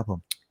ดีกว่าครับผ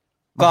ม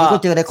ก็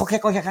เจอเลยเขาแ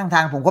ค่ข้างท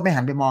างผมก็ไม่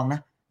หันไปมองนะ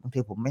บางที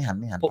ผมไม่หัน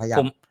พยายาม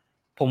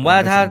ผมว่า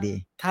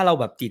ถ้าเรา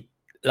แบบจิต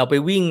เราไป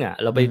วิ่ง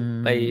เรา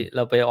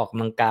ไปออกก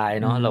ำลังกาย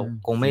เนาะเรา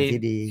คงไม่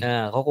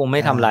เขาคงไม่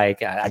ทำอะไร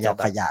อาจจะ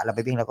ขยะเราไป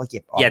วิ่งเราก็เก็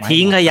บออกอย่า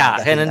ทิ้งขยะ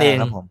แค่นั้นเอง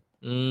ครับผม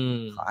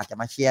เขาอาจจะ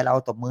มาเชียร์เรา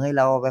ตบมือให้เ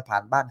ราไปผ่า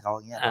นบ้านเขาอ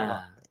ย่างเงี้ย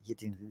คิด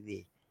ถึงดี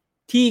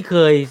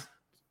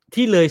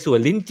ที่เลยสวน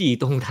ลิ้นจี่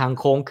ตรงทาง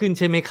โค้งขึ้นใ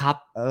ช่ไหมครับ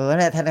เ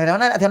นี่ยแถวนั้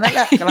นแห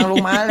ละกำลังล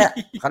งมาแหละ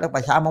เขาเรียกป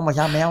ระชา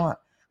แมว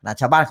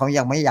ชาวบ้านเขา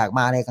ยังไม่อยาก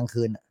มาในกลาง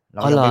คืนเร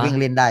าไปวิ่ง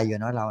เล่นได้อยู่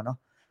เนาะเ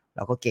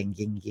ราก็เก่ง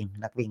จริง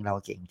นักวิ่งเรา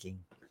เก่งจริง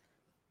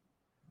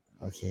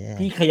โอเค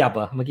พี่ขยับเห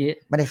รอเมื่อกี้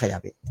ไม่ได้ขยั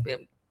บอีก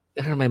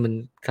ทำไมมัน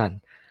กัน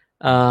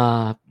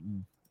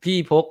พี่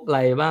พกอะไร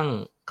บ้าง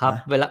ครับ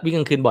เวลาวิ่งก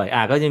ลางคืนบ่อย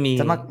ก็จะมี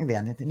สมัครแหว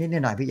นนิด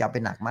หน่อยพี่อย่าไป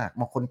หนักมาก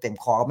บางคนเต็ม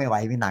คอก็ไม่ไหว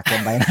พี่หนักเกิ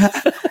นไปนะ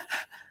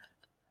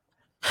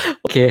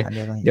โอเค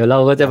เดี๋ยวเรา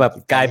ก็จะแบบ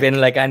กลายเป็น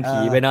รายการผี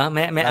ไปเนาะ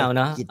ไม่เอาเ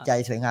นาะจิตใจ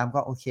สวยงามก็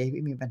โอเคไ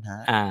ม่มีปัญหา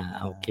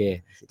โอเค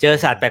เจอ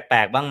สัตว์แปล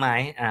กๆบ้างไหม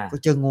ก็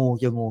เจองู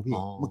พี่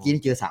เมื่อกี้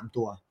นี่เจอ3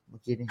 ตัวเมื่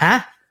อกี้นี่ฮะ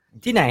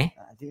ที่ไหน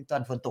ที่ตอ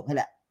นฝนตกนี่แ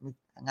หละ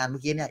งานเมื่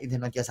อกี้เนี่ยอินเทอ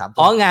ร์เน็ตเจอ3 ตั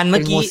วงานเมื่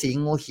อกี้งูสิง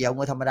งูเขียว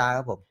งูธรรมดาค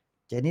รับผม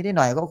เจอนิดห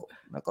น่อย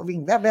ก็วิ่ง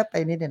แวบๆไป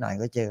นิดหน่อย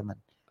ก็เจอมัน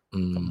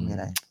ไม่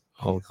ได้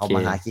เขามา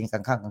หากินก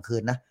ลางคื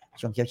นนะ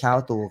ช่วงเช้า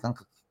ตู่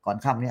ก่อน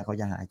ค่ำเนี่ยเขา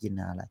จะหากิน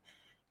อะไร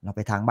เราไป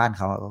ทางบ้าน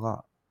เขาก็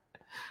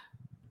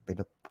ไป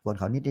รบกวน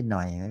เขานิดห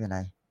น่อยไม่เป็นไร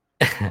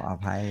ขออ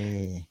ภัย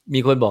มี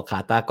คนบอกขา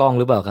ตากล้อง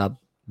หรือเปล่าครับ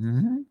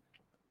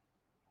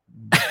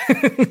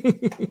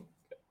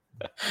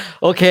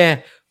โอเค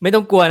ไม่ต้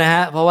องกลัวนะฮ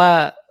ะเพราะ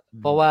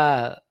ว่า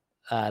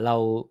เร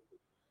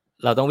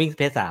าต้องวิ่ง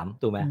เพจ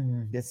3ถูกไหม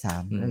เพจ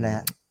3นั่นแหล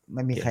ะไ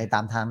ม่มีใครตา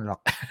มทันหรอก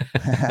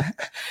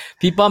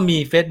พี่ป้อมมี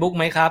Facebook ไ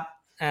หมครับ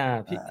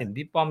พี่เห็น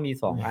พี่ป้อมมี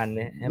2 อันเ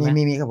นี่ยใช่ไหม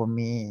มีครับผม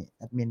มีแ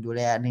อดมินดูแ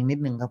ลนิด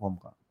นึงครับผม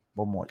ก็โป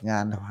รโมทงา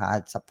นพา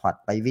ซัพพอร์ต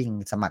ไปวิ่ง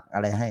สมัครอะ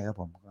ไรให้ครับ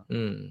ผม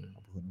ข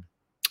อบคุณ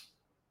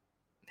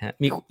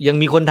ยัง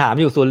มีคนถาม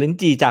อยู่สวนลิ้น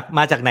จี่ม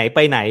าจากไหนไป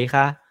ไหนค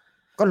ะ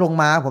ก็ลง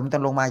มาผมจะ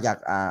ลงมาจาก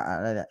อ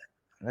ะไร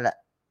นั่นแหละ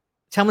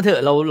ช่างมันเถอ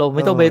ะเราไ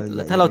ม่ต้องไป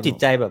ถ้าเราจิต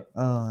ใจแบบ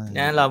น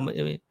ะ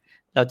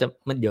เราจะ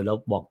มันเดี๋ยวเรา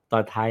บอกตอ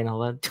นท้ายนะ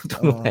ว่าตร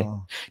งไหน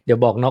เดี๋ยว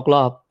บอกนอกร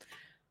อบ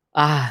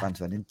ก่อน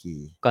สวนลิ้นจี่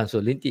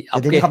โอ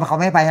เคเขา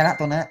ไม่ไปแล้ว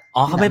ตรงนั้น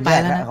เขาไม่ไป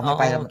แล้วเขาไม่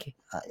ไปแล้ว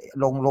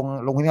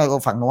ลงที่นี่ก็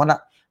ฝั่งโน้นละ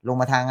ลง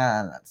มาทาง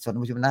สวน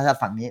ประชุมนาชาติ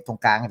ฝั่งนี้ตรง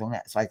กลางตรงเ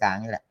นี้ยซอยกลาง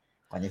นี่แหละ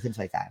ก่อนจะขึ้นซ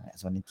อยกลางเนี่ย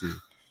สวนลิ้นจี่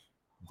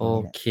โอ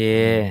เค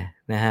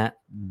นะฮะ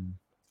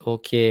โอ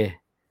เค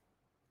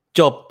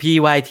จบ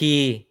PYT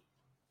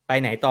ไป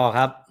ไหนต่อค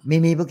รับ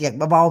มีโปรเจกต์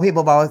เบาๆพี่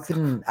เบาๆขึ้น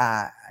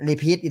รี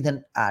พีท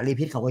รี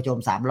พีทเขาประชุม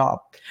3 รอบ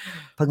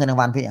เพิ่งเงินราง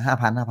วัลพี่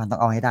5,000ต้อง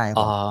เอาให้ได้ค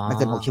รับไม่เ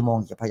กิน6 ชั่วโมง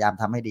จะพยายาม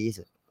ทำให้ดีที่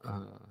สุด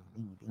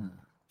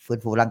ฟื้น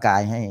ฟูร่างกาย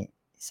ให้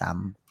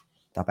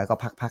3ต่อไปก็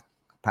พัก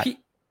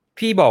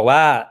พี่บอกว่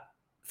า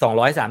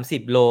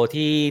230 โล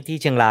ที่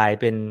เชียงราย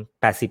เป็น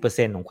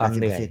 80% ของความ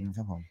เหนื่อยค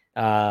รับผม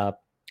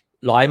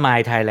100 ไม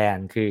ล์ไทยแลน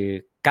ด์คือ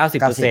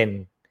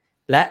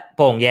 90% และโ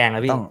ป่งแยงน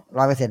ะพี่ต้อง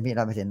 100% พี่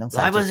 100% ต้อง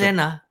 100%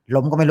 นะ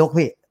ล้มก็ไม่ลุก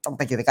พี่ต้องไ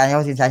ปกิจการให้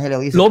สินใจให้เร็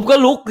วที่สุดล้มก็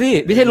ลุกพี่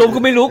ไม่ใช่ล้มก็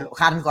ไม่ลุก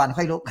คานก่อน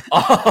ค่อยลุก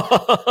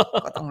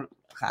ก็ต้อง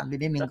คาน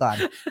นิดนึงก่อน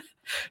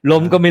ล้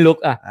มก็ไม่ลุก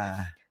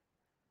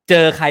เจ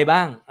อใครบ้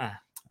าง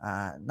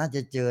น่าจ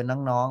ะเจอ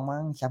น้องๆมั้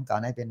งแชมป์เก่า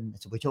น่าเป็น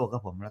สุภโชคครั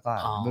บผมแล้วก็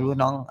ไม่รู้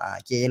น้อง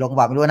เจลง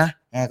บ่าไม่รู้นะ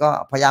ไงก็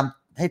พยายาม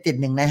ให้ติด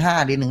1 ใน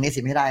 5หรือ1 ใน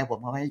 10ให้ได้ครับผม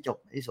เขาให้จบ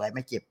ให้สวยไ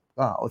ม่เจ็บ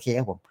ก็โอเค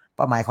ครับผมเ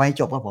ป้าหมายเขาให้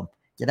จบครับผม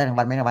จะได้ราง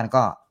วัลไม่รางวัล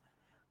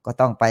ก็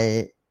ต้องไป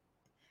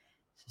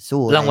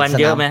สู้รางวัล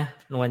เยอะไหม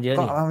รางวัลเยอะ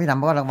ก็พี่น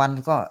ำก็รางวัล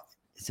ก็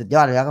สุดย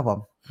อดเลยครับผม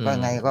ก็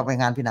ไงก็ไป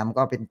งานพี่นำ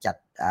ก็เป็นจัด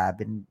เ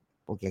ป็น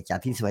โปรเจกต์จัด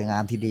ที่สวยงา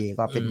มที่ดี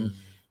ก็เป็น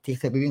ที่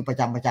เคยไปวิ่งประ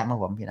จำครับ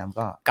ผมพี่นำ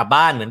ก็กลับ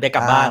บ้านเหมือนได้ก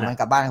ลับบ้านมัน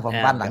กลับบ้านครับผม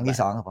บ้านหลังที่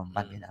2ครับผมบ้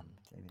านพี่น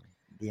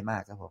ำดีมา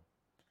กครับผม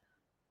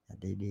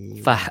ดี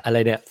ฝากอะไร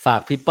เนี่ยฝาก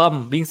พี่ป้อม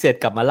วิ่งเสร็จ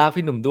กลับมาลาก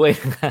พี่หนุ่มด้วย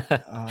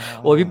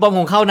โอ้ยพี่ป้อมค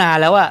งเข้านาน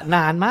แล้วน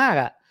านมาก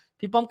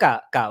พี่ป้อม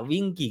กะ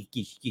วิ่ง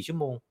กี่ชั่ว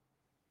โมง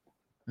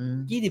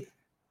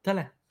20เท่าไห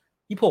ร่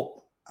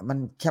26มัน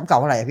แชมป์เก่า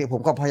เท่าไหร่พี่ผ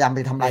มก็พยายามไป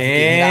ทำลายสถิ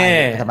ติให้ได้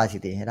ทำลายสถิ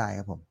ติให้ได้ค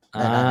รับผม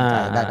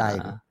ได้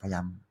พยายา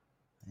ม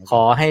ข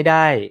อให้ไ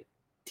ด้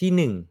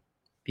ที่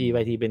1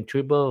 PYT เป็น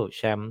Triple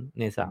Champ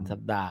ใน3 สั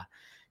ปดาห์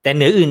แต่เห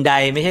นืออื่นใด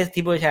ไม่ใช่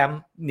Triple Champ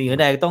เหนือ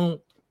ใดต้อง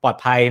ปลอด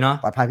ภัยเนาะ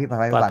ปลอดภัยพี่ปลอด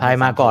ภัย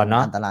มาก่อนเน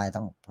าะอันตราย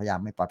ต้องพยายาม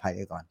ไม่ปลอดภัยไ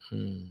ว้ก่อน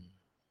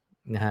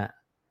นะฮะ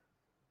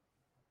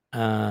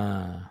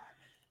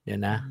เดี๋ยว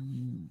นะ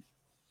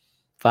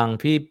ฟัง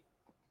พี่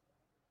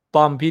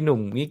ป้อมพี่หนุ่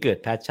มนี่เกิด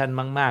แพชชั่น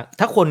มากๆ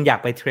ถ้าคนอยาก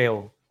ไปเทรล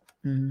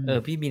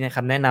พี่มีค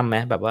ำแนะนำไหม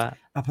แบบว่า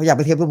พออยากไ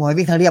ปเทรลผมให้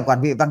วิ่งทางเรียบก่อน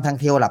พี่บางทาง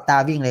เทรลหลับตา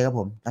วิ่งเลยครับ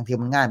ผมทางเทรล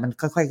มันง่ายมัน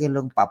ค่อยๆขึ้นล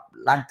งปรับ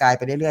ร่างกายไ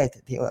ปเรื่อย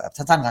ๆเทรล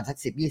สั้นๆก่อนสัก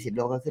10-20 โ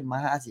ลก็ขึ้นมา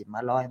50ม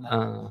า100มา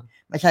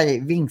ไม่ใช่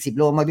วิ่ง10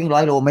 โลมาวิ่ง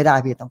100 โลไม่ได้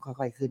พี่ต้อง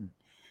ค่อยๆขึ้น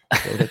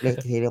เทรลเล็ก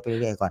ๆเทรลไปเ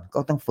รื่อยๆก่อนก็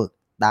ต้องฝึก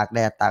ตากแด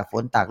ดตากฝ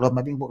นตากลมม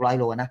าวิ่งพวก100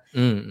 โลนะ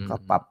ก็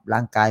ปรับร่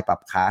างกายปรับ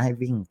ขาให้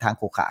วิ่งทางโ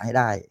ขกขาให้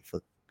ได้ฝึ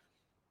ก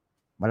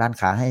บาลานซ์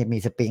ขาให้มี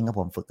สปริงครับ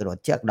ผมฝึกกระโดด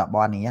เชือกดอกบ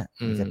อลอย่างเงี้ย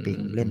มีสปริง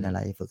เล่นอะไร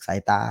ฝึกสาย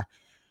ตา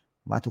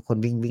ว่าทุกคน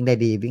วิ่งได้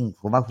ดีวิ่ง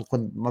ผมว่าทุกค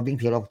นมาวิ่ง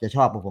เทรลเราจะช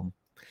อบผม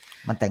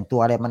มันแต่งตัว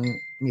อะไรมัน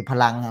มีพ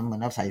ลังเหมือ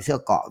นเราใส่เสื้อ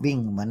เกราะวิ่ง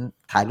เหมือน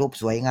ถ่ายรูป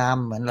สวยงาม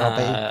เหมือนเราไ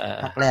ป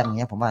พักแรมอย่างเ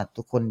งี้ยผมว่า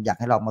ทุกคนอยาก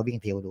ให้เรามาวิ่ง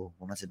เทรลดูผ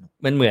มว่าสนุก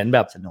มันเหมือนแบ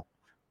บสนุก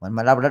เหมือ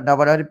นเรา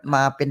ม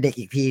าเป็นเด็ก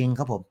อีกทีนึง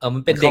ครับผมมั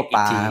นเป็นเด็ก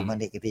อีกทีเหมือน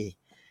เด็กอีกที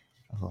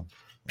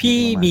พี่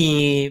มี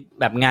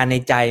แบบงานใน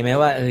ใจไหม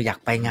ว่าอยาก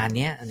ไปงาน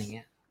เนี้ยอะไรเ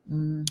งี้ย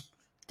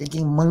จริ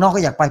งๆเมืองนอก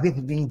ก็อยากไปพี่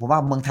จริงๆผมว่า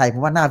เมืองไทยผ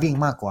มว่าน่าวิ่ง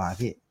มากกว่า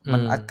พี่มั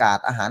นอากาศ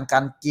อาหารกา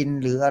รกิน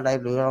หรืออะไร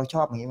หรือเราช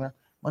อบอย่างนี้มั้ย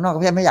เมืองนอกก็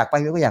พี่ไม่อยากไป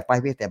พี่ก็อยากไป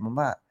พี่แต่ผม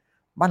ว่า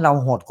บ้านเรา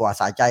โหดกว่า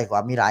สายใจกว่า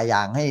มีหลายอย่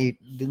างให้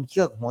ดึงเ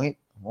ชือกโ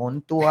หน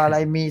ตัวอะไร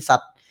มีสั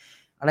ตว์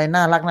อะไรน่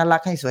ารั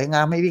กให้สวยง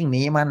ามให้วิ่งห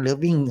นีมันหรือ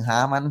วิ่งหา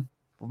มัน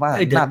ผมว่า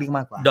น่าวิ่งม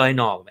ากกว่าดอย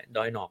หนอกไ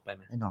ป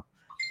มั้ยดอยหนอก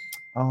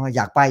อ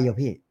ยากไปอยู่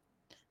พี่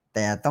แ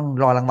ต่ต้อง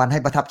รอรางวัลให้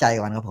ประทับใจ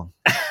ก่อนครับผม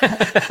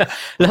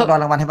แล้วรอ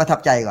รางวัลให้ประทับ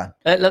ใจก่อน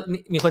แล้ว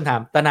มีคนถาม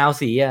ตะนาว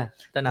ศรี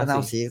ตะนา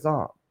วศรีก็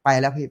ไป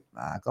แล้วพี่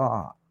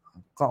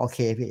ก็โอเค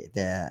พี่แ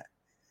ต่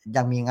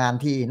ยังมีงาน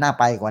ที่น่า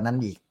ไปกว่านั้น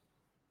อีก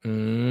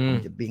ผม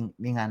จะ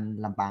มีงาน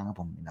ลำปางครับ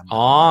ผม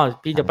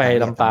พี่จะไป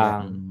ลำปาง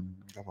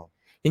ครับผม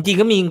จริงๆ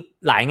ก็มี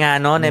หลายงาน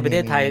เนาะในประเท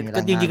ศไทย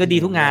ก็จริงๆก็ดี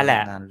ทุกงานแหล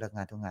ะเลือกง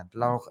านทุกงาน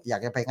เราอยา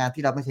กจะไปงาน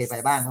ที่เราไม่เคยไป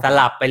บ้างส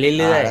ลับไป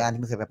เรื่อยๆงาน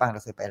ที่ไม่เคยไปบ้างเร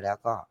าเคยไปแล้ว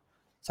ก็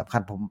สำคั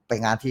ญผมไป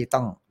งานที่ต้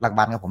องราง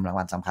วัลครับผมราง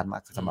วัลสำคัญมา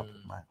กสำหรับผ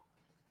มมาก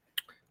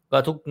ก็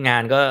ทุกงา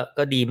น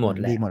ก็ดีหมด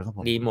แหละดีหมดครับผ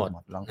มดีหมด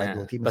ลองไป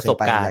ดูที่ไม่เคย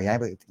ไปอยากให้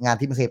งาน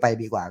ที่ไม่เคยไป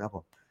ดีกว่าครับผ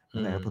ม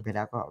ไปแ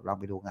ล้วก็ลอง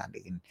ไปดูงาน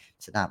อื่น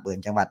สนามอื่น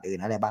จังหวัดอื่น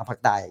อะไรบ้างภาค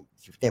ใต้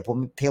แต่ผม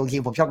เที่ยวจริ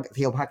งผมชอบเ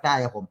ที่ยวภาคใต้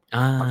ครับผม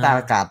ภาคใต้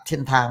อากาศเส้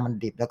นทางมัน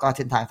ดิบแล้วก็เ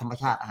ส้นทางธรรม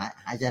ชาติ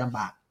หายใจลำบ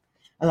าก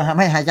ไ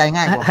ม่หายใจ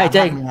ง่ายกว่าหายใจ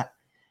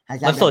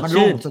มันสด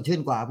ชื่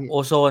นกว่าพี่โอ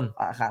โซน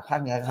ภาค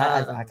เหนือ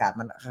อากาศ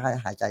มัน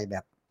หายใจแบ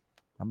บ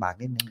ลำบาก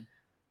นิดนึง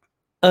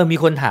มี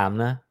คนถาม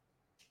นะ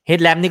เฮด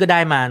แลมป์นี่ก็ได้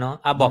มาเนาะ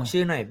บอก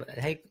ชื่อหน่อย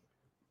ให้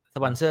ส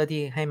ปอนเซอร์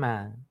ที่ให้มา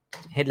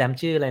เฮดแลมป์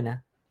ชื่ออะไรนะ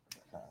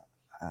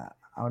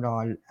เอาดอ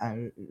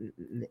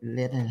เล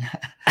ส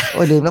โ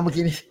อ้ยลืมแล้วเมื่อ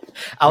กี้นี่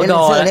เอาดอ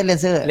เลน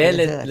เซอร์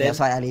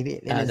ซอยอารีพี่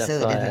เลนเซอ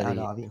ร์เอา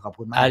ดอพี่ขอบ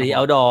คุณมากอารีเอ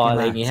าดออะไ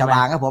รอย่างงี้สว่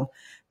างครับผม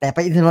แต่ไป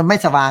อินทนนท์ไม่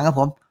สว่างครับ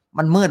ผม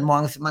มันมืดมอง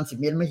มัน10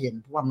 เมตรไม่เห็น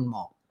เพราะว่ามันหม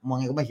อกมอง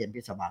ไงก็ไม่เห็น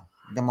พี่สว่าง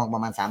จะมองปร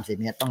ะมาณ30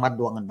 เมตรต้องวัด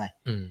ดวงกันไป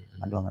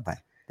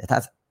แต่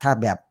ถ้า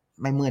แบบ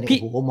ไม่มืด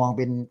โอ้โหมองเ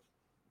ป็น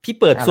พี่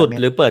เปิดสุด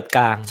หรือเปิดก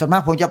ลางส่วนมา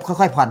กผมจะ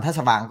ค่อยๆผ่อนถ้า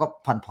สว่างก็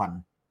ผ่อน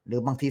หรือ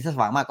บางทีถ้าส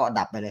ว่างมากก็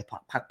ดับไปเลย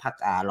พัก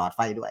หลอดไฟ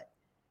ด้วย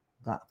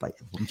ก็ไป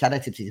ผมชาร์จได้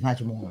14-15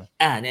 ชั่วโมงเลย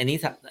อันนี้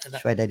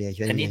ช่วยได้เดียว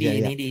ช่วยอันนี้ดี เย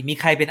อะ นี่ดีมี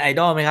ใครเป็นไอ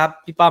ดอลไหมครับ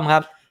พี่ป้อมครั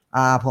บ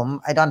ผม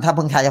ไอดอลถ้าเ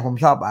พิ่งไทยผม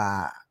ชอบ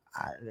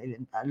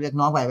เรียก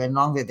น้องไปเป็น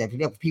น้องแต่พี่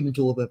เรียกพี่บุญ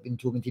ชูเป็น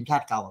ชูเป็นทีมชา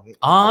ติเก่า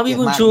พี่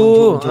บุญชู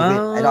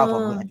ไอดอลผ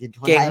ม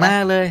เก่งมา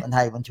กเลยคนไท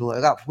ยบุญชูแล้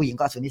วก็ผู้หญิง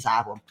ก็สุนิสา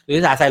ผมสุ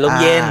นิสาใส่ลม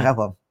เย็นครับ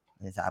ผม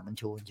สุนิสาบุญ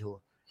ชู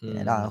ไอ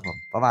ดอลครับผม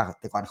เพราะว่า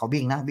แต่ก่อนเขา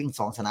วิ่งนะวิ่ง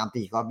2 สนาม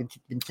ตีก็เ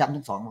ป็นแชมป์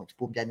ทั้ง2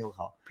ภูมิใจในเ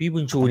ขาพี่บุ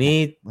ญชูนี่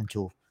บุญ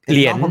ชูเห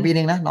รียญผมปี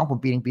นึงนะน้องผม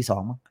ปีนึงปี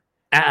2มั้ง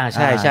ใ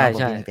ช่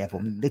แต่ผ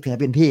มนึกถึง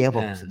เป็นพี่ครับผ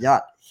มสุดยอ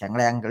ดแข็งแ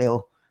รงเร็ว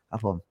ครับ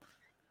ผม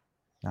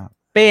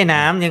เป้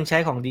น้ำยังใช้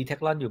ของดีเทค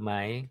ลอนอยู่ไหม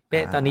เป้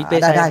ตอนนี้เป้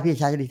ได้พี่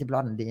ใช้ดีเทคล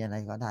อนดีอะไร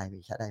ก็ได้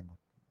พี่ใช้ได้หมด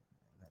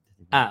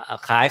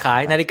ขา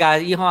ยนาฬิกา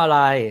ยี่ห้ออะไ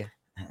ร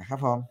ครับ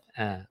ผม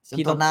สุน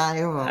ทรนาย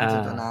ครับผมสุ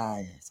นทรนาย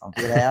2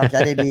 ปีแล้วใช้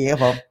ได้ดีครับ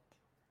ผม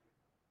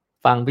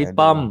ฟังพี่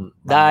ป้อม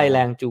ได้แร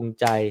งจูง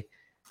ใจ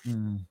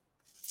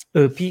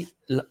พี่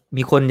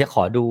มีคนจะข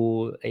อดู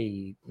ไอ้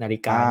นาฬิ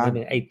กานิด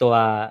นึงไอ้ตัว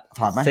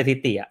สถิ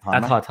ติ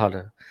ถอดเล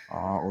ย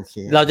โอเค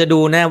เราจะดู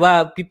แน่ว่า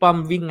พี่ป้อม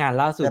วิ่งงาน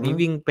ล่าสุดนี้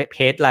วิ่งเพ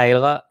จอะไรแล้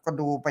วก็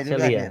ดูไปเรื่อ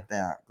ยๆแต่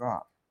ก็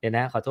เดี๋ยวน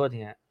ะขอโทษที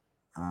ฮะ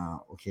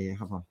โอเค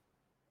ครับผม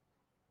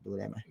ดูไ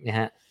ด้ไหมนะ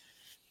ฮะ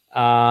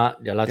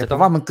เดี๋ยวเราจะต้อง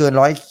ว่ามันเกิน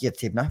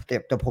170นะ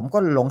แต่ผมก็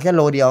ลงแค่โ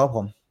ลเดียวครับผ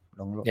ม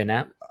ลงเดี๋ยวน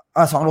ะ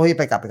2 โลที่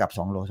ไปกลับ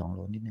2 โล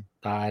นิดนึง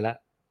ตายละ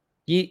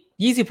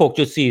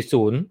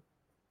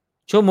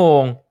26.40 ชั่วโม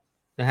ง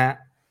นะฮะ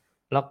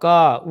แล้วก็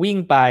วิ่ง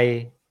ไป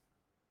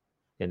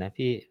เดี๋ยวนะ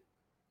พี่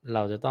เร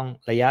าจะต้อง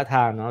ระยะท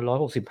างเนาะ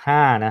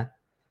165นะ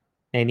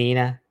ในนี้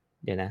นะ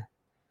เดี๋ยวนะ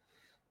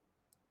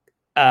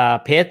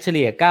เพจเฉ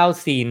ลี่ย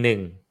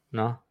941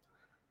เนาะ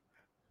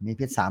มีเ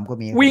พจ3ก็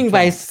มีวิ่งไป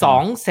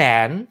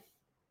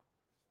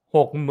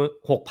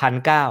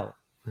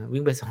2,606,900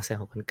วิ่งไป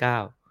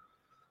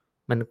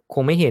2,609,000มันค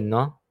งไม่เห็นเน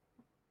าะ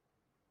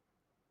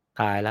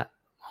ตายละ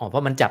เพรา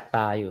ะมันจับต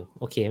าอยู่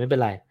โอเคไม่เป็น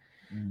ไร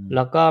แ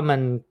ล้วก็มั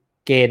น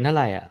เกณฑ์เท่าไ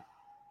หร่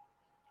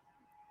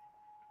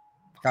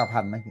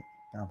9,000ไหมพี่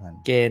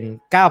9,000เกณฑ์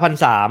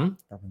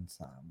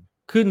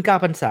 9,300 ขึ้น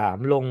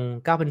 9,300 ลง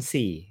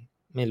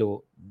 9,400 ไม่รู้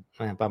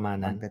ประมาณ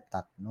นั้นไป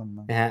ตัดนู่น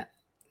นะฮะ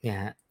เนี่ย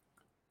ฮะ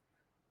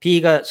พี่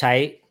ก็ใช้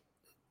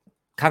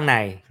ข้างใน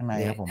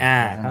ครับผม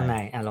ข้างใน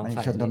ลองไม่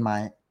ชนต้นไม้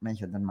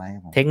ครั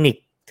บผมเทค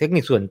นิ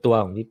คส่วนตัว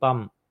ของพี่ป้อม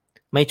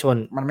ไม่ชน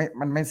มัน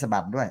ไม่สะบั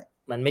ดด้วย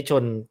มันไม่ช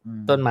น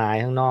ต้นไม้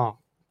ข้างนอก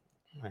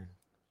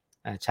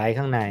ใช้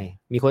ข้างใน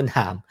มีคนถ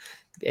าม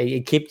ไอ้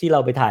คลิปที่เรา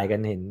ไปถ่ายกัน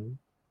เห็น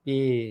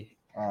พี่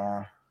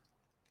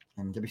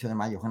มันจะไปชนต้น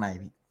ไม้อยู่ข้างใน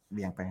พี่เ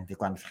บี่ยงไปแต่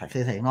ก่อนเค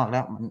ยใส่ข้างนอกแล้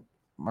ว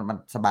มัน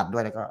สะบัดด้ว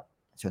ยแล้วก็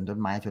ชนต้น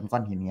ไม้ชนก้อ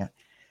นหินเงี้ย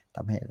ท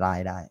ำให้ลาย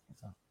ได้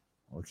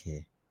โอเ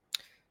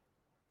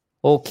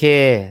ค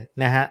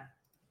นะฮะ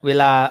เว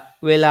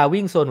ลา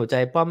วิ่งโซนหัวใจ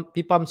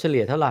พี่ป้อมเฉ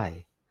ลี่ยเท่าไหร่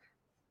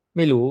ไ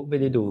ม่รู้ไม่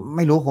ได้ดูไ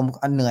ม่รู้ผม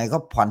เหนื่อยก็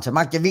ผ่อนสม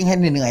ากจะวิ่งให้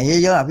เหนื่อย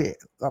เยอะๆพี่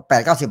ก็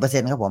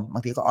 8-90% ครับผมบา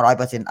งทีก็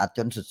 100% อัดจ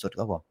นสุดๆ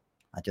ครับผม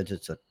อัดจน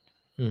สุด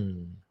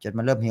ๆจน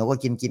มันเริ่มหิวก็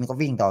กินก็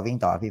วิ่งต่อ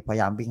พี่พยา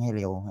ยามวิ่งให้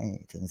เร็วให้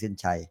ถึงเส้น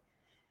ชัย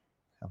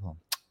ครับผม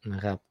น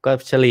ะครับก็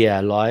เฉลี่ย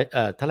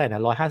100เท่าไหร่น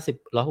ะ150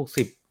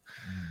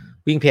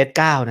 160วิ่งเพจ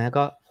9นะ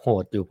ก็โห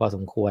ดอยู่พอส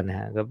มควรนะ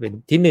ฮะก็เป็น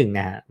ที่1น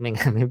ะฮะไม่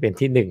งั้นไม่เป็น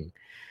ที่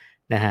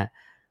1นะฮะ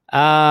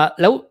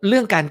แล้วเรื่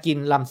องการกิน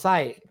ลำไส้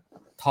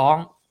ท้อง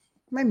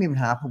ไม่มีปัญ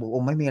หาผมบอก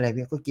ไม่มีอะไร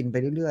พี่ก็กินไป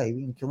เรื่อยๆ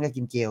วิ่งช่วงแรก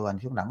กินเจลก่อน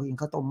ช่วงหลังก็กิน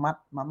ข้าวต้มมัด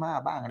มาม่า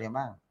บ้างอะไร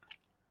บ้าง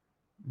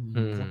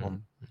ครับผม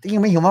ที่ยั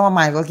งไม่หิวมาก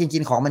มายก็กิ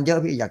นของมันเยอะ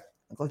พี่อยาก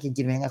ก็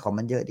กินไม่งั้นของ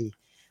มันเยอะดี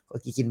ก็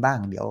กินบ้าง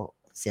เดี๋ยว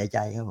เสียใจ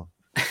ครับผม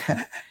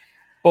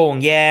โป่ง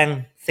แยง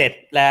เสร็จ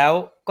แล้ว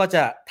ก็จ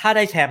ะถ้าไ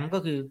ด้แชมป์ก็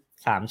คือ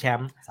3 แชม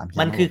ป์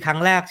มันคือครั้ง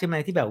แรกใช่ไหม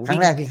ที่แบบครั้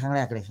งแรกเ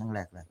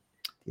ลย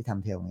ที่ท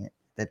ำเทลอย่างเงี้ย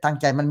แต่ตั้ง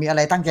ใจมันมีอะไ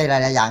รตั้งใจหลา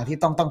ยๆอย่างที่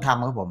ต้องท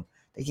ำครับผม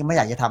แต่จริงไม่อ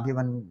ยากจะทำพี่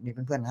มันมีเ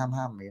พื่อนๆห้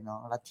ามหรือน้อง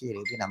รัชชี่ห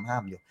รือพี่นำห้า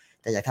มอยู่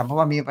แต่อยากทำเพราะ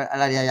ว่ามีอะ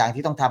ไรหลายอย่าง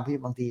ที่ต้องทำพี่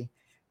บางที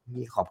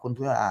พี่ขอบคุณเ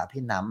พื่อ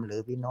พี่นำหรือ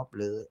พี่นพห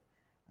รือ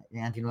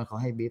งานที่นู้นเขา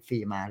ให้บีฟฟรี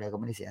มาเลยก็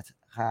ไม่ได้เสีย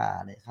ค่า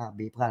อะไรค่า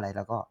บีฟค่าอะไรแ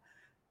ล้วก็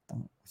ต้อง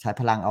ใช้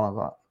พลังเอา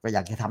ก็อย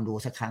ากจะทำดู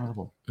สักครั้งครับ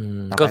ผม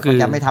ก็คือ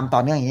จะไม่ทำต่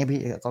อเนื่องอย่างนี้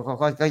พี่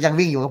ก็ยัง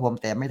วิ่งอยู่ครับผม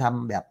แต่ไม่ท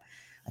ำแบบ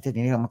อาทิตย์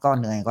นี้มันก็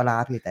เหนื่อยก็ล้า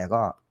พี่แต่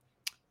ก็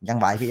ยัง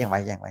ไหวพี่ยังไหว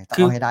ต้องเ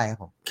อาให้ได้ครับ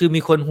ผมคือมี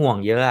คนห่วง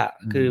เยอะอ่ะ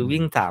คือ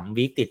วิ่ง3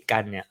 วีคติดกั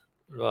นเนี่ย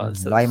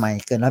100 ไมล์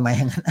เกิน100 ไมล์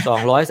230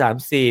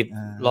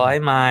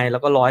 100 ไมล์แล้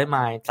วก็100 ไม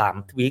ล์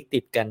3 วีคติ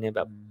ดกันเนี่ยแ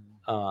บบ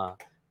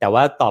แต่ว่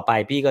าต่อไป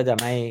พี่ก็จะ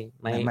ไม่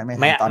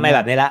แบ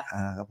บนี้ละ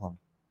ครับผม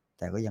แ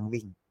ต่ก็ยัง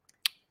วิ่ง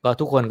ก็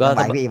ทุกคนก็ไห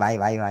ว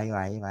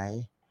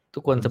ทุ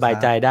กคนสบาย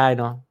ใจได้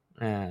เนาะ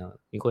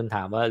มีคนถ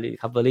ามว่า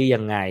recovery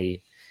ยังไง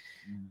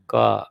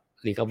ก็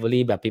recovery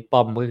แบบพี่ป้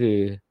อมก็คือ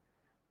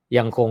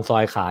ยังคงซอ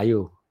ยขาอ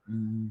ยู่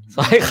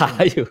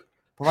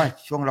เพราะว่า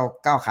ช่วงเรา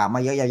ก้าวขาม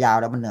าเยอะยาวๆ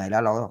แล้วมันเหนื่อยแล้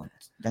วเรา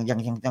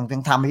ยั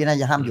งทำพี่น่า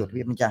จะห้ามหยุด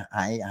พี่มันจะ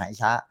หาย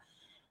ช้า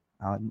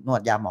เอานว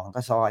ดยาหมอง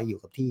ก็ซอยอยู่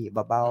กับที่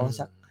เบาๆ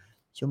สัก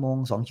ชั่วโมง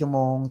2 ชั่วโม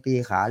งตี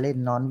ขาเล่น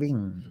นอนวิ่ง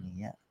อย่าง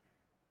เงี้ย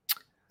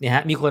เนี่ยฮ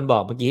ะมีคนบอ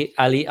กเมื่อกี้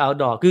อาลีเอาท์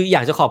ดอร์คืออย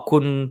ากจะขอบคุ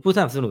ณผู้ส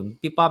นับสนุน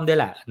พี่ป้อมด้วย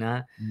แหละนะ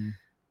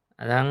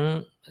ทั้ง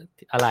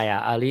อะไร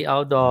อารีเอา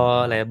ดอ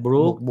ร์อะไรบ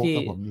รูคที่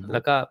แล้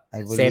วก็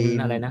เซน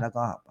อะไรนะแล้ว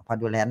ก็พา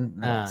ดูแลนด์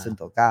แล้วก็ซุนโ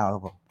ตเก้าครั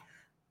บผม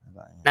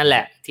นั่นแหล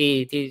ะ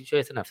ที่ช่ว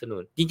ยสนับสนุ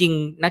นจริง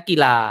ๆนักกี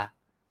ฬา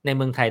ในเ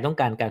มืองไทยต้อง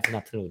การการส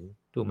นับสนุน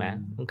ถูกไหม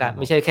ต้องการ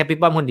ไม่ใช่แค่พี่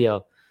ป้อมคนเดียว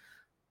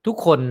ทุก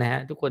คนนะฮะ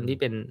ทุกคนที่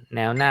เป็นแน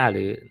วหน้าห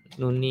รือ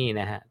นู่นนี่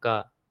นะฮะก็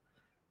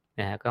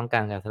นะฮะต้องกา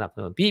รการสนับส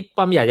นุนพี่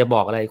ป้อมอยากจะบ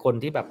อกอะไรคน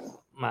ที่แบบ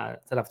มา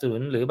สนับสนุน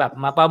หรือแบบ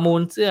มาประมู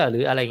ลเสื้อหรื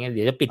ออะไรเงี้ยเ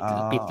ดี๋ยวจะปิด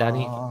แล้ว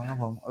นี่ครับ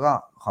ผมก็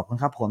ขอบคุณ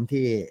ครับผม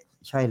ที่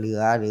ช่วยเหลื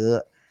อหรือ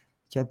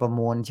ช่วยประ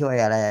มูลช่วย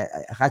อะไร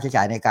ค่าใช้จ่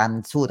ายในการ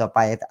สู้ต่อไป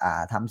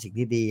ทำสิ่ง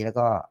ที่ดีแล้ว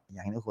ก็อย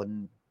ากให้ทุกคน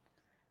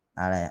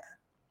อะไร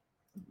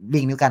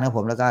วิ่งด้วยกันครับผ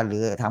มแล้วก็หรื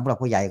อทางผู้หลัก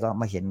ผู้ใหญ่ก็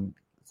มาเห็น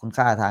คุณ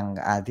ค่าทาง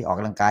ที่ออกก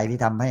ำลังกายที่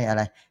ทำให้อะไ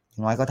รอย่า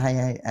งน้อยก็ให้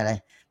อะไร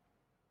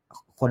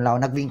คนเรา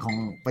นักวิ่งของ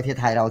ประเทศ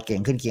ไทยเราเก่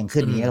งขึ้น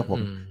อย่างนี้ครับผ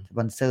มสป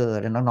อนเซอร์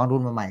แล้วน้องๆรุ่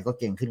นใหม่ๆก็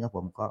เก่งขึ้นครับผ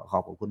มก็ขอ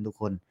บคุณทุก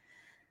คน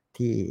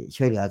ที่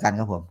ช่วยเหลือกัน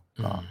ครับผม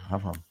ก็ครั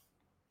บผม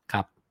ค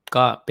รับ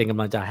ก็เป็นก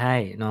ำลังใจให้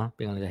เนาะเ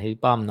ป็นกำลังใจให้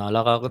พี่ป้อมเนาะแ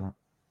ล้วก็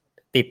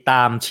ติดต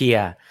ามเชีย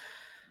ร์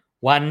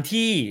วัน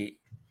ที่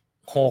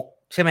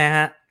6ใช่ไหมฮ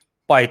ะ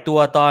ปล่อยตัว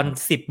ตอน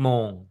10 โม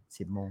ง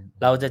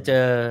เราจะเจ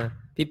อ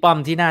พี่ป้อม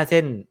ที่หน้าเ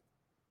ส้น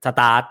ส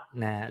ตาร์ท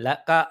นะและ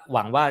ก็ห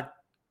วังว่า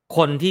ค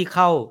นที่เ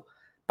ข้า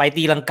ไป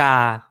ตีลังกา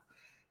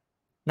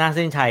หน้าเ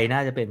ส้นชัยน่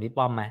าจะเป็นพี่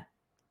ป้อมไหม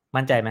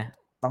มั่นใจไหม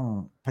ต้อง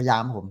พยายา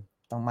มผม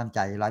ต้องมั่นใจ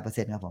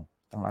 100% ครับผม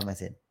ต้อง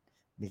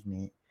 100% บิ๊ก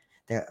นี้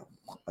แต่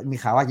มี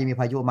ข่าวว่าจะมี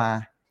พายุมา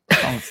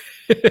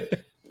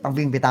ต้อง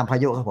วิ่งไปตามพา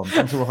ยุครับผม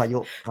ต้องสู้พายุ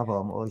ครับผ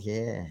มโอเค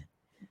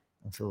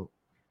ต้องสู้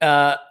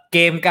เก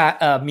มการ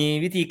มี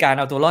วิธีการ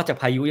เอาตัวรอดจาก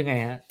พายุยังไง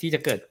ฮะที่จะ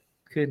เกิด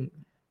ขึ้น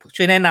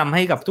ช่วยแนะนำใ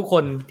ห้กับทุกค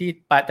นที่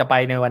จะไป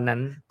ในวันนั้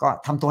นก็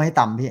ทำตัวให้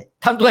ต่ำพี่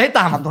ทำตัวให้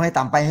ต่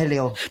ำไปให้เ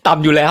ร็วต่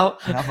ำอยู่แล้ว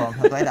ครับผมท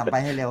ำตัวให้ต่ำไป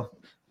ให้เร็ว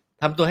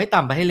ทำตัวให้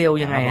ต่ำไปให้เร็ว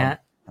ยังไงฮะ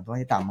ทำตัวใ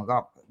ห้ต่ำมันก็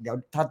เดี๋ยว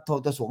ถ้า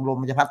ตัวสูงลม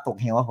มันจะพัดตก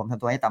เหวผมท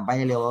ำตัวให้ต่ำไปใ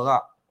ห้เร็วแล้วก็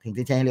ถึง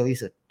ที่ใช้ให้เร็วที่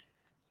สุด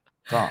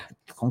ก็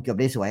คงเก็บ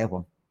ได้สวยครับผ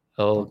ม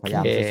พยาย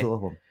ามสู้ๆครั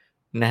บผม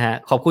นะฮะ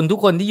ขอบคุณทุก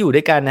คนที่อยู่ด้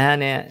วยกันนะฮะ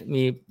เนี่ย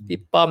มี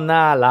พี่ป้อมน่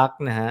ารัก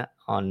นะฮะ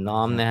อ่อนน้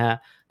อมนะฮะ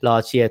รอ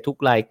เชียร์ทุก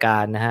รายกา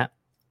รนะฮะ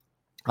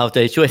เอาใจ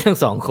ช่วยทั้ง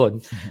สองคน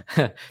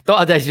ต้องเ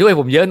อาใจช่วย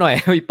ผมเยอะหน่อย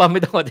พี่ป้อมไ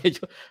ม่ต้องเอาใจ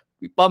ช่วย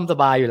พี่ป้อมส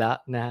บายอยู่แล้ว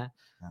นะฮะ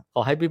ข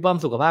อให้พี่ป้อม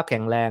สุขภาพแข็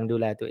งแรงดู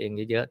แลตัวเอง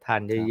เยอะๆทา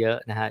นเยอะ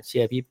ๆนะฮะเชี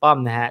ยร์พี่ป้อม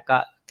นะฮะก็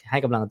ให้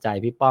กำลังใจ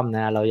พี่ป้อมน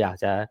ะเราอยาก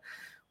จะ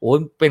โอ้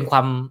เป็นคว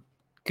าม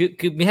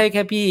คือไม่ให้แ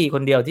ค่พี่ค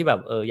นเดียวที่แบบ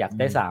อยาก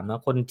ได้3น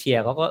ะคนเชีย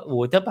ร์เขาก็โอ้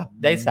ถ้าแบบ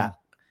ได้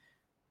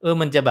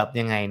3มันจะแบบ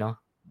ยังไงเนาะ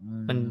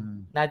มัน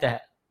น่าจะ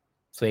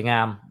สวยงา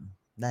ม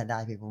ได้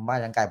พี่ผมว่า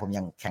ร่างกายผม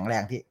ยังแข็งแร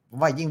งพี่ผม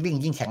ว่ายิ่งวิ่ง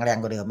ยิ่งแข็งแรง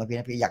กว่าเดิมนะ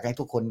พี่อยากให้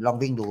ทุกคนลอง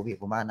วิ่งดูพี่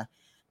ผมว่านะ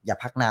อย่า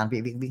พักนานพี่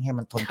วิ่งให้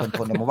มันทน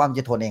เดี๋ยวผมว่ามัน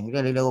จะทนเอง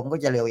เร็วๆมันก็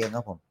จะเร็วเองค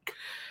รับผม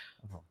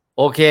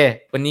โอเค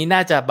วันนี้น่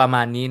าจะประม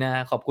าณนี้นะ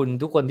ขอบคุณ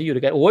ทุกคนที่อยู่ด้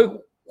วยกันโอ้ย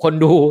คน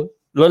ดู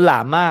ล้นหลา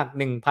มมาก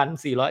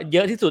 1,400 เย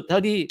อะที่สุดเท่า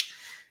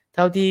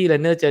ที่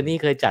Runner Journey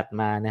เคยจัด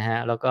มานะฮะ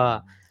แล้วก็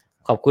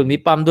ขอบคุณ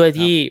พี่ป้อมด้วย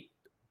ที่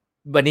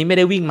วันนี้ไม่ไ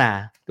ด้วิ่งมา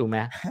ถูกไหม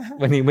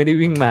วันนี้ไม่ได้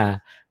วิ่งมา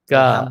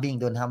ก็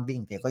โดนห้ามวิ่ง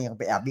แต่ก็ยังไ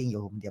ปแอบวิ่งอยู่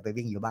ผมเดี๋ยวไป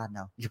วิ่งอยู่บ้านเอ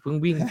าอย่าเพิ่ง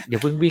วิ่ง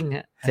ฮ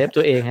ะเซฟ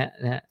ตัวเองฮะ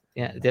นะฮะเ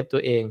นี่ยเซฟตั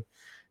วเอง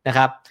นะค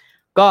รับ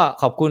ก็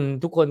ขอบคุณ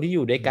ทุกคนที่อ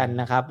ยู่ด้วยกัน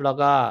นะครับแล้ว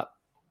ก็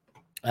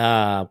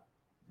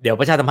เดี๋ยว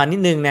ประชาสัมพันธ์นิ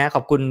ดนึงนะข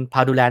อบคุณ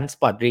Paduland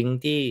Sport Drink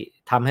ที่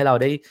ทำให้เรา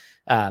ได้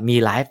มี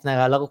ไลฟ์นะค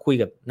รับแล้วก็คุย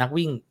กับนัก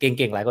วิ่งเ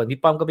ก่งๆหลายคน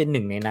พี่ป้อมก็เป็นห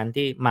นึ่งในนั้น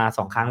ที่มา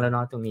2 ครั้งแล้วเน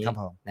าะตรงนี้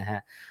นะฮะ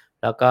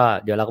แล้วก็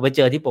เดี๋ยวเราก็ไปเ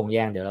จอที่โป่งแย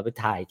งเดี๋ยวเราไป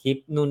ถ่ายคลิป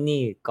นู่น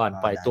นี่ก่อน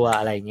ปล่อยตัว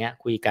อะไรเงี้ย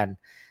คุยกัน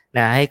น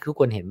ะให้ทุก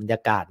คนเห็นบรรย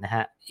ากาศนะฮ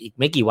ะอีก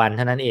ไม่กี่วันเ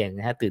ท่านั้นเอง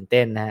นะฮะตื่นเ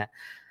ต้นนะฮะ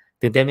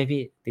ตื่นเต้นไหม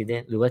พี่ตื่นเต้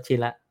นหรือว่าชิน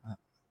ละ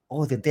โอ้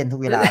ตื่นเต้นทุ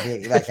กเวลาพี่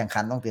เวลาแข่ง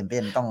ขันต้องตื่นเต้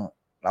นต้อง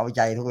เร้าใ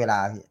จทุกเวลา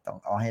พี่ต้อง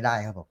เอาให้ได้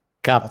ครับผม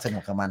ต้องสนุ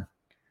กกับมัน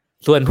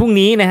ส่วนพรุ่ง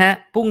นี้นะฮะ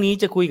พรุ่งนี้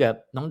จะคุยกับ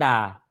น้องดา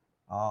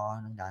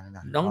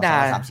น้องดา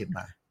30ม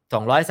า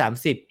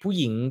230ผู้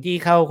หญิงที่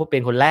เข้าเป็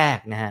นคนแรก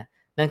นะฮะ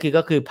นั่น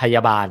ก็คือพย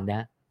าบาลน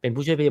ะเป็น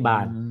ผู้ช่วยพยาบา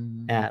ล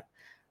นะ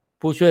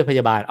ผู้ช่วยพย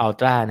าบาลอัล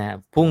ตร้านะ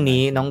พรุ่ง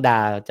นี้น้องดา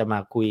จะมา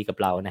คุยกับ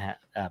เรานะฮะ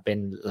เป็น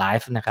ไล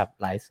ฟ์นะครับ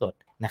ไลฟ์สด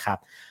นะครับ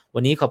วั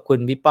นนี้ขอบคุณ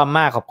พี่ป้อมม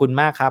ากขอบคุณ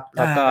มากครับแ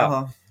ล้ว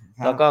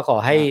ก็ขอ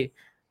ให้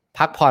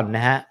พักผ่อนน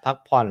ะฮะพัก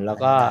ผ่อนแล้ว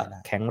ก็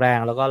แข็งแรง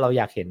แล้วก็เราอ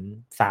ยากเห็น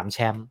3 แช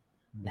มป์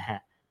นะฮะ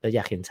เราอย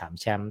ากเห็น3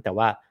 แชมป์แต่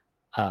ว่า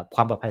คว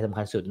ามปลอดภัยสำ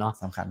คัญสุดเนาะ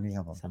สำคัญนี่ค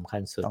รับผมสำคั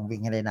ญสุดต้องวิ่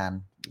งให้ได้นาน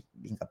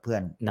วิ่งกับเพื่อ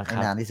นให้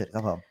นานที่สุดค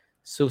รับผม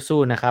สู้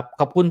ๆนะครับ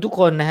ขอบคุณทุก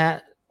คนนะฮะ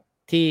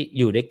ที่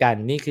อยู่ด้วยกัน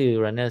นี่คือ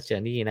Runner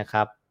Journey นะค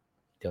รับ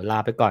เดี๋ยวลา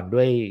ไปก่อน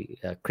ด้วย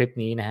คลิป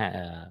นี้นะฮะ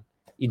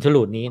อินโทร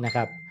ลูดนี้นะค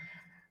รับ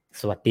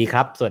สวัสดีค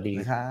รับสวัสดี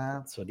ครับ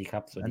สวัสดีครั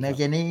บ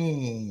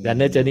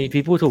Runner Journey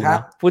พี่พูดถูกน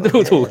ะพูด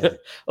ถูก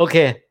โอเค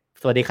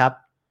สวัสดีครับ